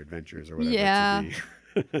Guinevere Adventures or whatever Yeah.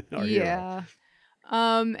 to be our hero.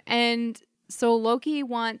 Yeah. And so Loki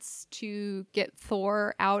wants to get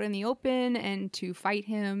Thor out in the open and to fight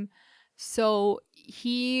him. So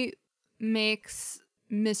he makes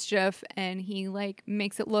mischief and he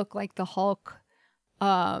makes it look like the Hulk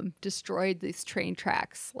destroyed these train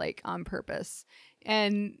tracks on purpose.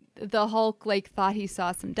 And the Hulk thought he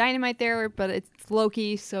saw some dynamite there, but it's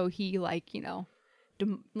Loki, so he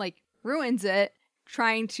ruins it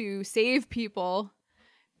trying to save people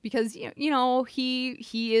because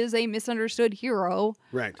he is a misunderstood hero.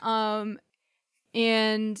 Right.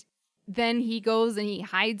 And then he goes and he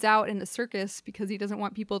hides out in the circus because he doesn't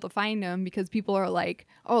want people to find him because people are like,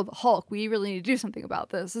 "Oh, the Hulk, we really need to do something about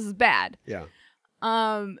this. This is bad." Yeah.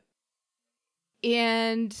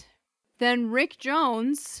 And then Rick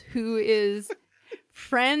Jones, who is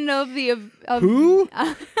friend of the of Who?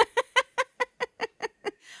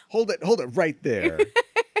 Hold it right there.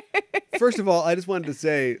 First of all, I just wanted to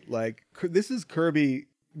say, this is Kirby.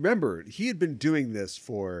 Remember, he had been doing this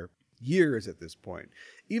for years at this point.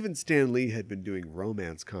 Even Stan Lee had been doing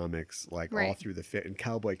romance comics all through and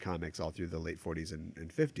cowboy comics all through the late 40s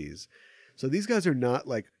and 50s. So these guys are not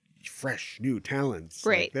fresh new talents.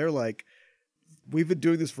 Right. They're we've been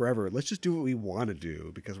doing this forever. Let's just do what we want to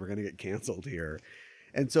do because we're going to get canceled here.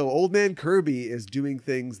 And so Old Man Kirby is doing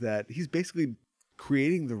things that he's basically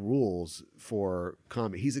creating the rules for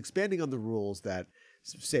comic. He's expanding on the rules that,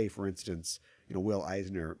 say, for instance, Will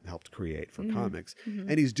Eisner helped create for comics. Mm-hmm.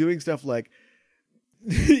 And he's doing stuff like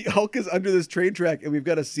Hulk is under this train track and we've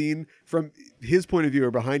got a scene from his point of view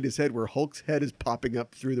or behind his head where Hulk's head is popping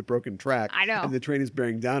up through the broken track. I know. And the train is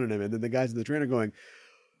bearing down on him. And then the guys in the train are going,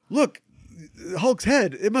 "Look, Hulk's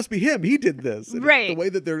head, it must be him. He did this." And right. The way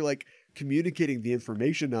that they're communicating the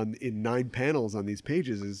information in 9 panels on these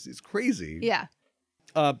pages is crazy. Yeah.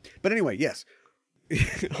 But anyway, yes.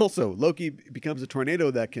 Also, Loki becomes a tornado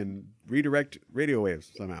that can redirect radio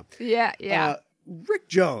waves somehow. Yeah, yeah. Rick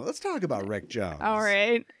Jones. Let's talk about Rick Jones. All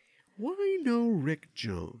right. Why no Rick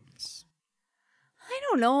Jones? I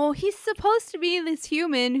don't know. He's supposed to be this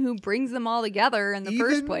human who brings them all together in the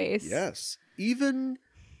first place. Yes. Even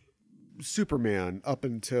Superman up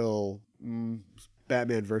until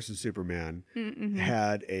Batman versus Superman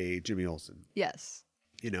had a Jimmy Olsen. Yes.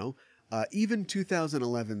 Even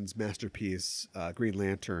 2011's masterpiece, Green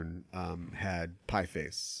Lantern, had Pie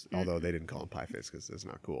Face, although they didn't call him Pie Face because it's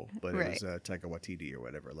not cool. But Right. it was Taika Waititi or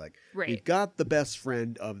whatever. Like, Right. we've got the best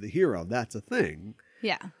friend of the hero. That's a thing.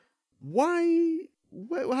 Yeah. Why?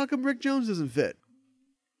 How come Rick Jones doesn't fit?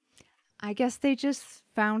 I guess they just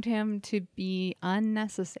found him to be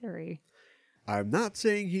unnecessary. I'm not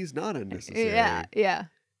saying he's not unnecessary. Yeah.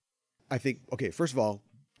 I think, okay, first of all,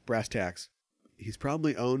 brass tacks. He's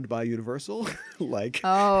probably owned by Universal, like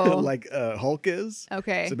Hulk is.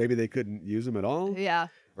 Okay. So maybe they couldn't use him at all, Yeah.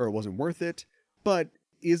 or it wasn't worth it. But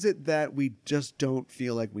is it that we just don't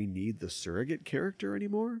feel like we need the surrogate character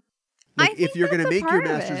anymore? I Like, if think you're going to that's a make your part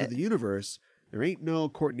of Masters it. of the Universe, there ain't no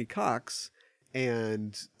Courtney Cox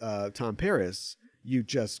and Tom Paris. You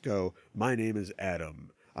just go, my name is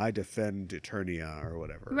Adam. I defend Eternia or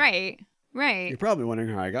whatever. Right. You're probably wondering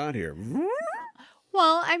how I got here.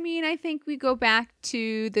 Well, I mean, I think we go back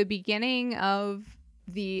to the beginning of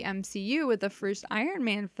the MCU with the first Iron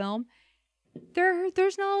Man film.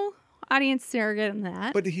 There's no audience surrogate in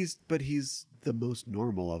that. But he's the most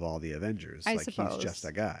normal of all the Avengers. I Like, suppose. he's just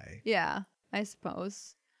a guy. Yeah, I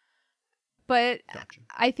suppose. But Gotcha.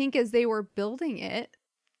 I think as they were building it,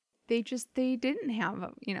 they didn't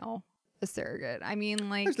have a surrogate. I mean, I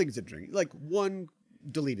like, just think it's interesting. Like, one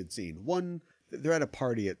deleted scene. They're at a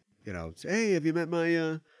party at, say, hey, have you met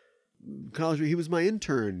my college? He was my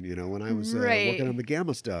intern, when I was Right. working on the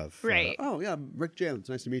Gamma stuff. Right. Oh, yeah, I'm Rick Jones.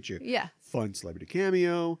 Nice to meet you. yeah, Fun celebrity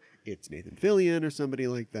cameo. It's Nathan Fillion or somebody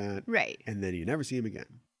like that. right. And then you never see him again.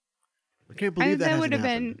 I can't I believe that would hasn't have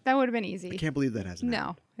happened. been I easy. can't believe that hasn't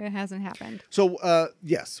happened. No, it hasn't happened. So,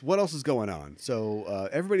 yes, what else is going on? So,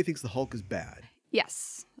 everybody thinks the Hulk is bad.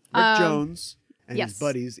 Yes. Rick Jones and yes. his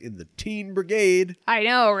buddies in the Teen Brigade. I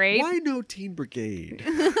know, right? Why no Teen Brigade?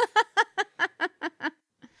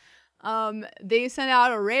 They sent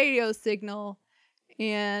out a radio signal,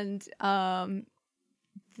 and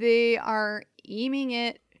they are aiming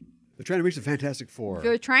it. They're trying to reach the Fantastic Four.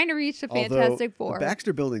 They're trying to reach the Although Fantastic Four. The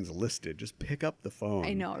Baxter Building's listed. Just pick up the phone.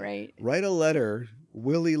 I know, right? Write a letter.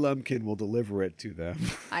 Willie Lumpkin will deliver it to them.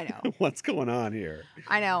 I know. What's going on here?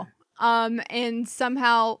 I know. And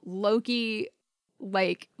somehow Loki,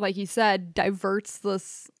 like you said, diverts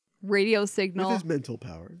this radio signal. With his mental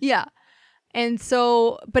powers. Yeah. And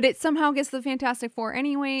so, but it somehow gets the Fantastic Four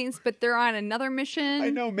anyways, but they're on another mission. I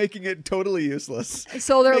know, making it totally useless.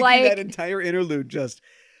 So they're Making like, that entire interlude just,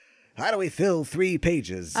 how do we fill 3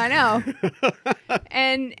 pages? I know.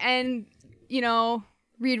 and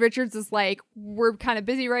Reed Richards is like, we're kind of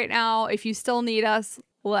busy right now. If you still need us,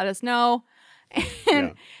 let us know.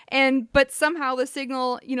 But somehow the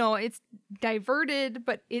signal, it's diverted,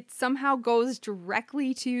 but it somehow goes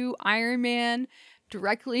directly to Iron Man,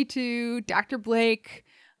 directly to Dr. Blake.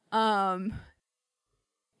 Am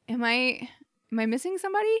I missing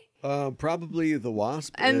somebody? Probably the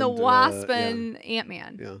Wasp. And the Wasp and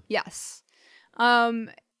Ant-Man. Yeah. Yes.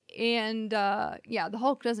 The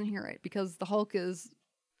Hulk doesn't hear it because the Hulk is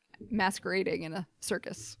masquerading in a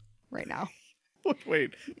circus right now.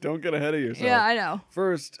 Wait, don't get ahead of yourself. Yeah, I know.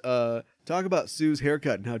 First, talk about Sue's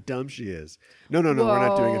haircut and how dumb she is. No, we're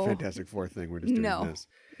not doing a Whoa. Fantastic Four thing. We're just doing No. this.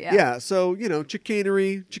 Yeah. So,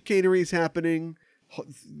 chicanery's happening.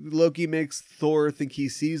 Loki makes Thor think he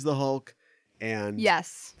sees the Hulk. And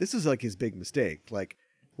Yes. this is like his big mistake. Like,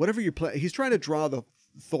 whatever you play, he's trying to draw the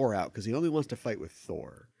Thor out because he only wants to fight with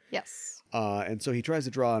Thor. Yes. And so he tries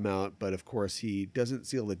to draw him out, but of course he doesn't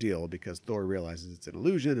seal the deal because Thor realizes it's an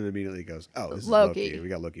illusion and immediately goes, oh, this is Loki. We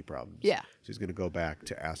got Loki problems. Yeah. So he's going to go back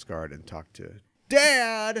to Asgard and talk to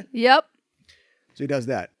Dad. Yep. So he does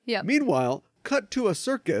that. Yep. Meanwhile, cut to a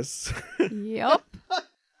circus. Yep.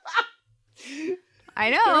 I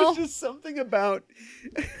know. There's just something about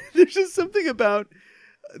the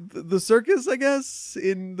circus, I guess,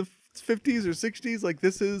 in the 50s or 60s. Like,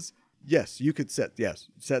 this is, yes, you could set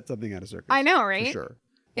something at a circus. I know, right? For sure.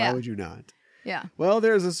 Yeah. Why would you not? Yeah. Well,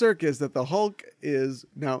 there's a circus that the Hulk is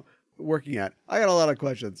now working at. I got a lot of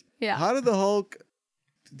questions. Yeah. How did the Hulk,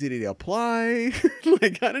 did he apply?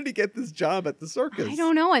 Like, how did he get this job at the circus? I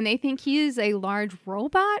don't know. And they think he is a large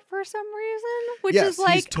robot for some reason, which Yes, is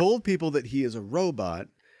like, he's told people that he is a robot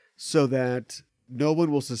so that no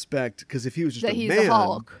one will suspect, because if he was just that a he's man a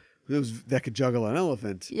Hulk. that could juggle an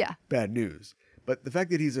elephant, Yeah. bad news. But the fact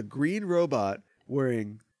that he's a green robot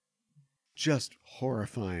wearing just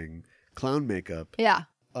horrifying clown makeup, Yeah.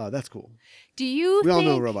 that's cool. Do you We think... all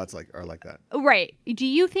know robots are like that. Right. Do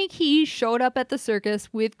you think he showed up at the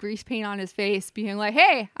circus with grease paint on his face being like,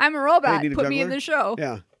 hey, I'm a robot. Hey, need a Put me in juggler? the show.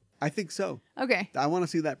 Yeah. I think so. Okay. I want to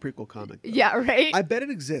see that prequel comic. Though. Yeah, right? I bet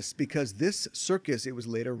it exists because this circus, it was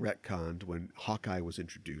later retconned when Hawkeye was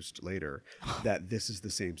introduced later, that this is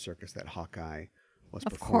the same circus that Hawkeye was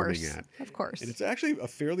performing at. Of course. And it's actually a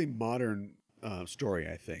fairly modern story,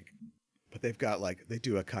 I think. But they've got they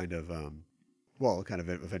do a kind of, kind of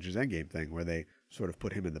Avengers Endgame thing where they sort of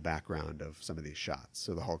put him in the background of some of these shots.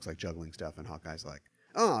 So the Hulk's like juggling stuff and Hawkeye's like,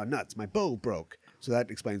 oh, nuts, my bow broke. So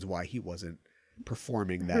that explains why he wasn't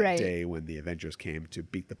performing that day when the Avengers came to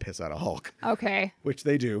beat the piss out of Hulk. Okay. Which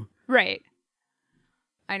they do. Right.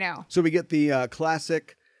 I know. So we get the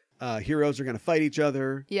classic heroes are going to fight each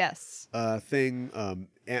other Yes. thing.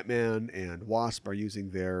 Ant-Man and Wasp are using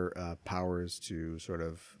their powers to sort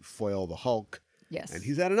of foil the Hulk. Yes. And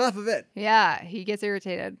he's had enough of it. Yeah, he gets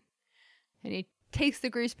irritated. And he takes the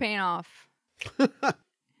grease paint off.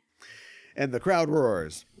 And the crowd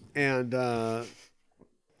roars. And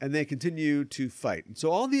they continue to fight. And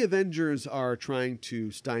so all the Avengers are trying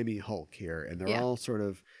to stymie Hulk here. And they're all sort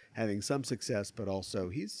of having some success, but also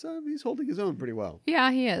he's holding his own pretty well.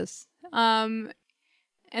 Yeah, he is. And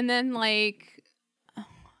then I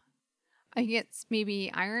guess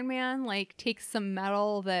maybe Iron Man takes some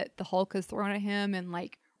metal that the Hulk has thrown at him and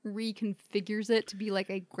reconfigures it to be like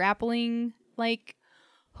a grappling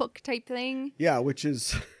hook type thing. Yeah, which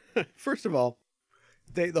is first of all,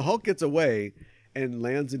 the Hulk gets away and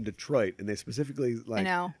lands in Detroit, and they specifically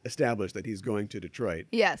establish that he's going to Detroit.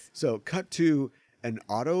 Yes. So cut to an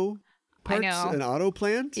auto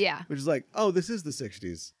plant. Yeah. Which is this is the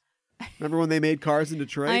 60s. Remember when they made cars in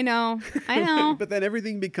Detroit? I know. But then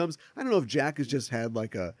everything becomes, I don't know if Jack has just had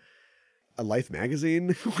a Life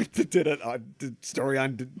magazine did a story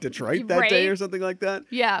on Detroit that day or something like that.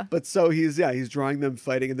 Yeah. But so he's drawing them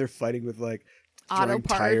fighting, and they're fighting with throwing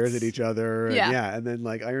tires at each other. And then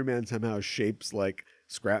Iron Man somehow shapes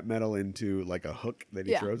scrap metal into a hook that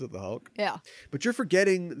he throws at the Hulk. Yeah. But you're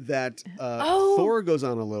forgetting that Thor goes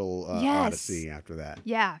on a little odyssey after that.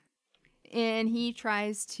 Yeah. And he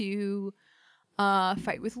tries to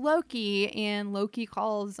fight with Loki, and Loki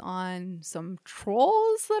calls on some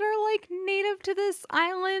trolls that are native to this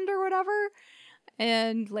island or whatever.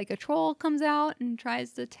 And a troll comes out and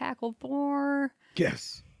tries to tackle Thor.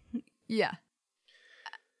 Yes. Yeah.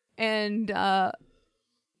 And I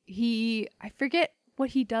forget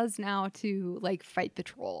what he does now to fight the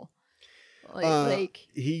troll.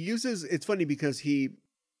 He uses, it's funny because he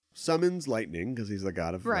summons lightning because he's the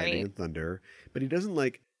god of lightning and thunder, but he doesn't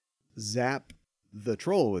zap the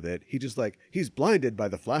troll with it. He just he's blinded by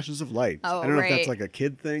the flashes of light. I don't know if that's a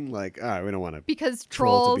kid thing. We don't want to because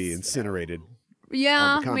troll trolls to be incinerated. Yeah,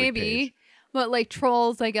 on the comic maybe. Page. But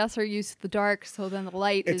trolls, I guess, are used to the dark, so then the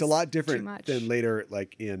light it's is a lot different too much. than later,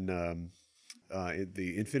 in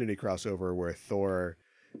the Infinity crossover where Thor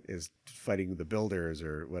is fighting the Builders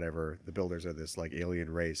or whatever. The Builders are this alien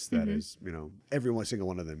race that is, every single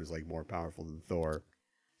one of them is more powerful than Thor.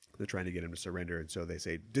 They're trying to get him to surrender, and so they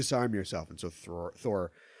say, disarm yourself. And so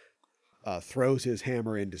Thor throws his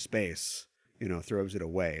hammer into space, throws it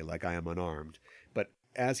away I am unarmed. But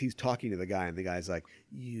as he's talking to the guy, and the guy's like,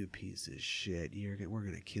 you piece of shit, we're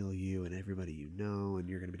going to kill you and everybody and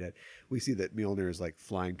you're going to be dead. We see that Mjolnir is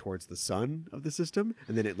flying towards the sun of the system,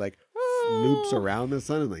 and then it loops around the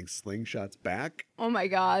sun and slingshots back. Oh my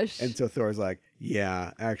gosh. And so Thor's like,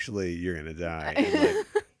 yeah, actually, you're going to die. And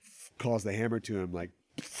calls the hammer to him,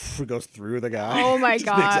 goes through the guy. Oh my just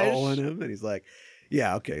gosh. makes a hole in him, and he's like,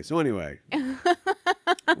 yeah, okay. So anyway,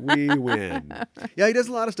 we win. Yeah, he does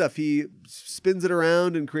a lot of stuff. He spins it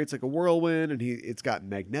around and creates a whirlwind, and it's got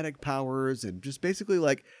magnetic powers, and just basically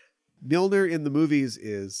Mjolnir in the movies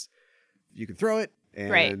is you can throw it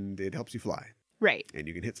and it helps you fly. Right. And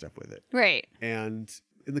you can hit stuff with it. Right. And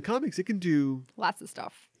in the comics, it can do lots of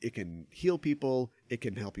stuff. It can heal people. It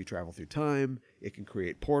can help you travel through time. It can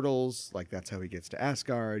create portals. That's how he gets to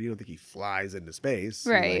Asgard. You don't think he flies into space.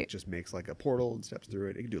 Right. He just makes a portal and steps through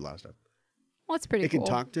it. It can do a lot of stuff. Well, it's pretty cool. It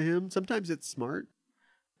can talk to him. Sometimes it's smart.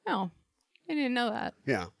 Oh, I didn't know that.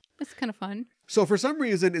 Yeah. It's kind of fun. So for some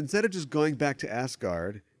reason, instead of just going back to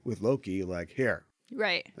Asgard with Loki, here.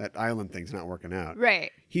 Right. That island thing's not working out.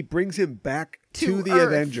 Right. He brings him back to the Earth.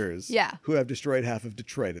 Avengers. Yeah. Who have destroyed half of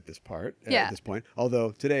Detroit at this point.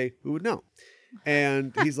 Although today, who would know?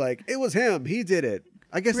 And he's like, it was him. He did it.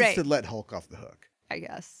 I guess it's to let Hulk off the hook. I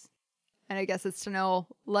guess. And I guess it's to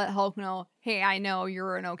let Hulk know, hey, I know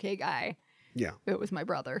you're an okay guy. Yeah. It was my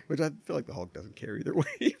brother. Which I feel like the Hulk doesn't care either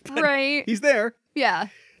way. Right. He's there. Yeah.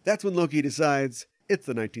 That's when Loki decides, it's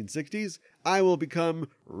the 1960s. I will become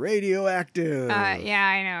radioactive. Yeah,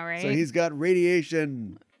 I know, right? So he's got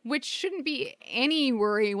radiation which shouldn't be any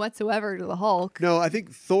worry whatsoever to the Hulk. No, I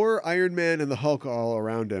think Thor, Iron Man, and the Hulk are all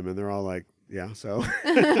around him, and they're all like, yeah, so.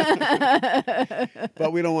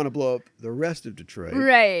 But we don't want to blow up the rest of Detroit.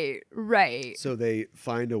 Right. So they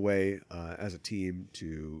find a way as a team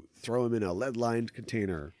to throw him in a lead-lined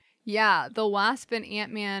container. Yeah, the Wasp and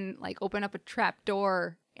Ant-Man like open up a trap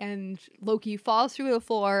door, and Loki falls through the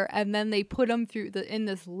floor, and then they put him through in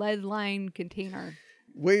this lead-lined container.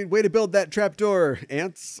 Way to build that trap door,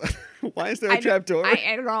 ants. Why is there a trap door?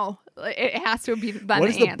 I don't know. It has to be by What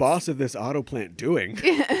the is the ants. boss of this auto plant doing?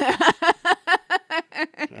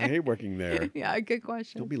 I hate working there. Yeah, good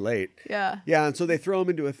question. Don't be late. Yeah. Yeah, and so they throw him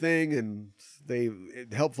into a thing, and they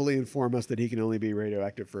helpfully inform us that he can only be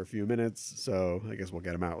radioactive for a few minutes, so I guess we'll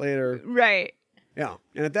get him out later. Right. Yeah,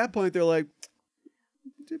 and at that point, they're like,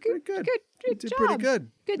 did pretty good. Good did job. pretty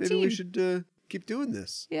good. Good Maybe team. we should keep doing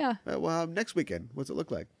this. Yeah. Well, next weekend, what's it look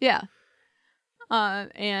like? Yeah.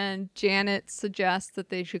 And Janet suggests that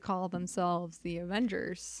they should call themselves the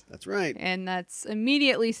Avengers. That's right. And that's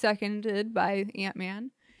immediately seconded by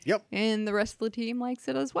Ant-Man. Yep. And the rest of the team likes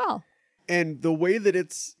it as well. And the way that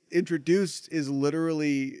it's introduced is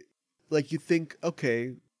literally like you think,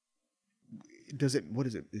 okay, does it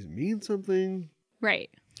mean something? Right.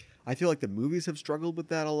 I feel like the movies have struggled with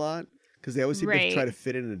that a lot because they always seem to try to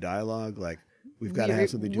fit in a dialogue like, we've got to have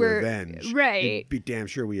something to avenge. Right. And be damn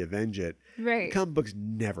sure we avenge it. Right. The comic books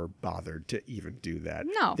never bothered to even do that.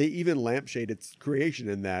 No. They even lampshade its creation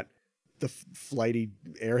in that the flighty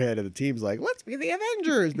airhead of the team's like, let's be the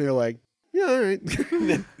Avengers. And they're like, yeah, all right.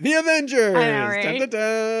 The Avengers. I know, right? Dun, dun,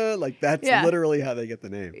 dun. Like, that's literally how they get the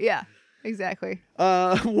name. Yeah, exactly.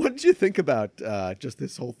 What did you think about just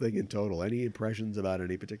this whole thing in total? Any impressions about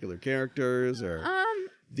any particular characters or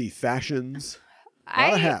the fashions? A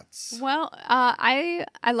lot of hats. Well, I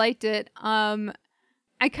liked it.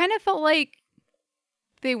 I kind of felt like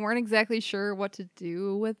they weren't exactly sure what to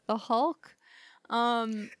do with the Hulk.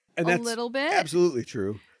 And that's a little bit. Absolutely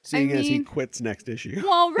true. Seeing as he quits next issue.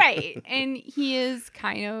 Well, right. And he is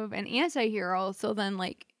kind of an anti-hero. So then,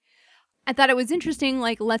 like, I thought it was interesting,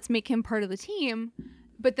 like, let's make him part of the team.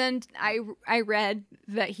 But then I read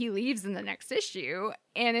that he leaves in the next issue.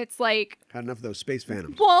 And it's like... Had enough of those space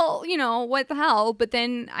phantoms. Well, you know, what the hell? But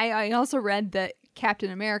then I also read that Captain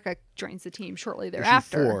America joins the team shortly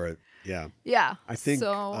thereafter. Issue 4, yeah. Yeah. I think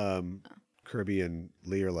so, Kirby and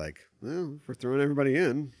Lee are like, well, if we're throwing everybody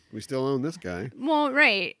in, we still own this guy. Well,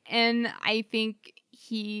 right. And I think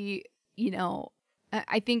he, you know,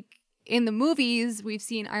 I think in the movies, we've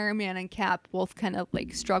seen Iron Man and Cap both kind of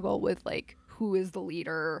like struggle with like, who is the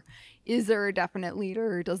leader? Is there a definite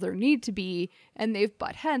leader? Does there need to be? And they've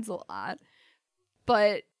butt heads a lot.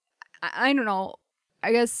 But I don't know.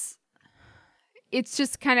 I guess it's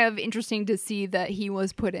just kind of interesting to see that he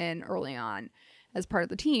was put in early on as part of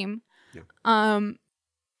the team. Yeah.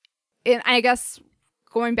 And I guess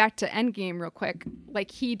going back to Endgame real quick, like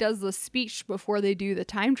he does the speech before they do the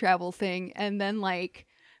time travel thing, and then like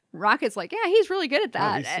Rocket's like, yeah, he's really good at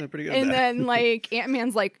that. He's pretty good at and that. then like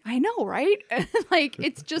Ant-Man's like, I know, right? Like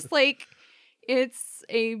it's just like it's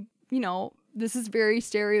a, you know, this is very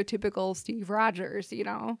stereotypical Steve Rogers, you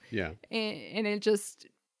know? Yeah. And it just,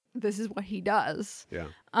 this is what he does. Yeah.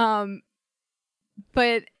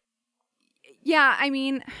 But yeah, I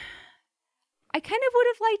mean, I kind of would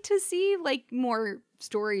have liked to see like more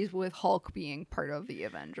stories with Hulk being part of the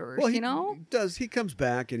Avengers, Well, you know? He comes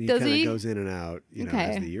back and he Does kind he? of goes in and out, you know,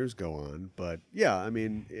 as the years go on. But yeah, I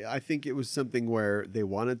mean, I think it was something where they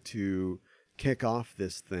wanted to kick off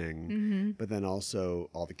this thing, but then also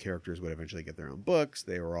all the characters would eventually get their own books.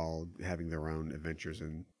 They were all having their own adventures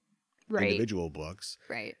in individual books.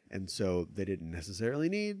 Right. And so they didn't necessarily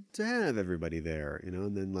need to have everybody there, you know,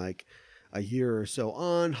 and then like a year or so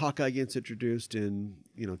on, Hawkeye gets introduced in,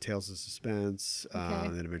 you know, Tales of Suspense,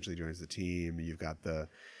 and then eventually joins the team. You've got the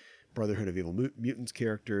Brotherhood of Evil Mutants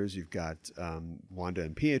characters. You've got Wanda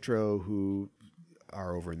and Pietro, who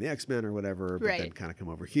are over in the X-Men or whatever, but then kind of come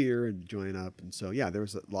over here and join up. And so, yeah, there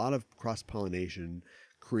was a lot of cross-pollination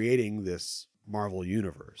creating this Marvel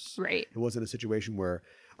universe. Right. It wasn't a situation where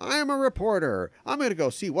I'm a reporter. I'm going to go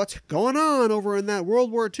see what's going on over in that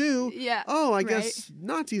World War II. Yeah. Oh, I guess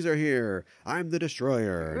Nazis are here. I'm the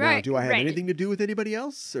destroyer. Now, do I have anything to do with anybody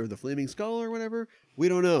else or the Flaming Skull or whatever? We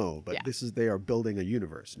don't know. But they are building a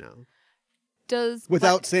universe now.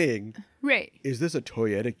 Without saying, is this a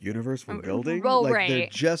toyetic universe we're building? Well, like they're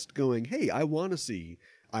just going, hey, I want to see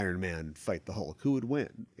Iron Man fight the Hulk. Who would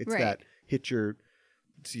win? It's that hit your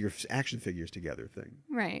action figures together thing.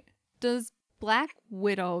 Right. Does Black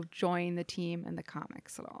Widow join the team in the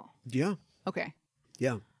comics at all? Yeah. Okay.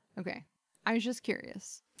 Yeah. Okay. I was just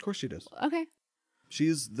curious. Of course she does. Okay.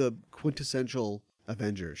 She's the quintessential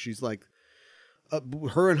Avenger. She's like,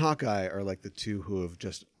 her and Hawkeye are like the two who have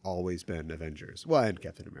just always been Avengers. Well, and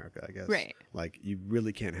Captain America, I guess. Right. Like, you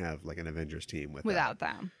really can't have like an Avengers team without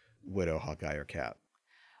them. Widow, Hawkeye, or Cap.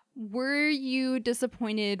 Were you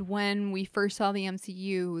disappointed when we first saw the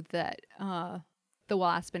MCU that the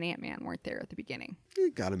Wasp and Ant-Man weren't there at the beginning?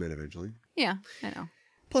 It got him in eventually. Yeah, I know.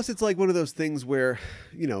 Plus, it's like one of those things where,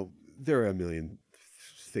 you know, there are a million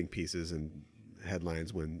think pieces and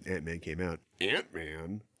headlines when Ant-Man came out.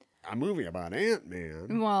 Ant-Man? A movie about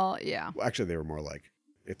Ant-Man? Well, yeah. Well, actually, they were more like,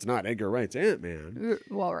 it's not Edgar Wright's Ant-Man.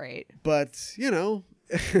 Well, right. But, you know,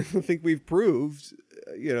 I think we've proved,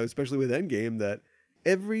 you know, especially with Endgame, that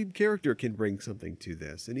every character can bring something to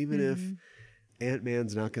this. And even if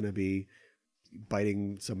Ant-Man's not going to be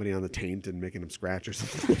biting somebody on the taint and making them scratch or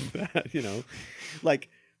something like that, you know, like,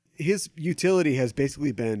 his utility has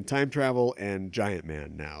basically been time travel and Giant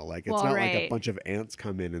Man now. Like, it's not like a bunch of ants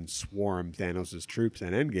come in and swarm Thanos' troops in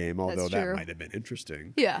Endgame, although that might have been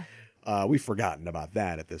interesting. Yeah. We've forgotten about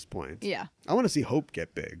that at this point. Yeah. I want to see Hope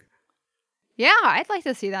get big. Yeah, I'd like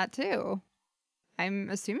to see that too. I'm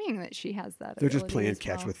assuming that she has that. They're just playing as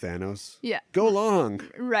catch well. with Thanos. Yeah. Go long.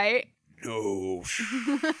 Right. No.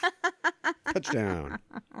 Touchdown.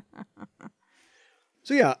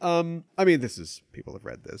 So yeah, I mean, people have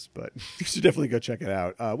read this, but you should definitely go check it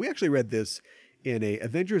out. We actually read this in a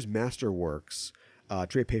Avengers Masterworks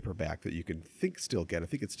trade paperback that you can still get. I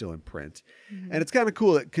think it's still in print. And it's kind of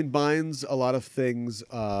cool. It combines a lot of things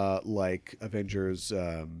like Avengers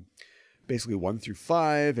basically 1 through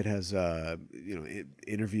 5. It has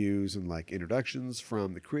interviews and like introductions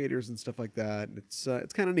from the creators and stuff like that. And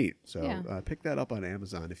it's kind of neat. So pick that up on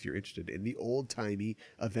Amazon if you're interested in the old timey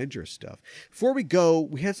Avengers stuff. Before we go,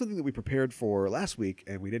 we had something that we prepared for last week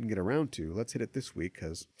and we didn't get around to. Let's hit it this week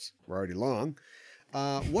because we're already long.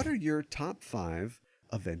 What are your top 5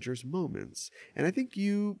 Avengers moments? And I think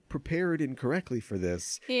you prepared incorrectly for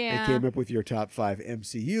this and came up with your top 5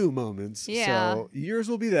 MCU moments. Yeah. So yours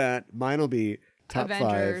will be that. Mine will be top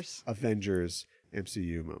Avengers. 5 Avengers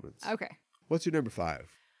MCU moments. Okay. What's your number 5?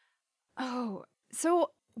 Oh,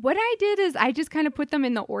 so what I did is I just kind of put them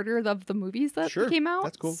in the order of the movies that came out.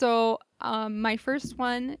 That's cool. So my first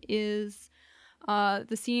one is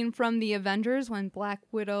the scene from the Avengers when Black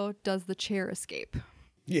Widow does the chair escape.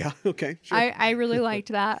 Yeah, okay. Sure. I really liked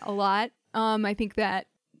that a lot. I think that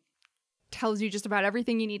tells you just about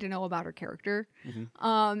everything you need to know about her character.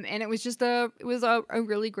 And it was just a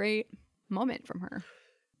really great moment from her.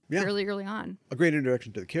 Yeah. Really early on. A great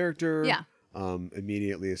introduction to the character. Yeah.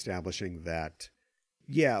 Immediately establishing that,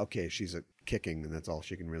 yeah, okay, she's a kicking and that's all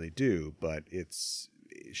she can really do, but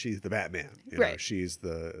she's the Batman. You know, she's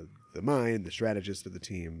the mind, the strategist of the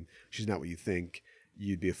team. She's not what you think.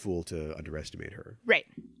 You'd be a fool to underestimate her. Right.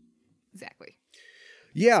 Exactly.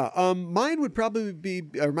 Yeah. Mine would probably be,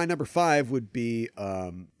 or my number 5 would be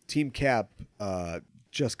Team Cap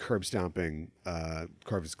just curb stomping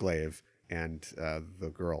Corvus Glaive and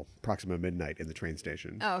the girl, Proxima Midnight, in the train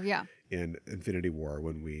station. Oh, yeah. In Infinity War,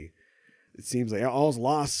 when it seems like all's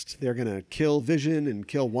lost. They're going to kill Vision and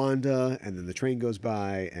kill Wanda, and then the train goes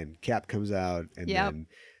by, and Cap comes out, and then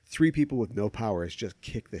 3 people with no powers just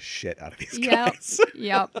kick the shit out of these guys.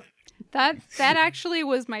 Yep. That actually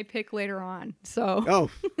was my pick later on. So. Oh,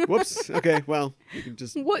 whoops. Okay, well, we can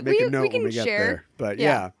just make a note when we get there. But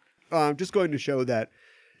just going to show that,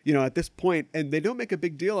 you know, at this point, and they don't make a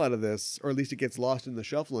big deal out of this, or at least it gets lost in the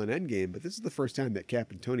shuffle in Endgame, but this is the first time that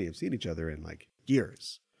Cap and Tony have seen each other in like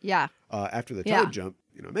years. Yeah. After the time jump,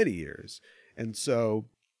 you know, many years. And so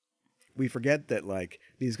we forget that like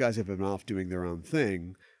these guys have been off doing their own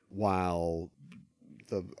thing while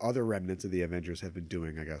the other remnants of the Avengers have been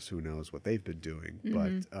doing, I guess, who knows what they've been doing,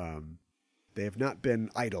 but they have not been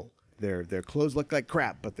idle. Their clothes look like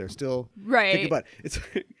crap, but they're still kicking butt. It's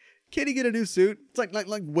can he get a new suit? It's like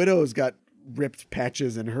Widow's got ripped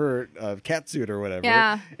patches in her cat suit or whatever.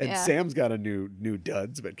 Yeah. And Sam's got a new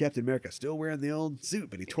duds, but Captain America's still wearing the old suit,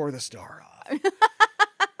 but he tore the star off.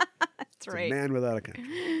 That's right. A man without a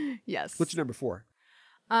country. Yes. What's your number 4?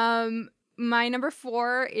 My number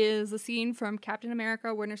 4 is a scene from Captain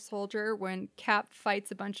America Winter Soldier when Cap fights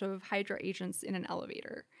a bunch of Hydra agents in an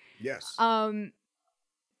elevator. Yes.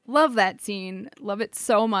 Love that scene. Love it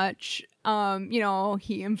so much. You know,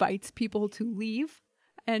 he invites people to leave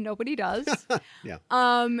and nobody does. Yeah.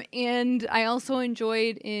 And I also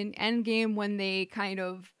enjoyed in Endgame when they kind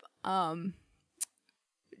of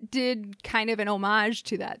did kind of an homage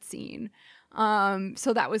to that scene.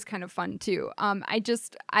 So that was kind of fun too.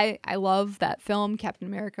 I love that film, Captain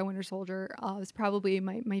America Winter Soldier. It's probably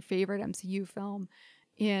my favorite MCU film.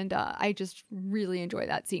 And I just really enjoy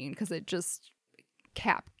that scene because it just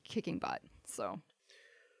Cap kicking butt. So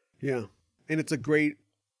Yeah. And it's a great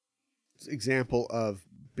example of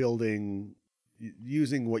building,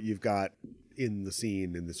 using what you've got in the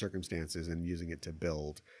scene, in the circumstances, and using it to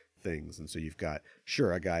build things. And so you've got,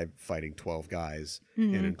 sure, a guy fighting 12 guys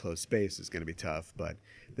in an enclosed space is going to be tough, but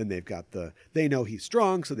then they've got they know he's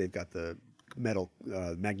strong, so they've got the metal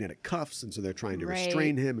magnetic cuffs, and so they're trying to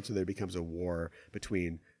restrain him, and so there becomes a war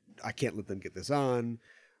between, I can't let them get this on,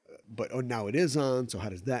 but now it is on, so how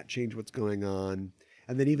does that change what's going on?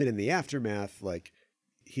 And then even in the aftermath, like,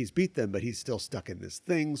 he's beat them, but he's still stuck in this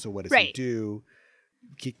thing, so what does he do?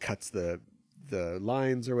 He cuts the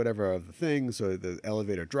lines or whatever of the thing, so the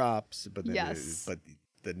elevator drops, but then but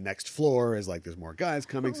the next floor is like there's more guys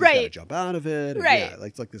coming, so he's got to jump out of it. And yeah, like,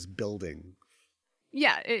 it's like this building.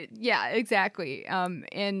 Yeah, exactly.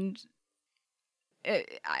 And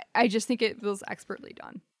I just think it was expertly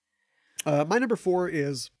done. My number 4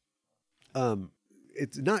 is,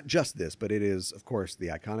 it's not just this, but it is, of course, the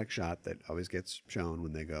iconic shot that always gets shown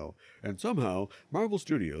when they go, and somehow Marvel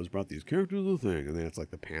Studios brought these characters to the thing, and then it's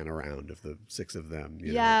like the pan around of the 6 of them.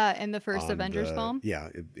 You know, in the first Avengers film. Yeah,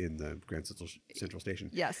 in the Grand Central Station.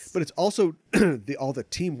 Yes. But it's also all the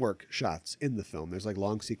teamwork shots in the film. There's like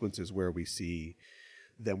long sequences where we see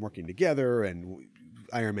them working together, and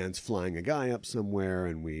Iron Man's flying a guy up somewhere,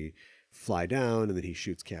 and we fly down, and then he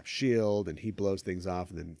shoots Cap's shield, and he blows things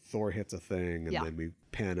off, and then Thor hits a thing, and then we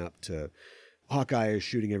pan up to Hawkeye is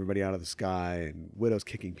shooting everybody out of the sky, and Widow's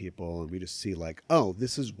kicking people, and we just see like, oh,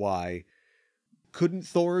 this is why. Couldn't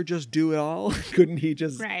Thor just do it all? Couldn't he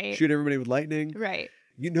just shoot everybody with lightning? Right.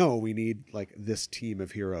 You know, we need like this team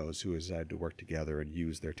of heroes who has had to work together and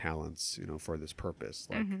use their talents, you know, for this purpose.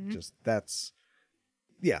 Like, just that.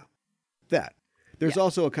 There's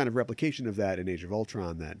also a kind of replication of that in Age of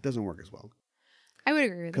Ultron that doesn't work as well. I would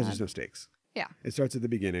agree with that. Because there's no stakes. Yeah. It starts at the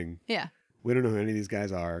beginning. Yeah. We don't know who any of these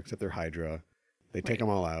guys are, except they're Hydra. They take them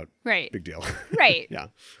all out. Right. Big deal. Right. Yeah.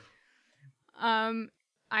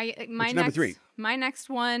 Number 3. My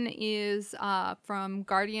next one is from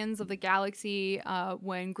Guardians of the Galaxy,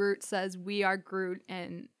 when Groot says, "We are Groot,"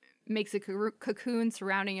 and makes a cocoon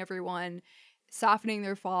surrounding everyone, softening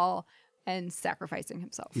their fall, and sacrificing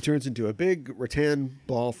himself. He turns into a big rattan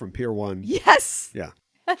ball from Pier 1. Yes. Yeah.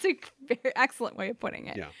 That's a very excellent way of putting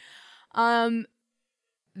it. Yeah.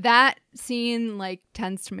 That scene like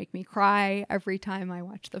tends to make me cry every time I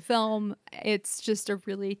watch the film. It's just a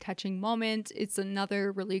really touching moment. It's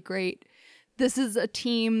another really great. This is a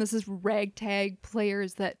team. This is ragtag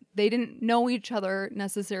players that they didn't know each other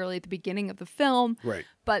necessarily at the beginning of the film. Right.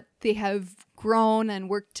 But they have grown and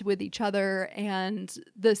worked with each other. And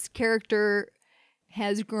this character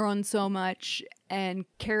has grown so much and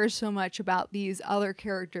cares so much about these other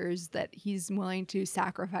characters that he's willing to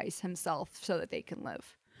sacrifice himself so that they can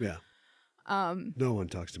live. Yeah. No one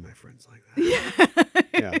talks to my friends like that.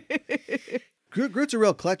 Yeah. Groot's a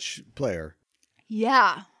real clutch player.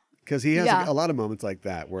 Yeah. Because he has a lot of moments like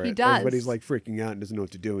that where everybody's like freaking out and doesn't know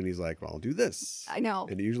what to do. And he's like, well, I'll do this. I know.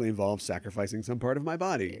 And it usually involves sacrificing some part of my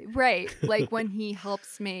body. Right. Like when he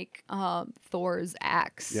helps make Thor's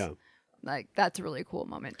axe. Yeah. Like that's a really cool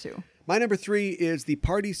moment too. My number 3 is the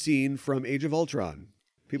party scene from Age of Ultron.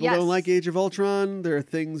 People don't like Age of Ultron. There are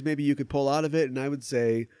things maybe you could pull out of it. And I would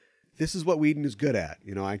say this is what Whedon is good at.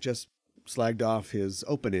 You know, I just slagged off his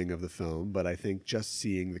opening of the film, but I think just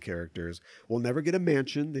seeing the characters, we'll never get a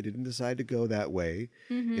mansion. They didn't decide to go that way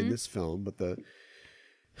in this film, but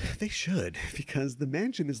they should, because the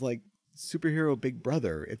mansion is like superhero Big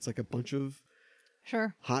Brother. It's like a bunch of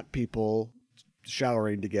hot people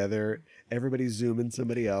showering together. Everybody's zooming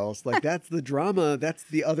somebody else. Like that's the drama. That's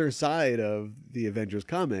the other side of the Avengers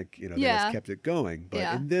comic, you know, that has kept it going.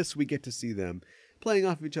 But in this, we get to see them playing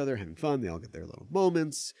off of each other, having fun. They all get their little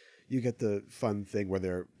moments. You get the fun thing where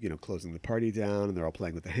they're, you know, closing the party down and they're all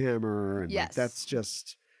playing with the hammer. And like,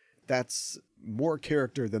 that's more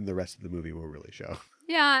character than the rest of the movie will really show.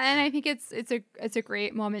 Yeah. And I think it's a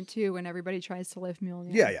great moment too, when everybody tries to live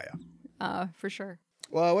Mjolnir. Yeah. For sure.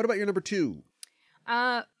 Well, what about your number 2?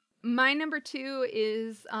 My number 2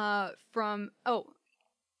 is from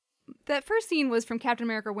that first scene was from Captain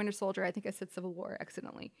America Winter Soldier. I think I said Civil War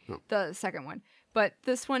accidentally. The second one. But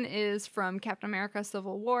this one is from Captain America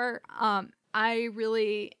Civil War. I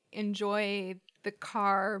really enjoy the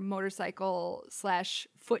car, motorcycle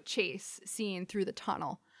 / foot chase scene through the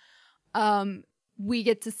tunnel. We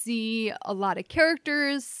get to see a lot of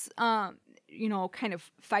characters, you know, kind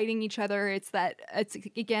of fighting each other. It's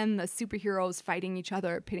again, the superheroes fighting each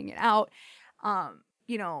other, pitting it out.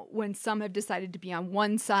 You know, when some have decided to be on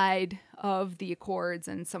one side of the Accords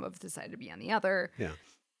and some have decided to be on the other. Yeah.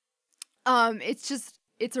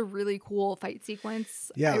 it's a really cool fight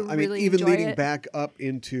sequence. Yeah, I mean, really even enjoy leading it. back up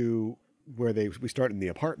into where we start in the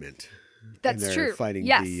apartment. That's and they're true. fighting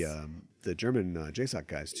Yes. the German JSOC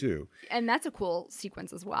guys too. And that's a cool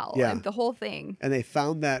sequence as well. Yeah. And the whole thing. And they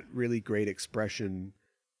found that really great expression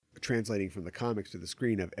translating from the comics to the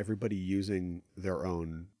screen of everybody using their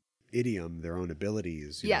own idiom, their own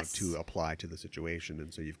abilities, you Yes. know, to apply to the situation.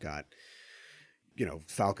 And so you've got, you know,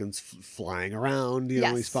 Falcon's flying around, you know,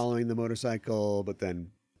 Yes. he's following the motorcycle, but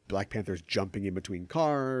then Black Panther's jumping in between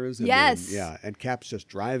cars. And Yes. then, yeah. And Cap's just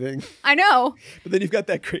driving. I know. But then you've got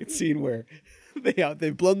that great scene where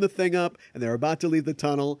they've blown the thing up and they're about to leave the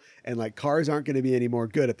tunnel and like cars aren't going to be any more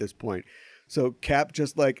good at this point. So Cap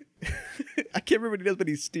just like, I can't remember what he does, but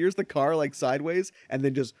he steers the car like sideways and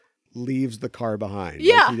then just leaves the car behind.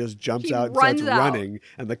 Yeah. Like, he just jumps He out and starts runs out. running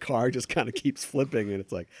and the car just kind of keeps flipping and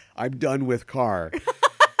it's like, I'm done with car.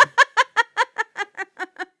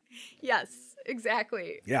 Yes,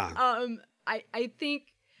 exactly. Yeah. I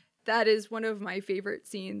think that is one of my favorite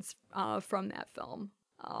scenes from that film.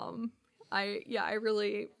 I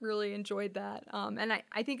really, really enjoyed that. And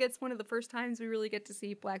I think it's one of the first times we really get to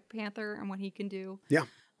see Black Panther and what he can do. Yeah.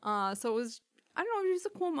 So it was, I don't know, it was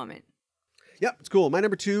a cool moment. Yep, it's cool. My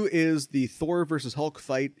number 2 is the Thor versus Hulk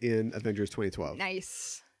fight in Avengers 2012.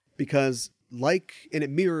 Nice. Because and it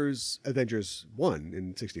mirrors Avengers 1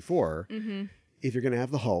 in 64. Mm-hmm. If you're going to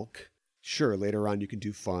have the Hulk, sure, later on you can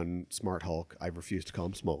do fun, smart Hulk. I refuse to call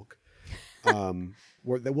him Smoke.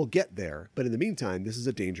 We'll get there. But in the meantime, this is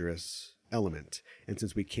a dangerous element. And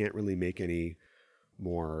since we can't really make any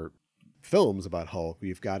more films about Hulk,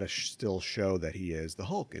 we've got to still show that he is the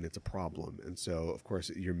Hulk, and it's a problem. And so, of course,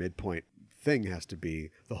 your midpoint thing has to be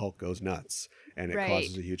the Hulk goes nuts, and it Right.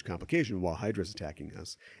 causes a huge complication while Hydra's attacking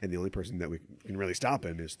us. And the only person that we can really stop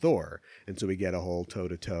him is Thor. And so we get a whole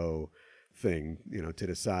toe-to-toe thing, you know, to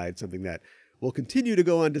decide something that will continue to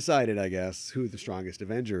go undecided, I guess, who the strongest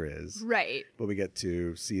Avenger is. Right. But we get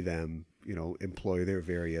to see them, you know, employ their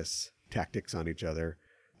various tactics on each other.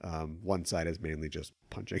 One side is mainly just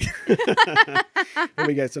punching. And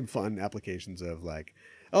we get some fun applications of like,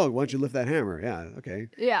 oh, why don't you lift that hammer? Yeah, okay.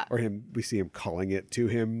 Yeah. Or we see him calling it to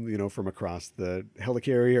him, you know, from across the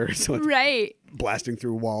helicarrier. So it's Right. blasting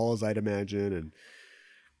through walls, I'd imagine. And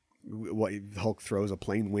Hulk throws a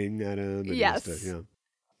plane wing at him. And he has Yes. to, you know,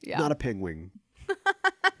 Yeah. not a penguin.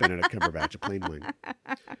 Benedict Cumberbatch, a plane wing.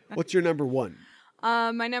 What's your number 1?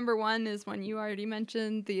 My number 1 is one you already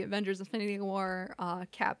mentioned, the Avengers Infinity War,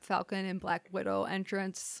 Cap, Falcon, and Black Widow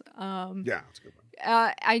entrance. Yeah, that's a good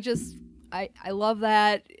one. I love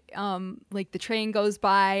that. Like the train goes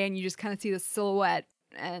by and you just kind of see the silhouette,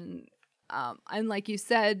 and like you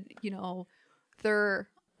said, you know, they're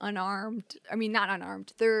unarmed. I mean, not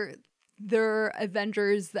unarmed. They're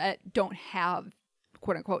Avengers that don't have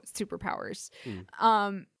quote unquote superpowers.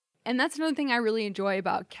 And that's another thing I really enjoy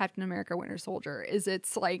about Captain America Winter Soldier is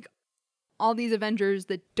it's like all these Avengers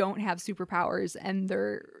that don't have superpowers and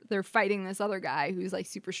they're fighting this other guy who's like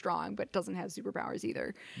super strong but doesn't have superpowers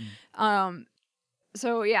either.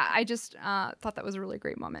 So yeah, I just thought that was a really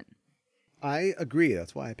great moment. I agree.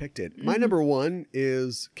 That's why I picked it. My number 1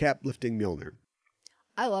 is Cap lifting Mjolnir.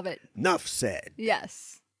 I love it. Enough said.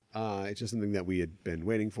 Yes. It's just something that we had been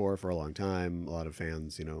waiting for a long time. A lot of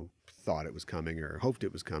fans, you know, thought it was coming or hoped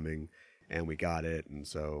it was coming, and we got it. And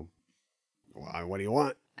so, well, what do you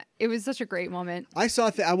want? It was such a great moment. I saw,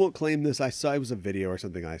 I won't claim this. It was a video or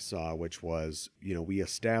something I saw, which was, you know, we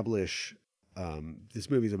establish this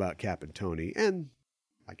movie's about Cap and Tony, and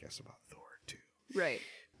I guess about Thor too. Right.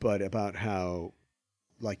 But about how,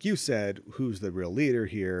 like you said, who's the real leader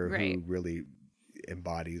here, Right. who really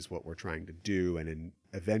embodies what we're trying to do. And in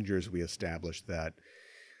Avengers, we established that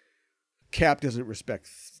Cap doesn't respect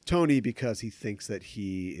Tony because he thinks that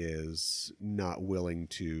he is not willing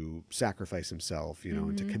to sacrifice himself, you know,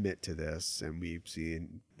 and to commit to this. And we see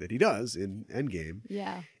that he does in Endgame.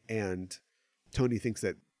 Yeah. And Tony thinks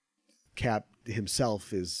that Cap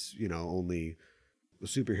himself is, you know, only a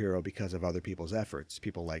superhero because of other people's efforts.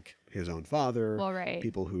 People like his own father. Well, right.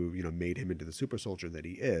 People who, you know, made him into the super soldier that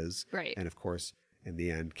he is. Right. And of course, in the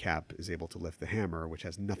end, Cap is able to lift the hammer, which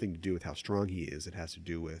has nothing to do with how strong he is. It has to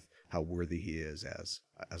do with how worthy he is as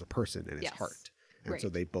a person and his Yes. heart. And Right. so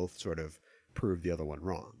they both sort of prove the other one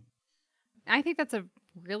wrong. I think that's a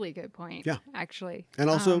really good point. Yeah. Actually. And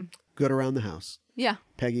also good around the house. Yeah.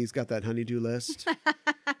 Peggy's got that honeydew list.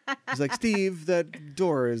 He's like, Steve, that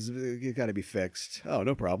door is got to be fixed. Oh,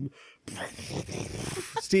 no problem.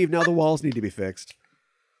 Steve, now the walls need to be fixed.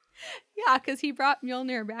 Yeah, because he brought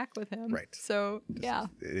Mjolnir back with him. Right. So, yeah.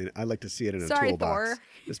 And I like to see it in a Sorry, toolbox. Thor.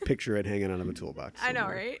 Just picture it hanging out of a toolbox. I know,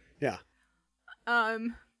 somewhere. right? Yeah.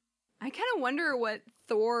 I kind of wonder what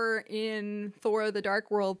Thor in Thor the Dark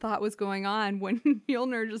World thought was going on when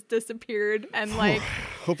Mjolnir just disappeared and like...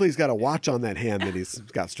 Hopefully he's got a watch on that hand that he's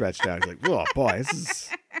got stretched out. He's like, oh boy,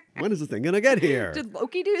 when is this thing going to get here? Did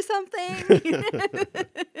Loki do something?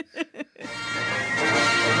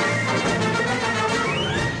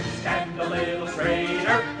 Stand a little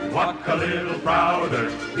straighter, walk a little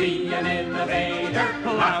prouder, be an innovator,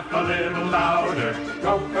 laugh a little louder,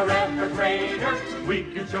 go forever greater, we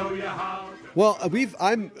can show you how. Well,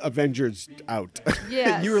 I'm Avengers out.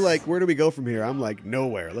 Yes. You were like, where do we go from here? I'm like,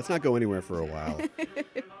 nowhere. Let's not go anywhere for a while.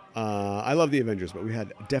 I love the Avengers, but we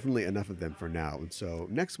had definitely enough of them for now. And so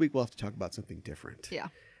next week we'll have to talk about something different. Yeah.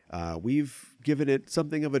 We've given it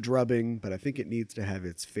something of a drubbing, but I think it needs to have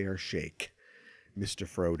its fair shake, Mr.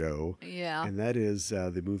 Frodo. Yeah. And that is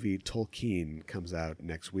the movie Tolkien comes out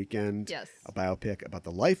next weekend. Yes. A biopic about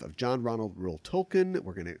the life of John Ronald Reuel Tolkien.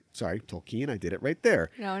 Tolkien, I did it right there.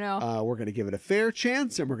 No. We're going to give it a fair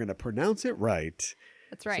chance, and we're going to pronounce it right.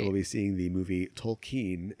 That's right. So we'll be seeing the movie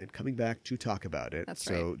Tolkien and coming back to talk about it. That's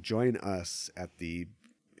so right. join us at the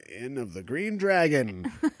Inn of the Green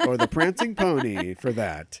Dragon or the Prancing Pony for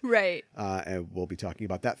that. Right. And we'll be talking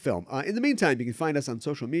about that film. In the meantime, you can find us on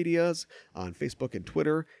social medias, on Facebook and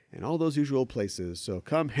Twitter, and all those usual places. So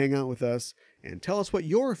come hang out with us and tell us what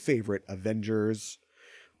your favorite Avengers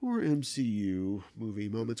or MCU movie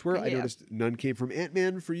moments were. I Yeah. noticed none came from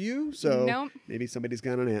Ant-Man for you, so Nope. maybe somebody's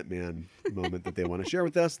got an Ant-Man moment that they want to share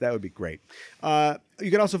with us. That would be great. You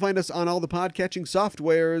can also find us on all the podcatching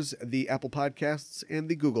softwares, the Apple Podcasts and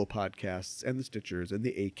the Google Podcasts and the Stitchers and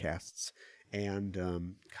the Acasts. And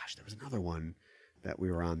gosh, there was another one that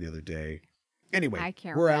we were on the other day. Anyway, I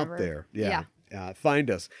can't we're remember. out there. Yeah. Find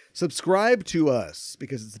us. Subscribe to us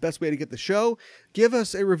because it's the best way to get the show. Give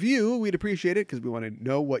us a review. We'd appreciate it because we want to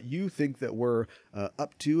know what you think that we're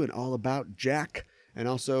up to and all about, Jack. And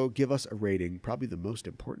also give us a rating, probably the most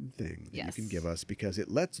important thing that you can give us because it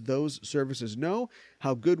lets those services know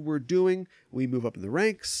how good we're doing. We move up in the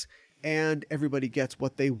ranks and everybody gets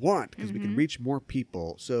what they want because we can reach more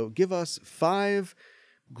people. So give us 5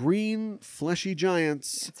 green fleshy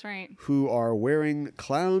giants. That's right. Who are wearing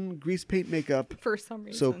clown grease paint makeup. For some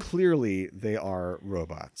reason. So clearly they are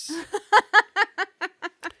robots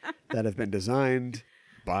that have been designed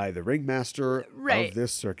by the ringmaster of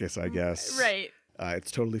this circus, I guess. Right.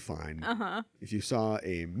 It's totally fine. If you saw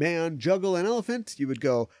a man juggle an elephant, you would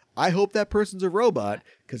go, I hope that person's a robot,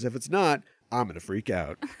 because if it's not, I'm going to freak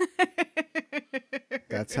out.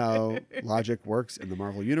 That's how logic works in the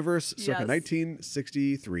Marvel Universe circa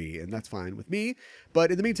 1963, and that's fine with me.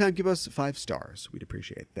 But in the meantime, give us 5 stars. We'd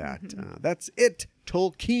appreciate that. That's it.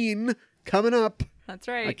 Tolkien coming up. That's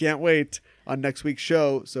right. I can't wait on next week's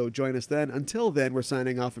show, so join us then. Until then, we're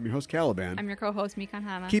signing off. I'm your host, Caliban. I'm your co-host, Mikan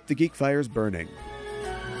Hana. Keep the geek fires burning.